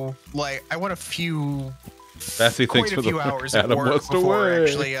go. Like, I went a few, Sassy quite thinks a for the few fuck hours at Adam work must before away.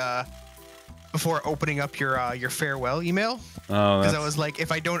 actually before opening up your farewell email. Oh, Because I was like,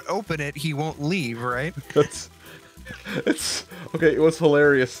 if I don't open it, he won't leave, right? it's okay. It was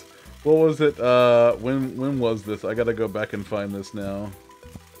hilarious. What was it? When was this? I gotta go back and find this now.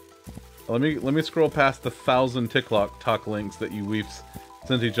 Let me scroll past the 1,000 TikTok links that we've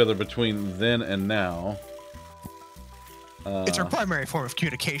sent each other between then and now. It's our primary form of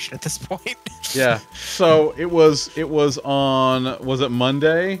communication at this point. Yeah. So it was on, was it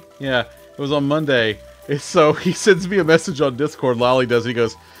Monday? Yeah, it was on Monday. So he sends me a message on Discord, Lolly does. He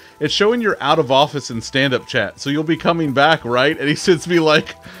goes, "It's showing you're out of office in stand-up chat, so you'll be coming back, right?" And he sends me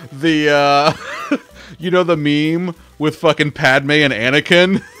like the you know, the meme with fucking Padme and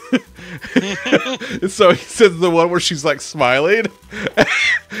Anakin. So he sends the one where she's like smiling,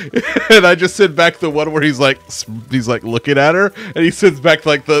 and I just send back the one where he's like looking at her, and he sends back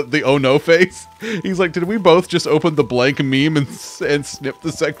like the oh no face. He's like, "Did we both just open the blank meme and snip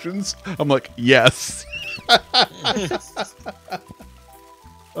the sections?" I'm like, "Yes."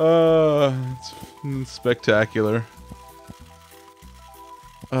 It's spectacular.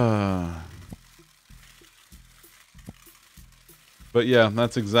 But yeah,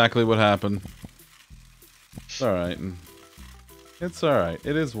 that's exactly what happened. It's alright. It's alright.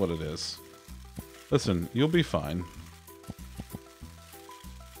 It is what it is. Listen, you'll be fine.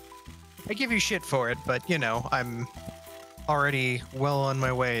 I give you shit for it, but you know, I'm already well on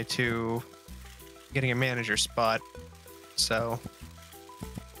my way to getting a manager spot. So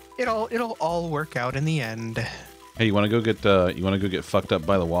it'll all work out in the end. Hey, you want to go get fucked up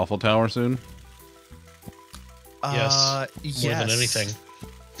by the Waffle Tower soon? Yes. Yes. More than anything.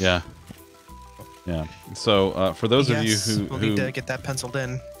 Yeah. Yeah. So for those of you we'll need to get that penciled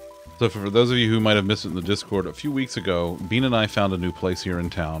in. So for those of you who might have missed it in the Discord, a few weeks ago, Bean and I found a new place here in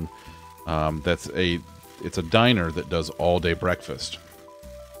town. It's a diner that does all-day breakfast.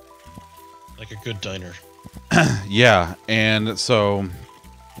 Like a good diner. Yeah, and so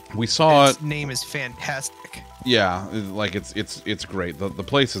we saw Its name is fantastic. Yeah, like it's great. The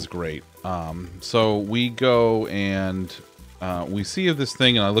place is great. So we go and we see this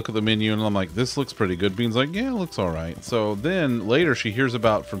thing, and I look at the menu, and I'm like, "This looks pretty good." Bean's like, "Yeah, it looks all right." So then later, she hears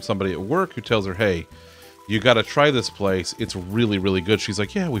about from somebody at work who tells her, "Hey, you got to try this place. It's really, really good." She's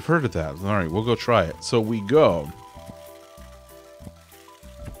like, "Yeah, we've heard of that. All right, we'll go try it." So we go.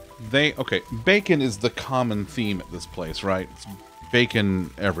 Bacon is the common theme at this place, right? It's bacon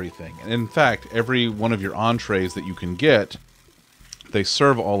everything. And in fact, every one of your entrees that you can get, they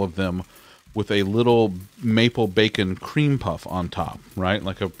serve all of them with a little maple bacon cream puff on top, right?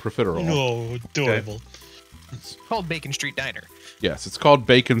 Like a profiterole. No, adorable. Okay. It's called Bacon Street Diner. Yes, it's called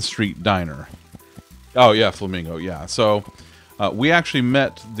Bacon Street Diner. Oh, yeah, Flamingo, yeah. So we actually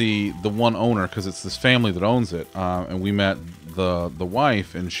met the one owner, because it's this family that owns it, and we met the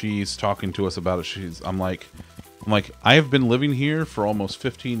wife, and she's talking to us about it. I'm like, I have been living here for almost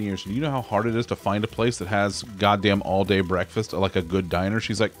 15 years, and you know how hard it is to find a place that has goddamn all-day breakfast, like a good diner?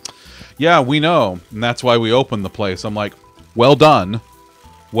 She's like, "Yeah, we know, and that's why we opened the place." I'm like, well done,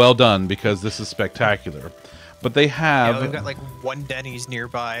 because this is spectacular. But they have... Yeah, we've got like one Denny's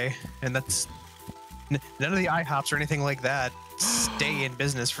nearby, and that's... None of the IHOPs or anything like that stay in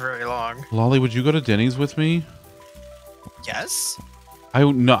business for very long. Lolly, would you go to Denny's with me? Yes?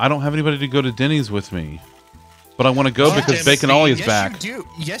 No, I don't have anybody to go to Denny's with me. But I want to go Yes. because Bacon Ollie is Yes, back. You do.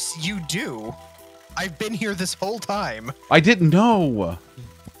 Yes, you do. I've been here this whole time. I didn't know.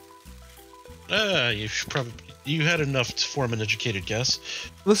 You should probably. You had enough to form an educated guess.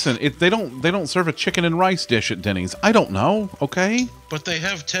 Listen, they don't serve a chicken and rice dish at Denny's. I don't know, okay? But they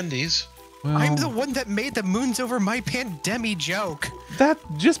have tendies. I'm the one that made the moons over my pandemic joke. That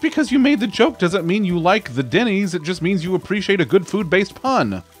just because you made the joke doesn't mean you like the Denny's. It just means you appreciate a good food-based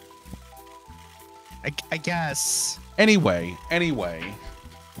pun. I guess. Anyway.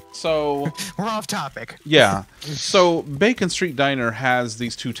 So We're off topic. yeah. So Bacon Street Diner has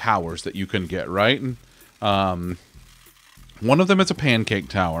these 2 towers that you can get, right? One of them is a pancake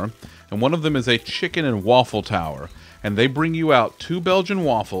tower, and one of them is a chicken and waffle tower. And they bring you out 2 Belgian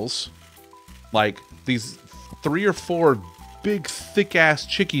waffles, like these 3 or 4 big thick-ass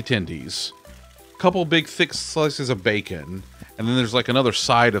chicky tendies, couple big thick slices of bacon, and then there's like another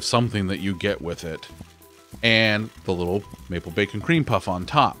side of something that you get with it, and the little maple bacon cream puff on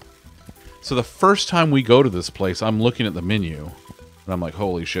top. So the first time we go to this place, I'm looking at the menu, and I'm like,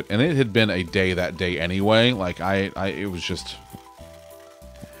 holy shit. And it had been a day that day anyway. Like, it was just...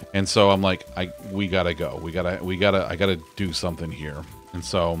 And so I'm like, we gotta go. I gotta do something here. And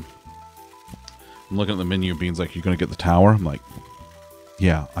so I'm looking at the menu. Bean's like, "You gonna get the tower?" I'm like,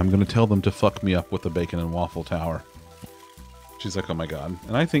 "Yeah, I'm gonna tell them to fuck me up with the bacon and waffle tower." She's like, "Oh my god!"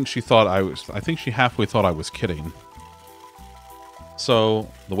 And I think she halfway thought I was kidding.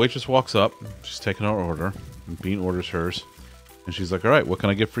 So the waitress walks up. She's taking our order, and Bean orders hers. And she's like, "All right, what can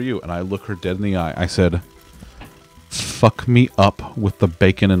I get for you?" And I look her dead in the eye. I said, "Fuck me up with the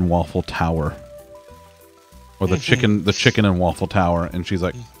bacon and waffle tower." Or the chicken and waffle tower. And she's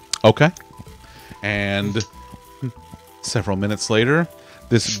like, "Okay." And several minutes later,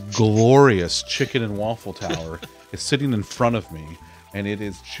 this glorious chicken and waffle tower is sitting in front of me. And it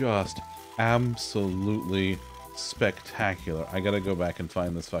is just absolutely spectacular. I gotta go back and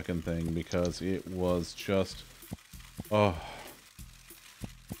find this fucking thing because it was just... Oh.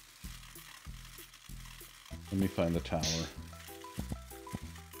 Let me find the tower.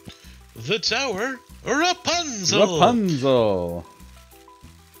 The tower, Rapunzel. Rapunzel.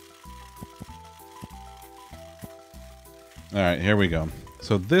 All right, here we go.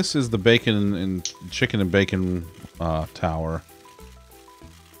 So this is the bacon and chicken and bacon tower,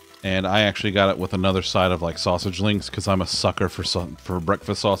 and I actually got it with another side of like sausage links because I'm a sucker for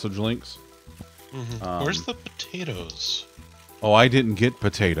breakfast sausage links. Mm-hmm. Where's the potatoes? Oh, I didn't get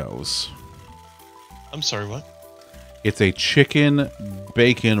potatoes. I'm sorry, what? It's a chicken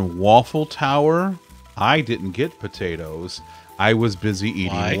bacon waffle tower. I didn't get potatoes. I was busy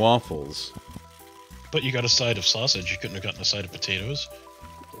eating waffles. But you got a side of sausage. You couldn't have gotten a side of potatoes.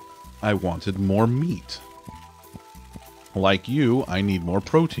 I wanted more meat. Like you, I need more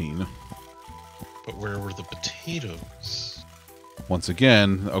protein. But where were the potatoes? Once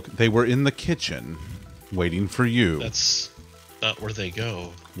again, okay, they were in the kitchen, waiting for you. That's not where they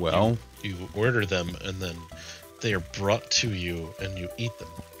go. Well... You order them, and then they are brought to you, and you eat them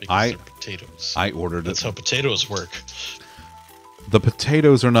because they're potatoes. I ordered That's how potatoes work. The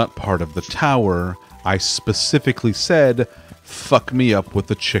potatoes are not part of the tower. I specifically said, fuck me up with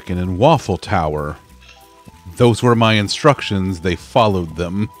the chicken and waffle tower. Those were my instructions. They followed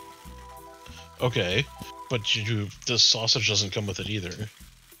them. Okay, but the sausage doesn't come with it either.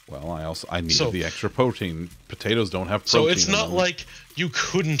 Well, I needed the extra protein. Potatoes don't have protein. So it's not like you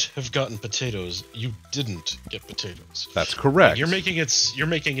couldn't have gotten potatoes. You didn't get potatoes. That's correct. You're making it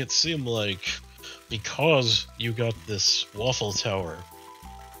seem like because you got this waffle tower,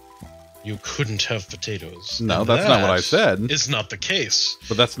 you couldn't have potatoes. No, that's not what I said. It's not the case.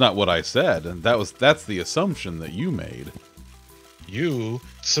 But that's not what I said. And that's the assumption that you made. You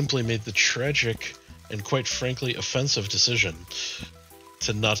simply made the tragic and quite frankly offensive decision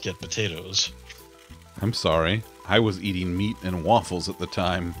to not get potatoes. I'm sorry. I was eating meat and waffles at the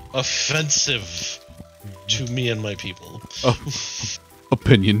time. Offensive to me and my people. Oh,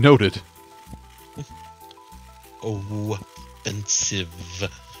 opinion noted. Offensive.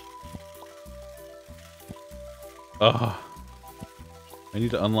 I need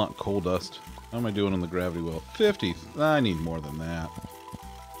to unlock coal dust. How am I doing on the gravity well? 50. I need more than that.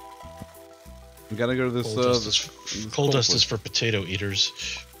 I gotta go to this. Coal dust is for potato eaters.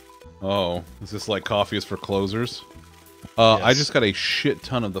 Oh, is this like coffee is for closers? Yes. I just got a shit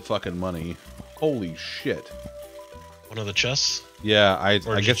ton of the fucking money. Holy shit! One of the chests. Yeah, I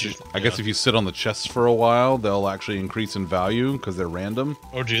guess if you sit on the chests for a while, they'll actually increase in value because they're random.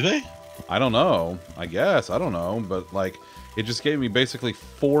 Oh, do they? I don't know. I guess I don't know, but like, it just gave me basically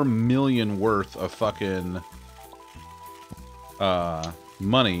 4 million worth of fucking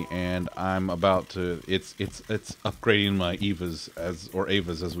money, and I'm about to. It's upgrading my Evas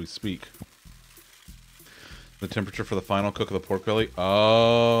as we speak. The temperature for the final cook of the pork belly.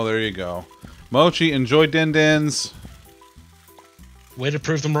 Oh, there you go. Mochi, enjoy Din Dins. Way to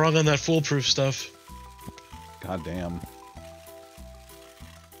prove them wrong on that foolproof stuff. God damn.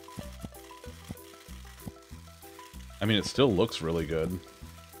 I mean, it still looks really good.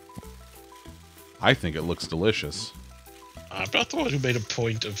 I think it looks delicious. I'm not the one who made a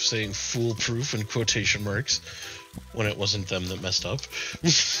point of saying foolproof in quotation marks when it wasn't them that messed up.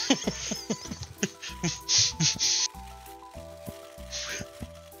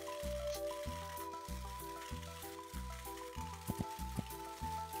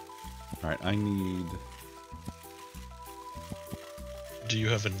 Alright, I need... Do you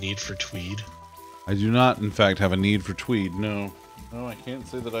have a need for tweed? I do not, in fact, have a need for tweed, no. No, I can't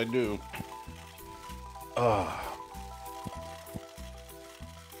say that I do. Ah.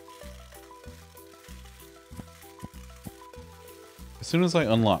 As soon as I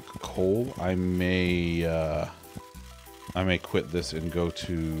unlock coal, I may quit this and go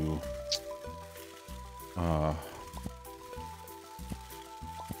to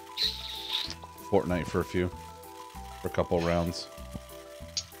Fortnite for a couple rounds.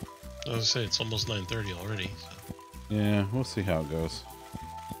 I was gonna say it's almost 9:30 already. So. Yeah, we'll see how it goes.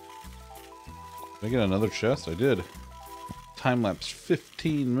 Did I get another chest? I did. Time lapse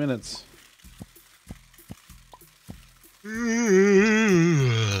 15 minutes.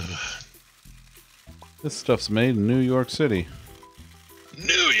 This stuff's made in New York City.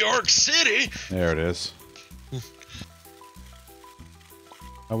 New York City. There it is.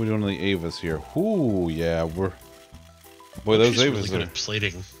 How are we doing on the Avas here? Ooh, yeah, we're... Boy, those Mochi's Avas really good are... at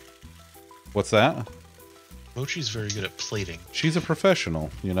plating. What's that? Mochi's very good at plating. She's a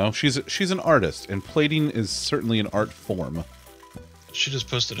professional, you know? She's an artist, and plating is certainly an art form. She just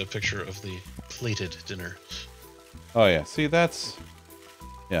posted a picture of the plated dinner. Oh, yeah. See, that's...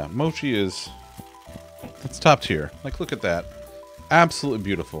 Yeah, Mochi is... That's top tier. Like, look at that. Absolutely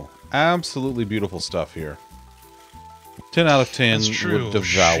beautiful. Absolutely beautiful stuff here. 10 out of 10 That's true. would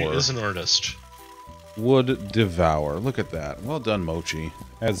devour. She is an artist. Would devour. Look at that. Well done, Mochi.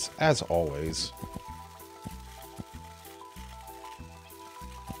 As always.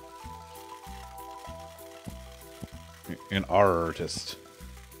 An artist.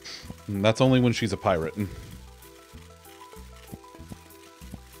 And that's only when she's a pirate.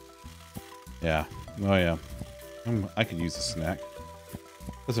 Yeah. Oh yeah. I could use a snack.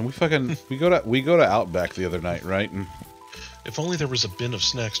 Listen, we go to Outback the other night, right? And If only there was a bin of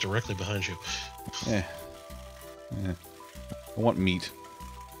snacks directly behind you. I want meat.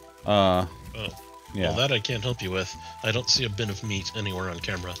 Oh. Yeah. Well, that I can't help you with. I don't see a bin of meat anywhere on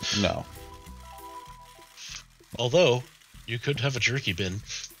camera. No. Although, you could have a jerky bin.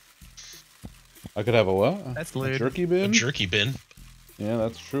 I could have a what? That's a lewd. jerky A bin? jerky bin. Yeah,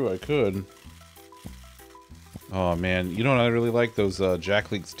 that's true. I could. Oh man, you know what I really like? Those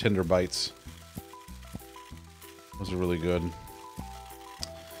Jack Leek's Tender Bites. Those are really good.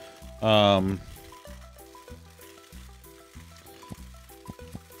 I was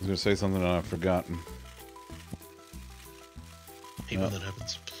gonna say something and I've forgotten. Hate when that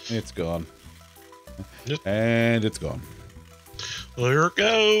happens. It's gone. Yep. And it's gone. There it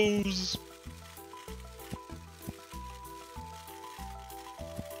goes.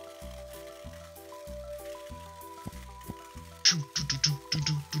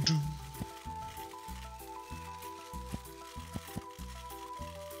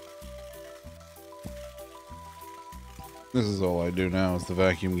 This is all I do now is the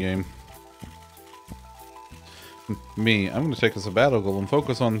vacuum game. Me, I'm going to take a sabbatical and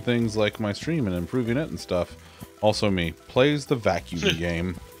focus on things like my stream and improving it and stuff. Also me, plays the vacuum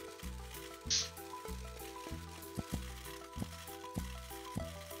game.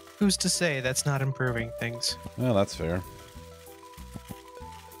 Who's to say that's not improving things? Well, that's fair.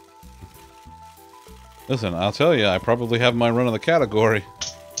 Listen, I'll tell you, I probably have my run of the category.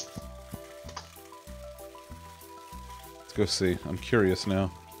 Let's go see. I'm curious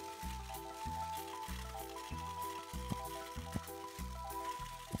now.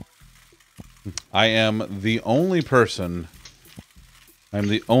 I am the only person. I'm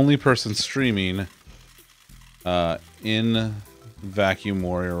the only person streaming in Vacuum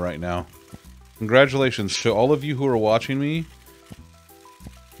Warrior right now. Congratulations to all of you who are watching me.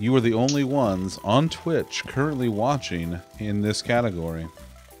 You are the only ones on Twitch currently watching in this category.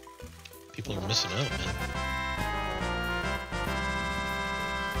 People are missing out, man.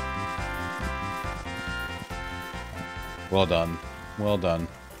 Well done. Well done.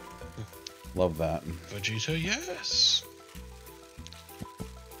 Love that. Vegeta, yes.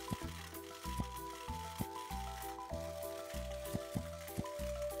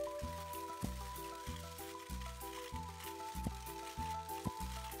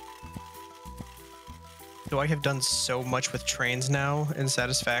 So I have done so much with trains now in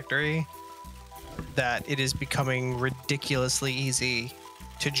Satisfactory that it is becoming ridiculously easy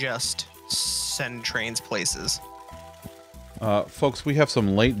to just send trains places. Folks, we have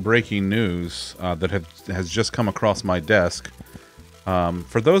some late breaking news that has just come across my desk.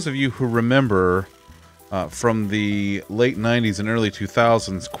 For those of you who remember from the late 90s and early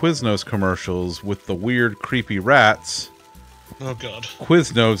 2000s Quiznos commercials with the weird, creepy rats, Oh, God.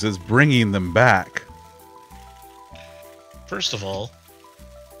 Quiznos is bringing them back. First of all,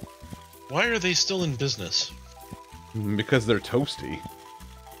 why are they still in business? Because they're toasty.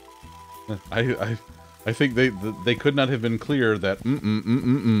 I think they could not have been clearer that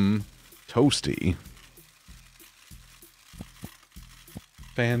toasty.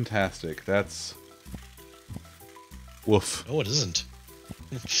 Fantastic. That's woof. No, it isn't.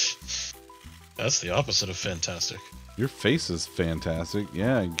 That's the opposite of fantastic. Your face is fantastic.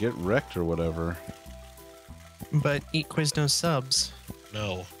 Yeah, get wrecked or whatever. But eat Quiznos subs.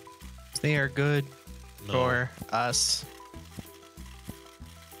 No. They are good No. for us.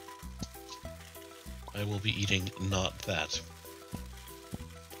 I will be eating not that.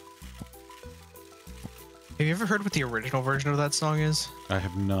 Have you ever heard what the original version of that song is? I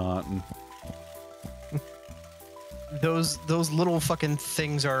have not. Those little fucking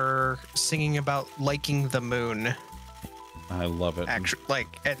things are singing about liking the moon. I love it. Actually,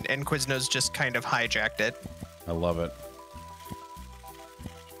 and Quiznos just kind of hijacked it. I love it.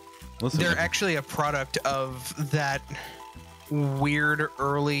 Listen, They're actually a product of that weird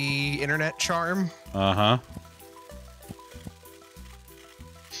early internet charm. uh-huh.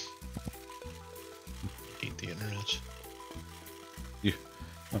 Hate the internet.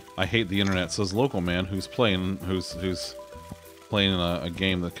 I hate the internet, says local man who's playing a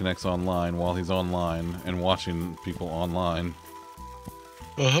game that connects online while he's online and watching people online.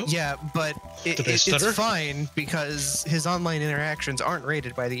 Uh-huh. Yeah, but Did I it's stutter? fine because his online interactions aren't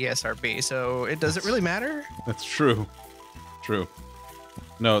rated by the ESRB, so it doesn't really matter. That's true. True.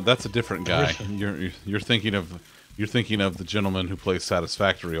 No, that's a different guy. You're thinking of the gentleman who plays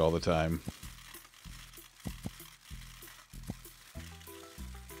Satisfactory all the time.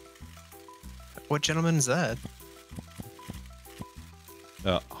 What gentleman is that?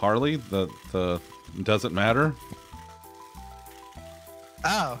 Harley, the doesn't matter.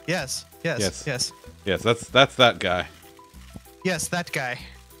 Oh, yes. Yes. Yes. Yes. Yes, that's that guy. Yes, that guy.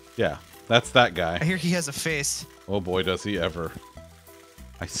 Yeah, that's that I guy. hear he has a face. Oh boy, does he ever.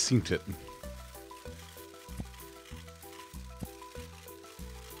 I seen it.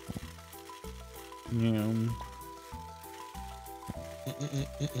 Yeah.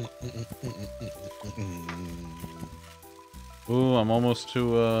 Ooh, I'm almost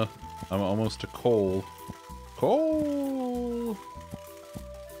to coal. Coal.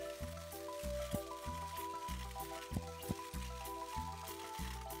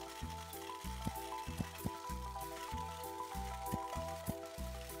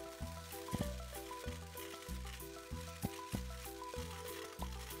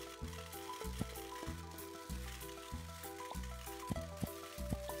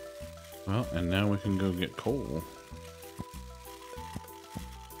 Well, and now we can go get coal.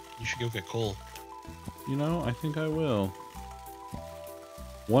 You should go get coal. You know, I think I will.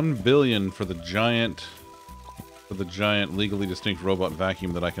 1 billion for the giant legally distinct robot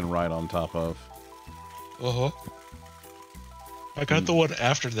vacuum that I can ride on top of. Uh-huh. I got the one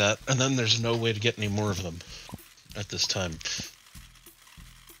after that, and then there's no way to get any more of them at this time.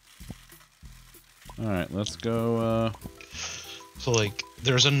 Alright, let's go, So, like,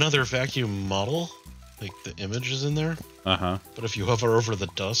 there's another vacuum model. Like, the image is in there. uh-huh. But if you hover over the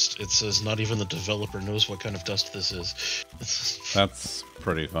dust, it says not even the developer knows what kind of dust this is. That's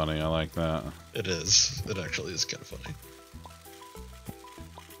pretty funny. I like that. It is. It actually is kind of funny.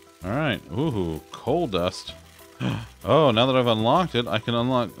 Alright. Ooh, coal dust. Oh, now that I've unlocked it, I can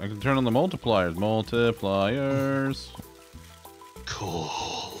turn on the multipliers. Multipliers. Cool.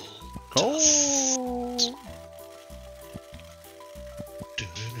 Coal.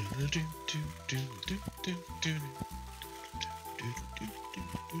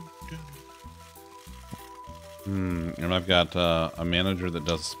 And I've got a manager that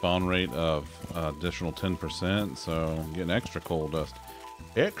does spawn rate of additional 10%, so I'm getting extra coal dust.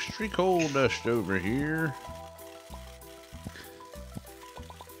 Extra coal dust over here.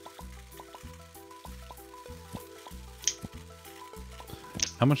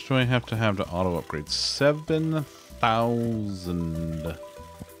 How much do I have to auto upgrade? 7,000.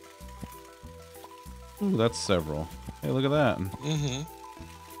 Ooh, that's several. Hey, look at that.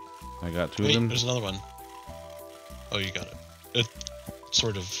 Mm-hmm. I got two Wait, of them. there's another one. Oh, you got it. It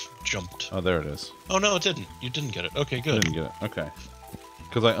sort of jumped. Oh, there it is. Oh, no, it didn't. You didn't get it. Okay, I good. didn't get it. Okay.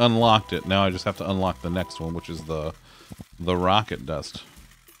 Because I unlocked it. Now I just have to unlock the next one, which is the rocket dust.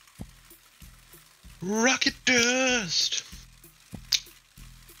 Rocket dust!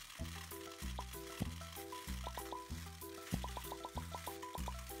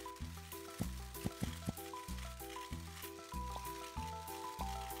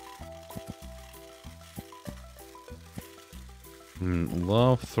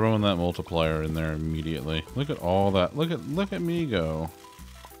 Love throwing that multiplier in there immediately. Look at all that. Look at me go.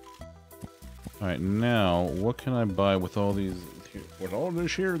 All right, now what can I buy with all these? With all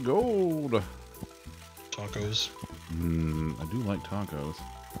this here gold? Tacos. I do like tacos.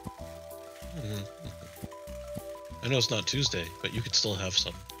 I know it's not Tuesday, but you could still have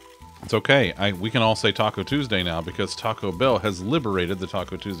some. It's okay. We can all say Taco Tuesday now because Taco Bell has liberated the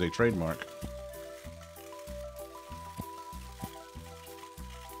Taco Tuesday trademark.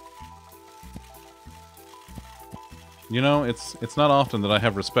 You know, it's not often that I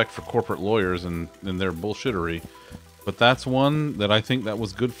have respect for corporate lawyers and their bullshittery, but that's one that I think that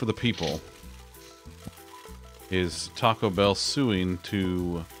was good for the people. Is Taco Bell suing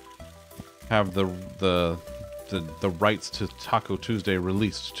to have the rights to Taco Tuesday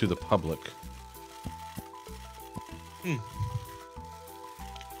released to the public.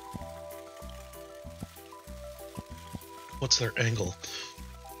 What's their angle?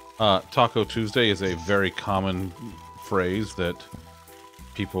 Taco Tuesday is a very common phrase that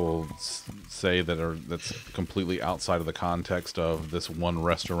people say that's completely outside of the context of this one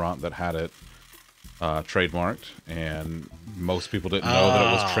restaurant that had it trademarked, and most people didn't know that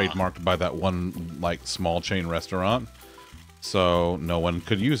it was trademarked by that one like small chain restaurant, so no one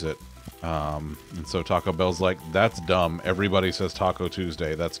could use it. And so Taco Bell's like, that's dumb. Everybody says Taco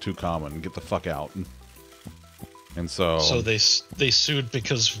Tuesday. That's too common. Get the fuck out. And so they sued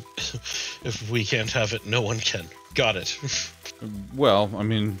because if we can't have it, no one can. Got it. Well, I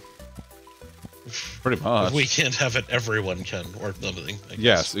mean, pretty much. If we can't have it, everyone can, or something. I guess.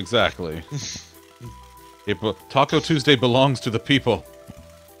 Yes, exactly. Taco Tuesday belongs to the people.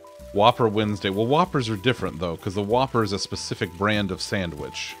 Whopper Wednesday. Well, Whoppers are different, though, because the Whopper is a specific brand of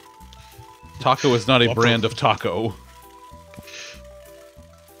sandwich. Taco is not a brand of taco.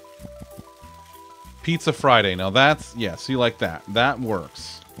 Pizza Friday. Now that's, yes, you like that. That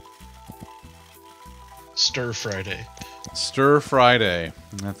works. Stir Friday. Stir Friday.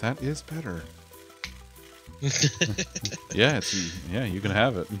 That is better. Yeah, you can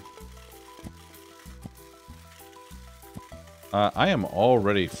have it. I am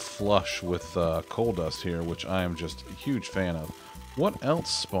already flush with coal dust here, which I am just a huge fan of. What else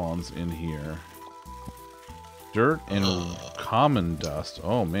spawns in here? Dirt and common dust.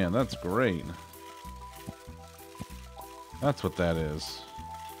 Oh man, that's great. That's what that is.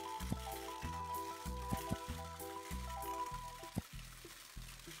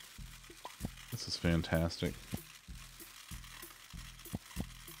 This is fantastic.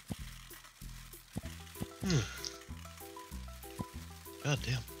 God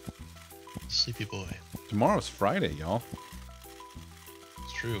damn. Sleepy boy. Tomorrow's Friday, y'all.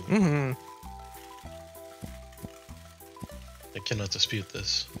 It's true. Mm-hmm. I cannot dispute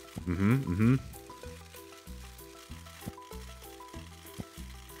this. Mm-hmm.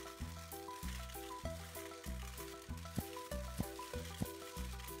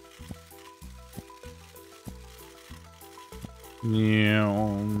 Yeah.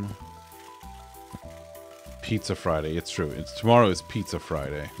 Pizza Friday. It's true. Tomorrow is Pizza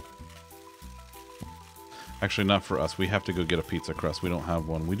Friday. Actually, not for us. We have to go get a pizza crust. We don't have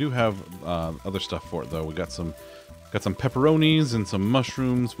one. We do have other stuff for it though. We got some pepperonis and some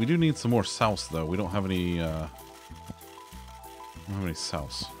mushrooms. We do need some more sauce though. We don't have any. We don't have any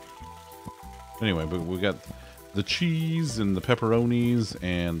sauce. Anyway, but we got the cheese and the pepperonis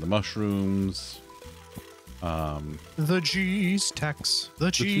and the mushrooms. The cheese tax. The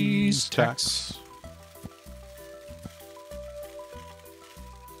cheese tax.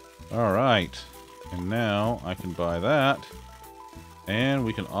 All right, and now I can buy that, and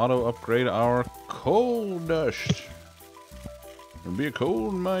we can auto upgrade our coal dust. Or be a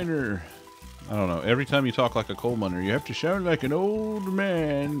coal miner. I don't know. Every time you talk like a coal miner, you have to sound like an old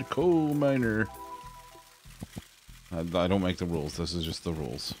man coal miner. I don't make the rules. This is just the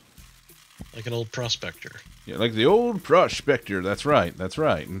rules. Like an old prospector. Yeah, like the old prospector. That's right. That's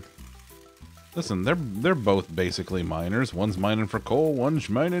right. Listen, they're both basically miners. One's mining for coal, one's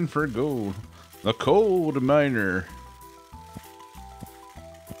mining for gold. The cold miner.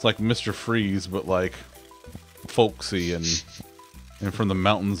 It's like Mr. Freeze, but like folksy and from the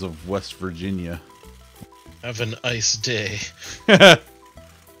mountains of West Virginia. Have an ice day.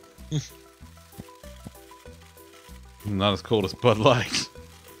 Not as cold as Bud Light.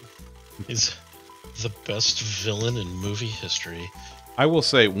 He's the best villain in movie history. I will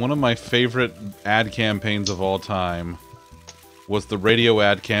say, one of my favorite ad campaigns of all time was the radio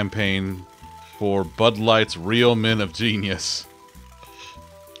ad campaign for Bud Light's Real Men of Genius.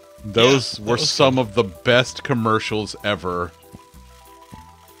 Those were some of the best commercials ever.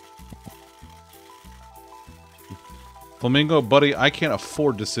 Flamingo, buddy, I can't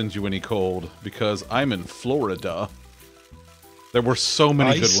afford to send you any cold because I'm in Florida. There were so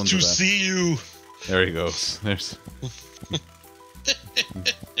many good Nice ones to of that. see you. There he goes. There's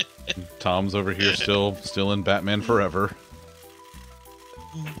Tom's over here still in Batman Forever.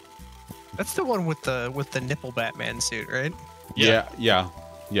 That's the one with the nipple Batman suit, right? Yeah.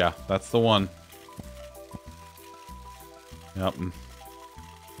 Yeah, that's the one. Yep.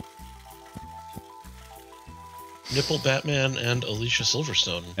 Nipple Batman and Alicia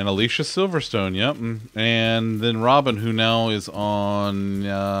Silverstone. And Alicia Silverstone, yep. And then Robin, who now is on,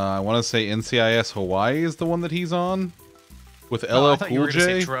 I want to say NCIS Hawaii is the one that he's on? With LL I thought you Cool were gonna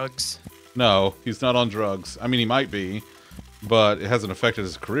say J? drugs. No, he's not on drugs. I mean, he might be, but it hasn't affected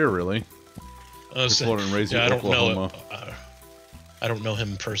his career, really. Florida and raised in Oklahoma. I don't know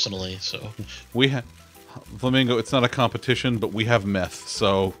him personally, so... We have... Flamingo, it's not a competition, but we have meth,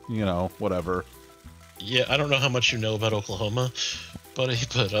 so, you know, whatever. Yeah, I don't know how much you know about Oklahoma, buddy,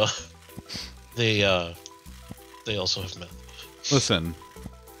 but they also have meth. Listen,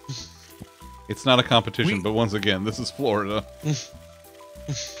 it's not a competition, We- but once again, this is Florida.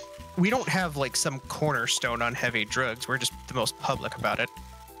 We don't have like some cornerstone on heavy drugs. We're just the most public about it.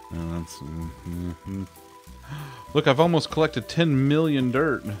 Look, I've almost collected 10 million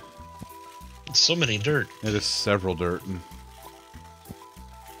dirt. So many dirt. It is several dirt.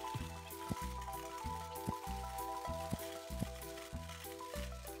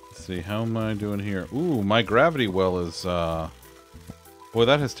 Let's see, how am I doing here? Ooh, my gravity well is, boy,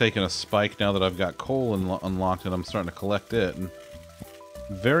 that has taken a spike now that I've got coal unlocked and I'm starting to collect it. And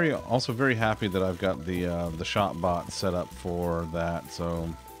also very happy that I've got the shot bot set up for that, so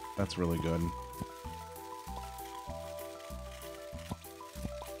that's really good.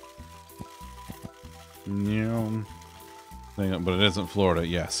 Yeah, but it isn't Florida.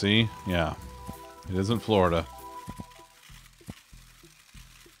 Yeah, see? Yeah, it isn't Florida.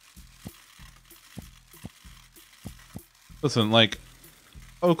 Listen, like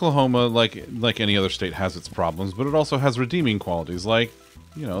Oklahoma, like any other state, has its problems, but it also has redeeming qualities, like,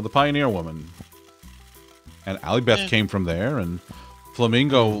 you know, the Pioneer Woman. And Allie Beth came from there, and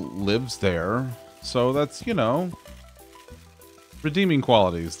Flamingo lives there, so that's, you know, redeeming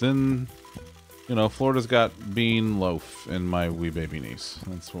qualities. Then, you know, Florida's got Bean Loaf and my wee baby niece.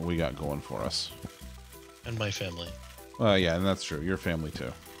 That's what we got going for us. And my family. Well, yeah, and that's true. Your family,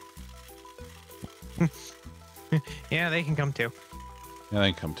 too. Yeah, they can come too. Yeah,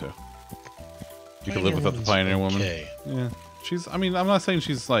 they can come, too. You could live without the Pioneer Woman. Okay. Yeah. I mean, I'm not saying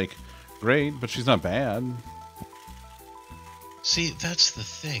she's, like, great, but she's not bad. See, that's the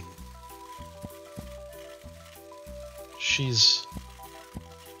thing. She's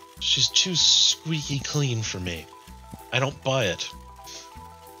too squeaky clean for me. I don't buy it.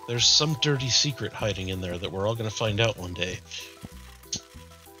 There's some dirty secret hiding in there that we're all going to find out one day.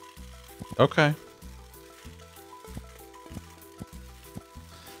 Okay.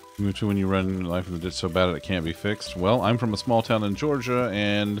 You move to when you run life in the ditch so bad it can't be fixed. Well, I'm from a small town in Georgia,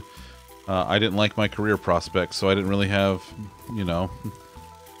 and I didn't like my career prospects, so I didn't really have, you know...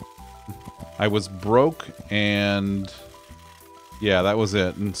 I was broke, and... yeah, that was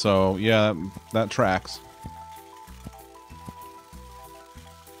it. And so, yeah, that tracks.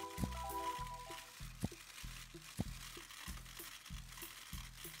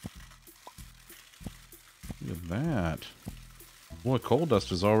 Look at that. Boy, Coal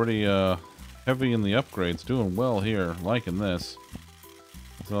Dust is already heavy in the upgrades. Doing well here. Liking this.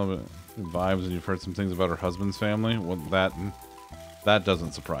 So, vibes, and you've heard some things about her husband's family. Well, that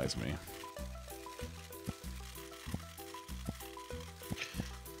doesn't surprise me.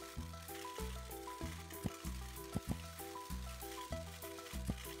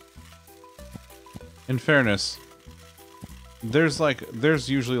 In fairness, there's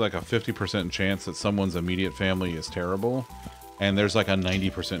usually like a 50% chance that someone's immediate family is terrible, and there's like a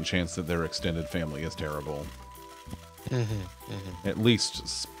 90% chance that their extended family is terrible. At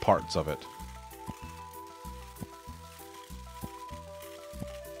least parts of it.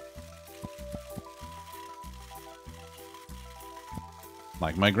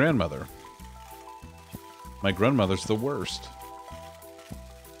 Like my grandmother. My grandmother's the worst.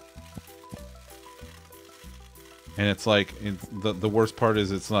 And it's like, the worst part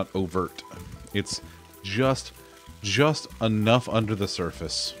is it's not overt. It's just enough under the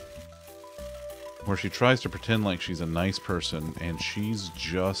surface where she tries to pretend like she's a nice person, and she's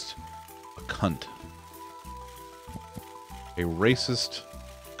just a cunt. A racist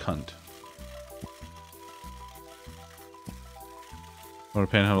cunt. Florida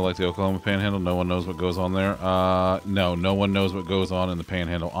Panhandle like the Oklahoma Panhandle. No one knows what goes on there. No, no one knows what goes on in the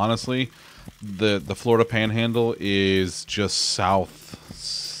Panhandle. Honestly, the Florida Panhandle is just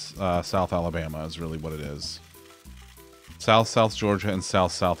South Alabama is really what it is. South Georgia and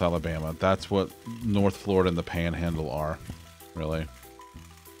South Alabama. That's what North Florida and the Panhandle are, really.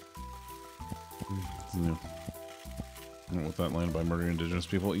 Yeah. With that land by murdering indigenous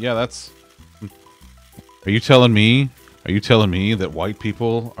people. Yeah, that's... Are you telling me that white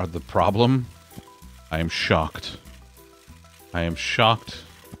people are the problem? I am shocked. I am shocked.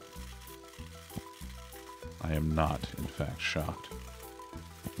 I am not, in fact, shocked.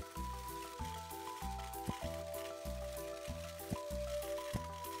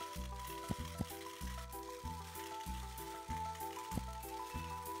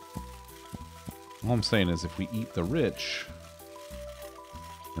 All I'm saying is if we eat the rich,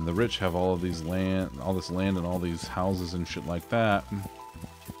 and the rich have all of these land, all this land and all these houses and shit like that,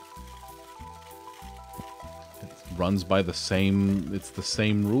 it runs by the same, it's the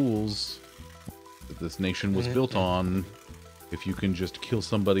same rules that this nation was built on. If you can just kill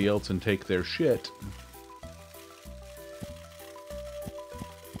somebody else and take their shit.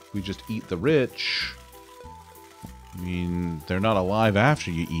 We just eat the rich. I mean, they're not alive after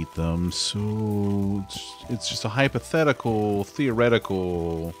you eat them, so it's just a hypothetical,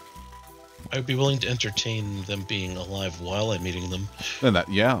 theoretical. I would be willing to entertain them being alive while I'm eating them. And that,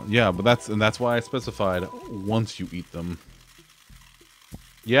 yeah, but that's why I specified once you eat them.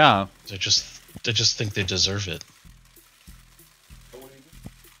 Yeah. I just think they deserve it.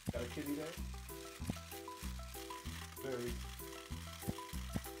 Got a kitty there? Very.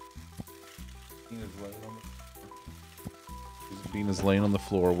 Bean is laying on the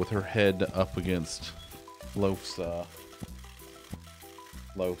floor with her head up against Loaf's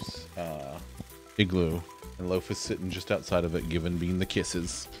igloo, and Loaf is sitting just outside of it, giving Bean the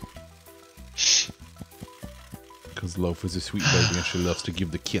kisses. Because Loaf is a sweet baby and she loves to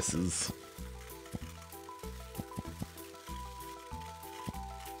give the kisses.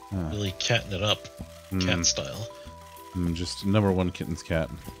 Really catting it up, cat style. Just number one kitten's cat.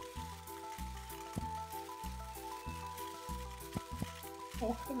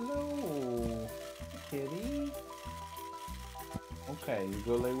 Oh, hello, kitty. Okay, you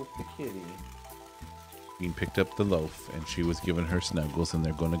go lay with the kitty. Bean picked up the loaf and she was giving her snuggles, and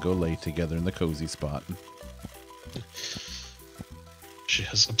they're going to go lay together in the cozy spot. She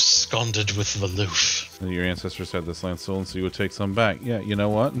has absconded with the loaf. And your ancestors had this land stolen, so you would take some back. Yeah, you know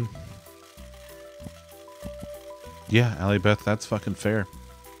what? Yeah, Allie Beth, that's fucking fair.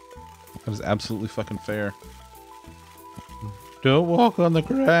 That is absolutely fucking fair. Don't walk on the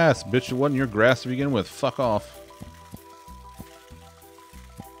grass. Bitch, it wasn't your grass to begin with. Fuck off.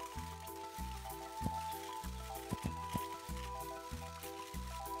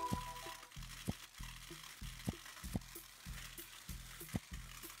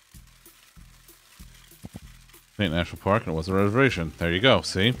 Ain't National Park, and it was a reservation. There you go.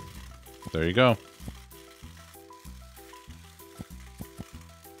 See? There you go.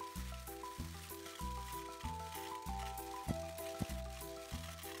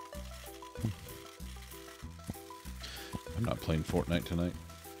 I'm not playing Fortnite tonight.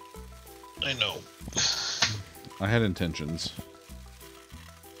 I know. I had intentions.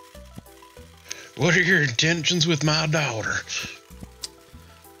 What are your intentions with my daughter?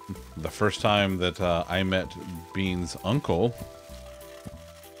 The first time that I met Bean's uncle,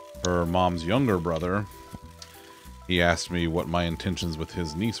 her mom's younger brother, he asked me what my intentions with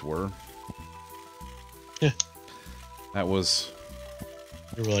his niece were. Yeah. That was...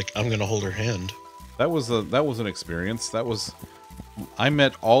 You were like, I'm gonna hold her hand. That was an experience. That was... I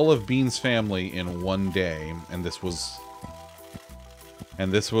met all of Bean's family in one day, and this was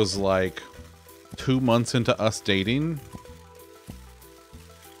like 2 months into us dating.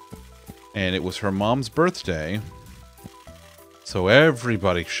 And it was her mom's birthday, so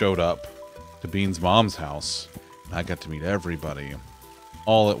everybody showed up to Bean's mom's house. And I got to meet everybody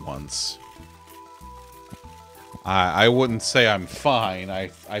all at once. I wouldn't say I'm fine. I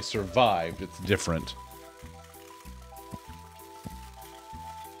survived. It's different.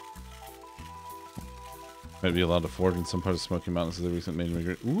 Might be allowed to forage in some parts of Smoky Mountains of the recent major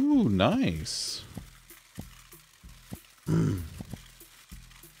migration. Ooh, nice.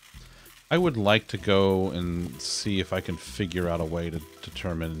 I would like to go and see if I can figure out a way to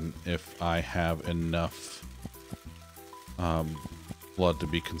determine if I have enough blood to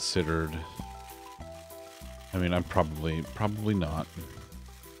be considered. I mean, I'm probably not.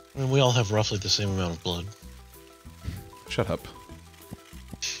 I mean, we all have roughly the same amount of blood. Shut up.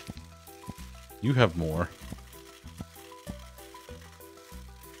 You have more.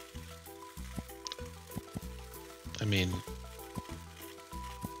 I mean,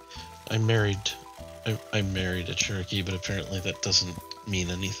 I married a Cherokee, but apparently that doesn't mean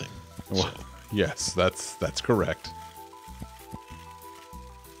anything. Well, So. yes, that's correct.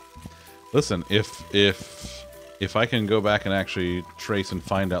 Listen, if I can go back and actually trace and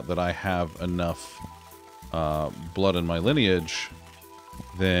find out that I have enough blood in my lineage,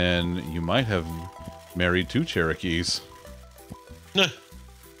 then you might have married 2 Cherokees. Nah.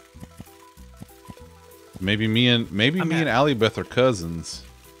 Maybe me and Allie Beth are cousins.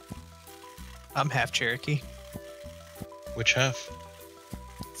 I'm half Cherokee. Which half?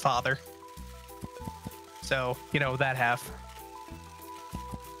 Father. So, you know, that half.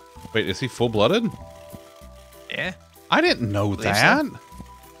 Wait, is he full-blooded? Yeah. I didn't know Believe that. so.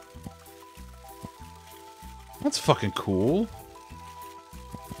 That's fucking cool.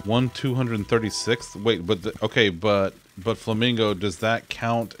 236th. Wait, but Flamingo, does that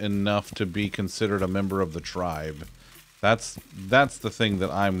count enough to be considered a member of the tribe? That's the thing that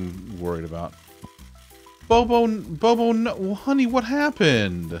I'm worried about. Bobo, no, honey, what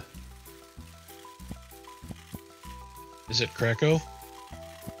happened? Is it Krakow?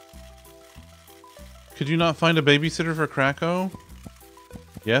 Could you not find a babysitter for Krakow?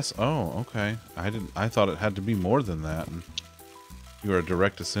 Yes. Oh, okay. I thought it had to be more than that. You are a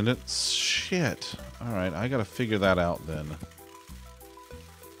direct descendant? Shit. Alright, I gotta figure that out then.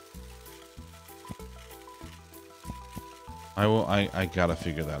 I gotta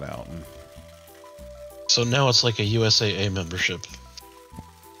figure that out. So now it's like a USAA membership.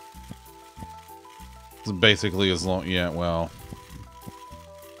 It's basically as long, yeah, well.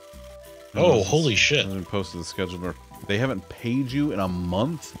 Oh, holy shit. I posted the schedule. They haven't paid you in a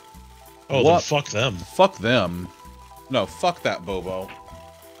month? Oh, What? then fuck them. Fuck them. No, fuck that, Bobo.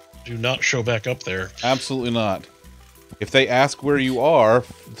 Do not show back up there. Absolutely not. If they ask where you are,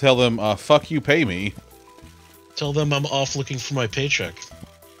 tell them, fuck you, pay me. Tell them I'm off looking for my paycheck.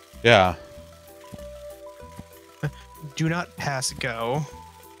 Yeah. Do not pass go.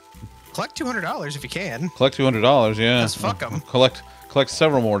 Collect $200 if you can. Collect $200, yeah. Just fuck 'em. Collect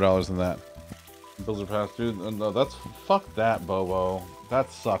several more dollars than that. Bills are past due. No, that's... Fuck that, Bobo.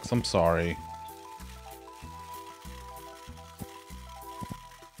 That sucks. I'm sorry.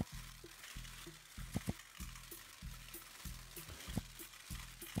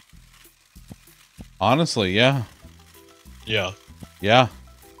 Honestly, yeah. Yeah. Yeah.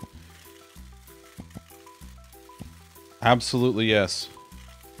 Absolutely, yes.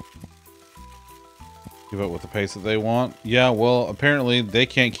 Keep up with the pace that they want? Yeah, well, apparently they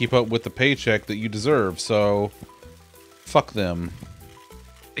can't keep up with the paycheck that you deserve, so... Fuck them.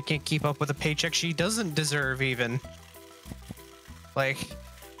 They can't keep up with a paycheck she doesn't deserve, even. Like...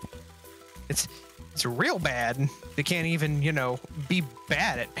 It's real bad. They can't even, you know, be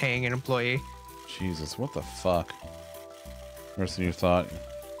bad at paying an employee. Jesus, what the fuck? Worse than you thought.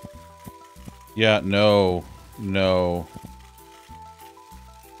 Yeah, no. No.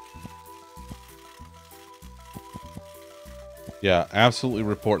 Yeah, absolutely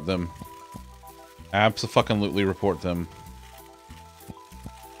report them. Abso-fucking-lutely report them.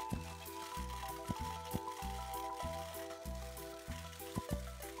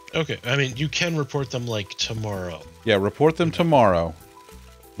 Okay, I mean, you can report them, like, tomorrow. Yeah, report them tomorrow.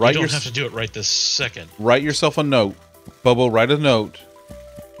 You don't have to do it right this second. Write yourself a note. Bobo, write a note.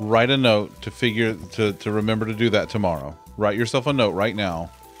 Write a note to remember to do that tomorrow. Write yourself a note right now.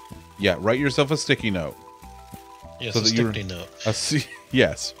 Yeah, write yourself a sticky note. Yes, So a that sticky note.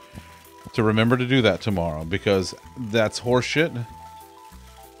 Yes. To remember to do that tomorrow, because that's horseshit.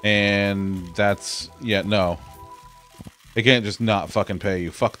 And that's... Yeah, no. They can't just not fucking pay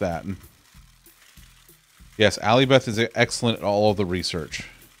you. Fuck that. Yes, Allie Beth is excellent at all of the research.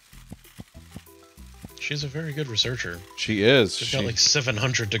 She's a very good researcher. She is. She's got like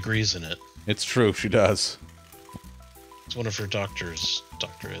 700 degrees in it. It's true, she does. It's one of her doctorates.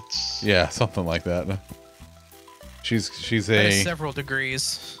 Yeah, something like that. She's That a... is several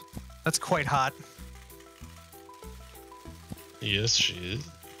degrees. That's quite hot. Yes, she is.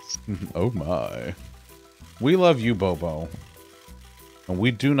 Oh my. We love you, Bobo. And we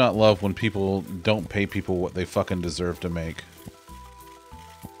do not love when people don't pay people what they fucking deserve to make.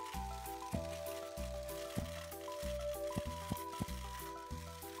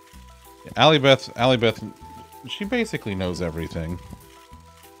 Allie Beth, she basically knows everything.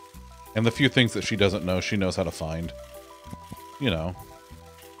 And the few things that she doesn't know, she knows how to find. You know.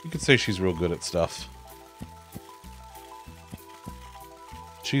 You could say she's real good at stuff.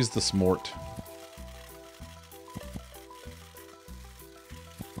 She's the smart.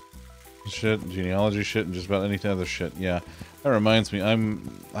 Shit, genealogy shit, and just about any other shit. Yeah, that reminds me.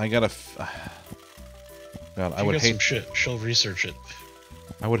 I gotta God, If I you would get some hate. shit, she'll research it.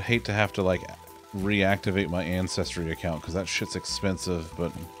 I would hate to have to like reactivate my ancestry account because that shit's expensive.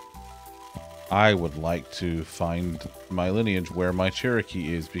 But I would like to find my lineage where my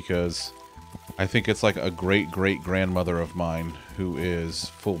Cherokee is because I think it's like a great-great-grandmother of mine who is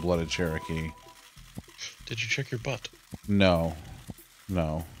full-blooded Cherokee. Did you check your butt? No.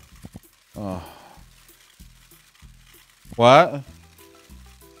 No. What?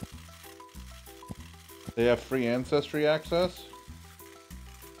 They have free ancestry access?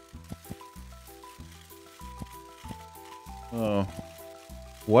 Oh.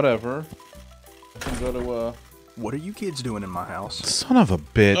 Whatever. I can go to, What are you kids doing in my house? Son of a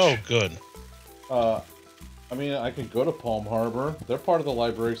bitch. Oh, good. I mean, I could go to Palm Harbor. They're part of the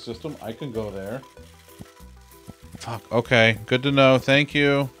library system. I can go there. Fuck. Okay. Good to know. Thank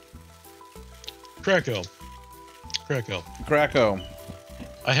you. Krakow. Krakow.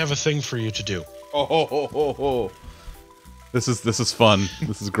 I have a thing for you to do. Oh, ho, ho, ho, ho. This is fun.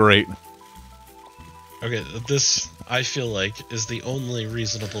 This is great. Okay, this, I feel like, is the only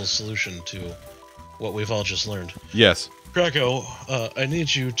reasonable solution to what we've all just learned. Yes. Krakow, I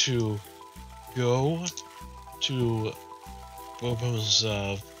need you to go to Bobo's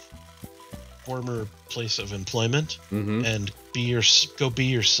former place of employment and go be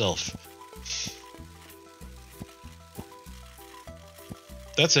yourself.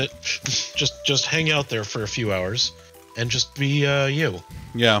 That's it. just hang out there for a few hours and just be you.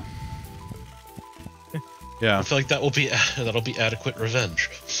 Yeah. Yeah. I feel like that'll be adequate revenge.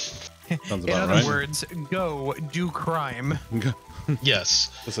 Sounds In about other right. words, go do crime. Yes.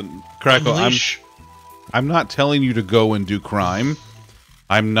 Listen, Krakow, Unleash. I'm not telling you to go and do crime.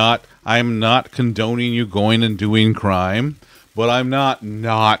 I'm not condoning you going and doing crime, but I'm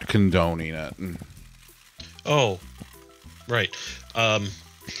not condoning it. Oh, right.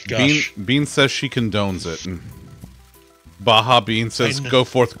 Gosh. Bean says she condones it. Baja Bean says go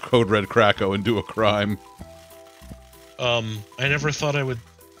forth, Code Red Krakow, and do a crime. I never thought I would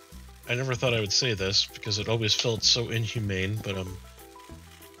say this because it always felt so inhumane, but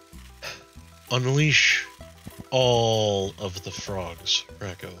unleash all of the frogs,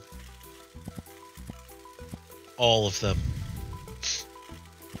 Krakow. All of them.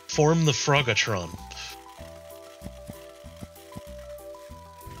 Form the Frogatron.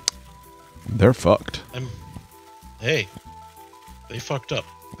 They're fucked. Hey, they fucked up.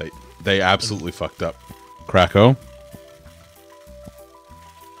 They absolutely fucked up. Krakow.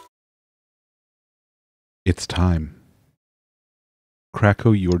 It's time.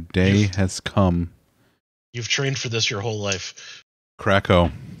 Krakow, your day has come. You've trained for this your whole life.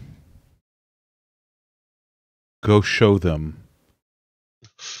 Krakow. Go show them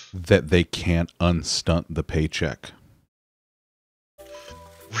that they can't unstunt the paycheck.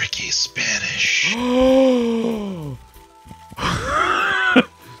 Ricky Spanish. I'm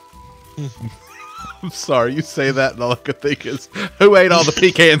sorry, you say that, and all I could think is, who ate all the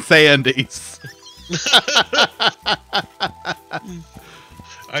pecan sandies?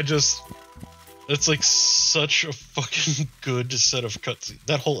 It's like such a fucking good set of cutscenes.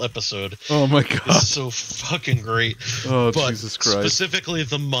 That whole episode Oh my god. is so fucking great. Oh, But Jesus Christ. specifically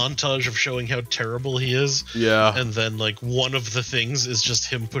the montage of showing how terrible he is. Yeah. And then like one of the things is just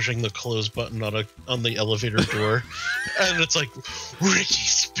him pushing the close button on the elevator door. And it's like Ricky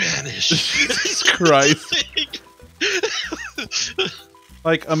Spanish. Jesus Christ.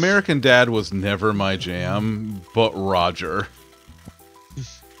 Like, American Dad was never my jam, but Roger.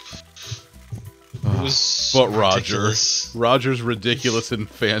 It was so But Roger. ridiculous. Roger's ridiculous and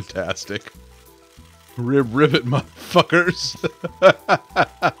fantastic. Ribbit motherfuckers.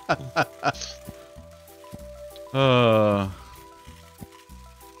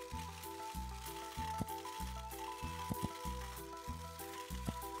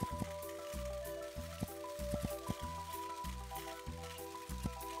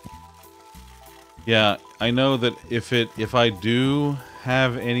 Yeah, I know that if I do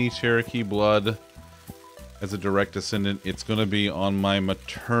have any Cherokee blood as a direct descendant, it's going to be on my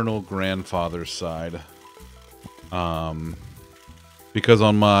maternal grandfather's side. Because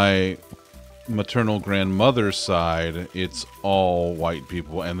on my maternal grandmother's side, it's all white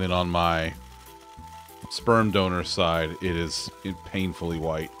people, and then on my sperm donor side, it is painfully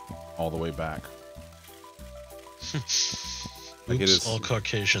white all the way back. Like Oops, it is all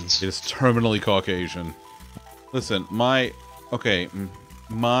Caucasians. It is terminally Caucasian. Listen, my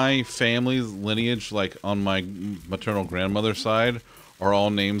family's lineage, like on my maternal grandmother's side, are all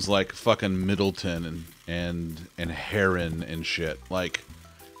names like fucking Middleton and Heron and shit. Like,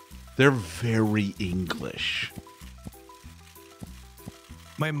 they're very English.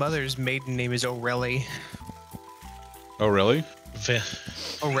 My mother's maiden name is O'Reilly. Oh, really?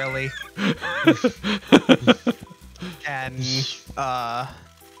 Oh, really? And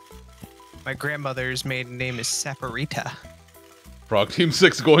my grandmother's maiden name is Saporita. Frog Team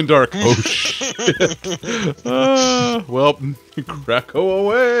 6 going dark. Oh, shit. Well, Krakow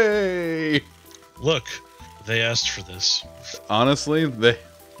away. Look, they asked for this. Honestly,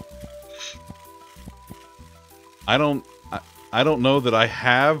 I don't know that I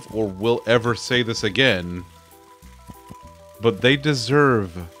have or will ever say this again, but they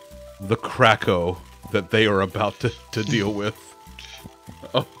deserve the Krakow that they are about to deal with.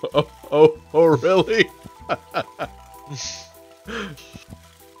 Oh, really?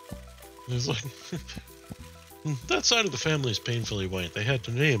 It's like that side of the family is painfully white. They had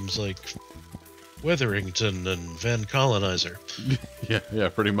names like Wetherington and Van Colonizer. Yeah,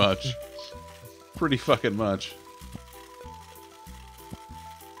 pretty much. Pretty fucking much.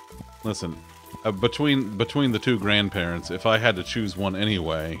 Listen, between the two grandparents, if I had to choose one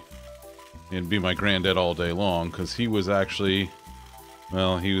anyway, it'd be my granddad all day long, because he was actually,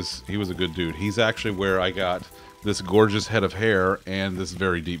 well, he was a good dude. He's actually where I got this gorgeous head of hair and this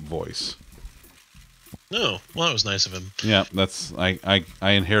very deep voice. Oh, well, that was nice of him. Yeah, that's I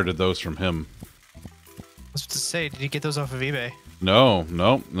inherited those from him. I was to say, did you get those off of eBay? No,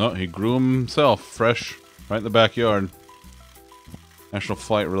 he grew them himself, fresh, right in the backyard. National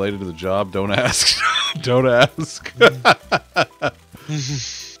flight related to the job? Don't ask. Don't ask.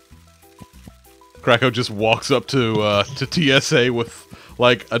 Krakow just walks up to TSA with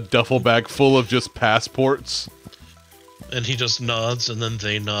like a duffel bag full of just passports. And he just nods, and then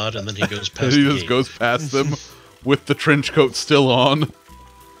they nod, and then he goes past And he the just gate. goes past them with the trench coat still on.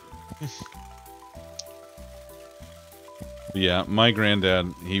 Yeah, my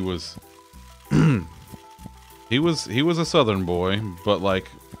granddad, he was he was a southern boy, but like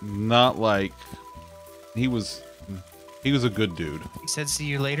not like he was a good dude. He said, "See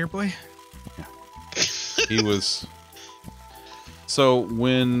you later, boy." He was. So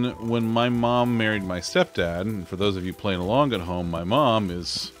when my mom married my stepdad, and for those of you playing along at home, my mom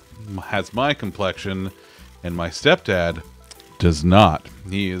has my complexion, and my stepdad does not.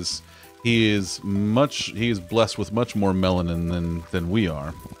 He is blessed with much more melanin than we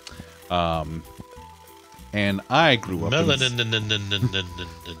are. And I grew up. You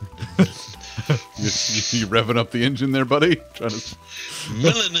revving up the engine there, buddy?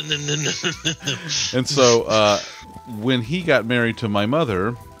 And so when he got married to my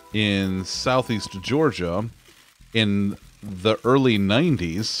mother in southeast Georgia in the early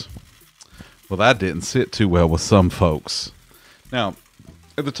 90s, well, that didn't sit too well with some folks. Now,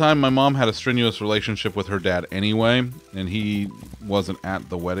 at the time, my mom had a strenuous relationship with her dad anyway, and he wasn't at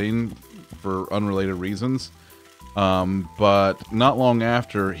the wedding for unrelated reasons. But not long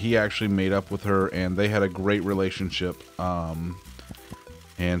after, he actually made up with her, and they had a great relationship.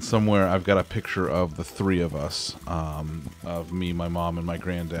 And somewhere I've got a picture of the three of us, of me, my mom, and my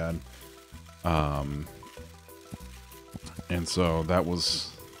granddad. And so that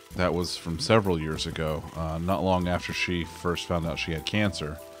was from several years ago, not long after she first found out she had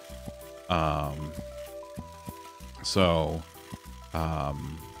cancer.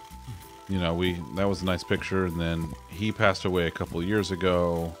 You know, that was a nice picture, and then he passed away a couple of years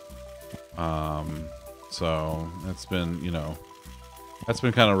ago. So that's been, that's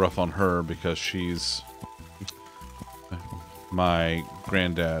been kind of rough on her, because she's my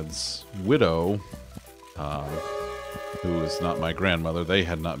granddad's widow, who is not my grandmother. They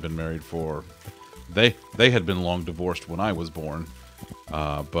had not been married for, they had been long divorced when I was born,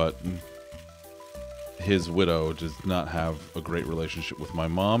 but his widow does not have a great relationship with my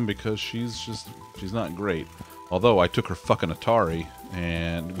mom, because she's not great. Although I took her fucking Atari,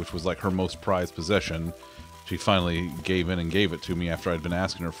 which was like her most prized possession. She finally gave in and gave it to me after I'd been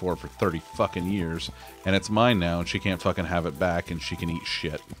asking her for it for 30 fucking years. And it's mine now, and she can't fucking have it back, and she can eat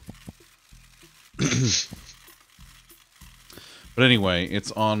shit. But anyway,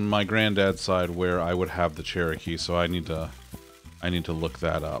 it's on my granddad's side where I would have the Cherokee, so I need to look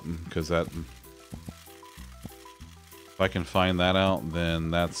that up, because that, if I can find that out,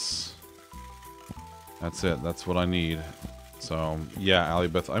 then that's it. That's what I need. So, yeah,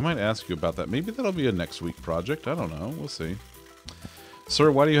 Alibeth, I might ask you about that. Maybe that'll be a next week project. I don't know. We'll see.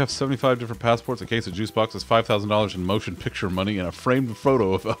 Sir, why do you have 75 different passports, a case of juice boxes, $5,000 in motion picture money, and a framed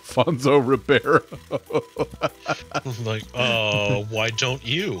photo of Alfonso Ribeiro? Like, oh, why don't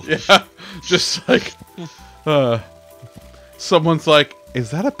you? Yeah, just like, someone's like, is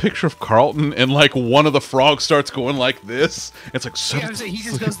that a picture of Carlton? And like one of the frogs starts going like this. It's like, Yeah, I was saying, he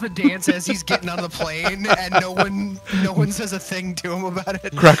just does the dance as he's getting on the plane, and no one says a thing to him about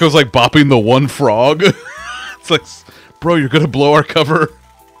it. Krakow's like bopping the one frog. It's like Bro, you're gonna blow our cover.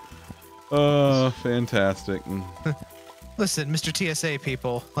 Fantastic. Listen, Mr. TSA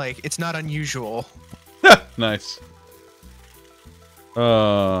people, like, it's not unusual. Nice.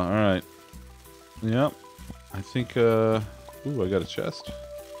 Alright. Yep. I think, ooh, I got a chest.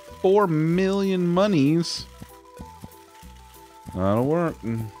 4 million monies. That'll work.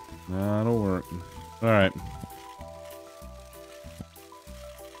 That'll work. Alright.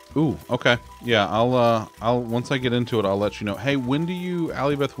 Ooh, okay. Yeah, I'll once I get into it, I'll let you know. Hey, when do you,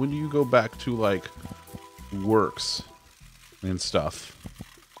 Alibeth, when do you go back to, like, works and stuff?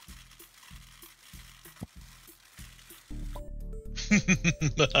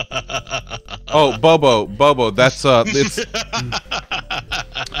 Oh, Bobo, that's, it's,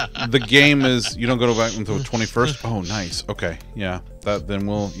 the game is, you don't go back until the 21st? Oh, nice. Okay, yeah, then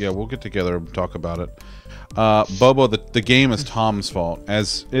we'll get together and talk about it. Bobo, the game is Tom's fault,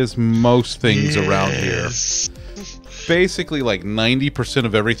 as is most things around here. Basically, like 90%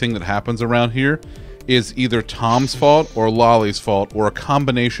 of everything that happens around here is either Tom's fault or Lolly's fault, or a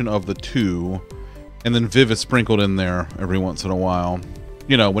combination of the two, and then Viv is sprinkled in there every once in a while.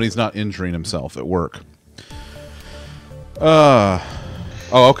 You know, when he's not injuring himself at work. Oh,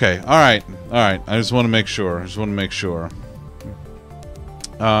 okay. All right. I just want to make sure.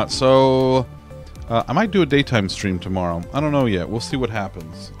 So, I might do a daytime stream tomorrow. I don't know yet. We'll see what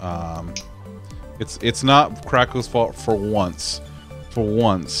happens. It's not Krako's fault for once.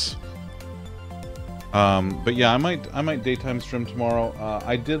 But yeah, I might daytime stream tomorrow.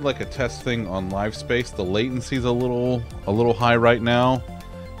 I did like a test thing on live space. The latency's a little high right now.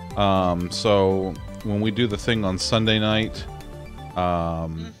 So when we do the thing on Sunday night,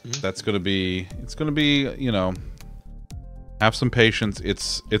 it's gonna be, you know, have some patience.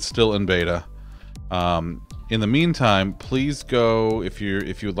 It's still in beta. In the meantime, please go, if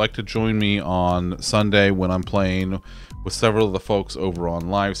you'd like to join me on Sunday when I'm playing with several of the folks over on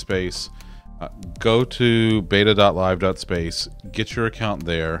live space. Go to beta.live.space, get your account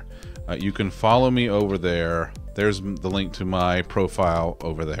there. You can follow me over there. There's the link to my profile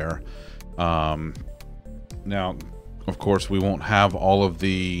over there. Now, of course, we won't have all of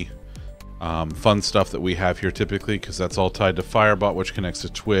the fun stuff that we have here typically, because that's all tied to Firebot, which connects to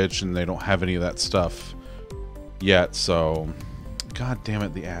Twitch, and they don't have any of that stuff yet. So, god damn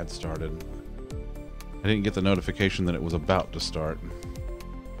it, the ad started. I didn't get the notification that it was about to start.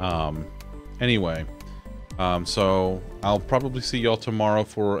 Anyway, so I'll probably see y'all tomorrow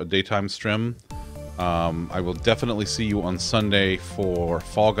for a daytime stream. I will definitely see you on Sunday for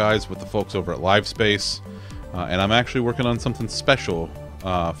Fall Guys with the folks over at Livespace. And I'm actually working on something special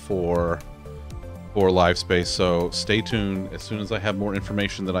for Livespace, so stay tuned. As soon as I have more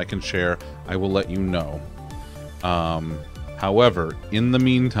information that I can share, I will let you know. However, in the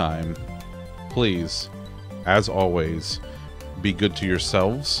meantime, please, as always, be good to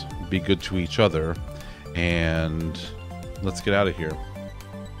yourselves, be good to each other, and let's get out of here.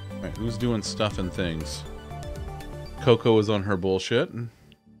 All right, who's doing stuff and things? Coco is on her bullshit.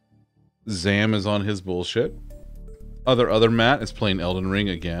 Zam is on his bullshit. Other Matt is playing Elden Ring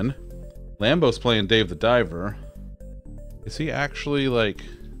again. Lambo's playing Dave the Diver. Is he actually, like...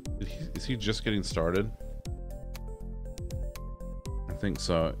 is he just getting started? I think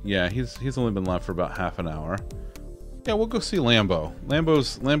so. Yeah, he's only been live for about half an hour. Yeah, we'll go see Lambo.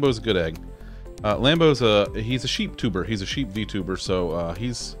 Lambo's a good egg. He's a sheep tuber. He's a sheep VTuber, so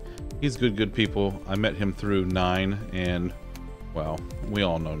he's good people. I met him through 9, and well, we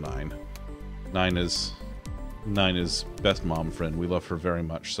all know 9. 9 is best mom friend. We love her very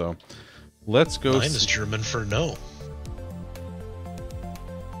much. So let's go. 9 is German for no.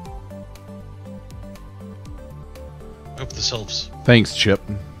 Hope this helps. Thanks, Chip.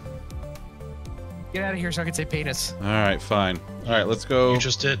 Get out of here so I can say penis. All right, fine. All right, let's go. You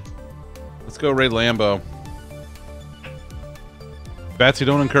just did. Let's go raid Lambo. Batsy,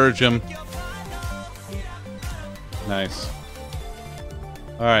 don't encourage him. Nice.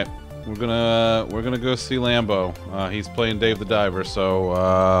 All right, we're gonna go see Lambo. He's playing Dave the Diver,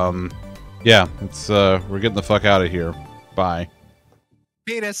 so yeah, it's we're getting the fuck out of here. Bye.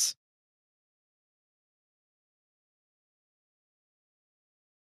 Penis.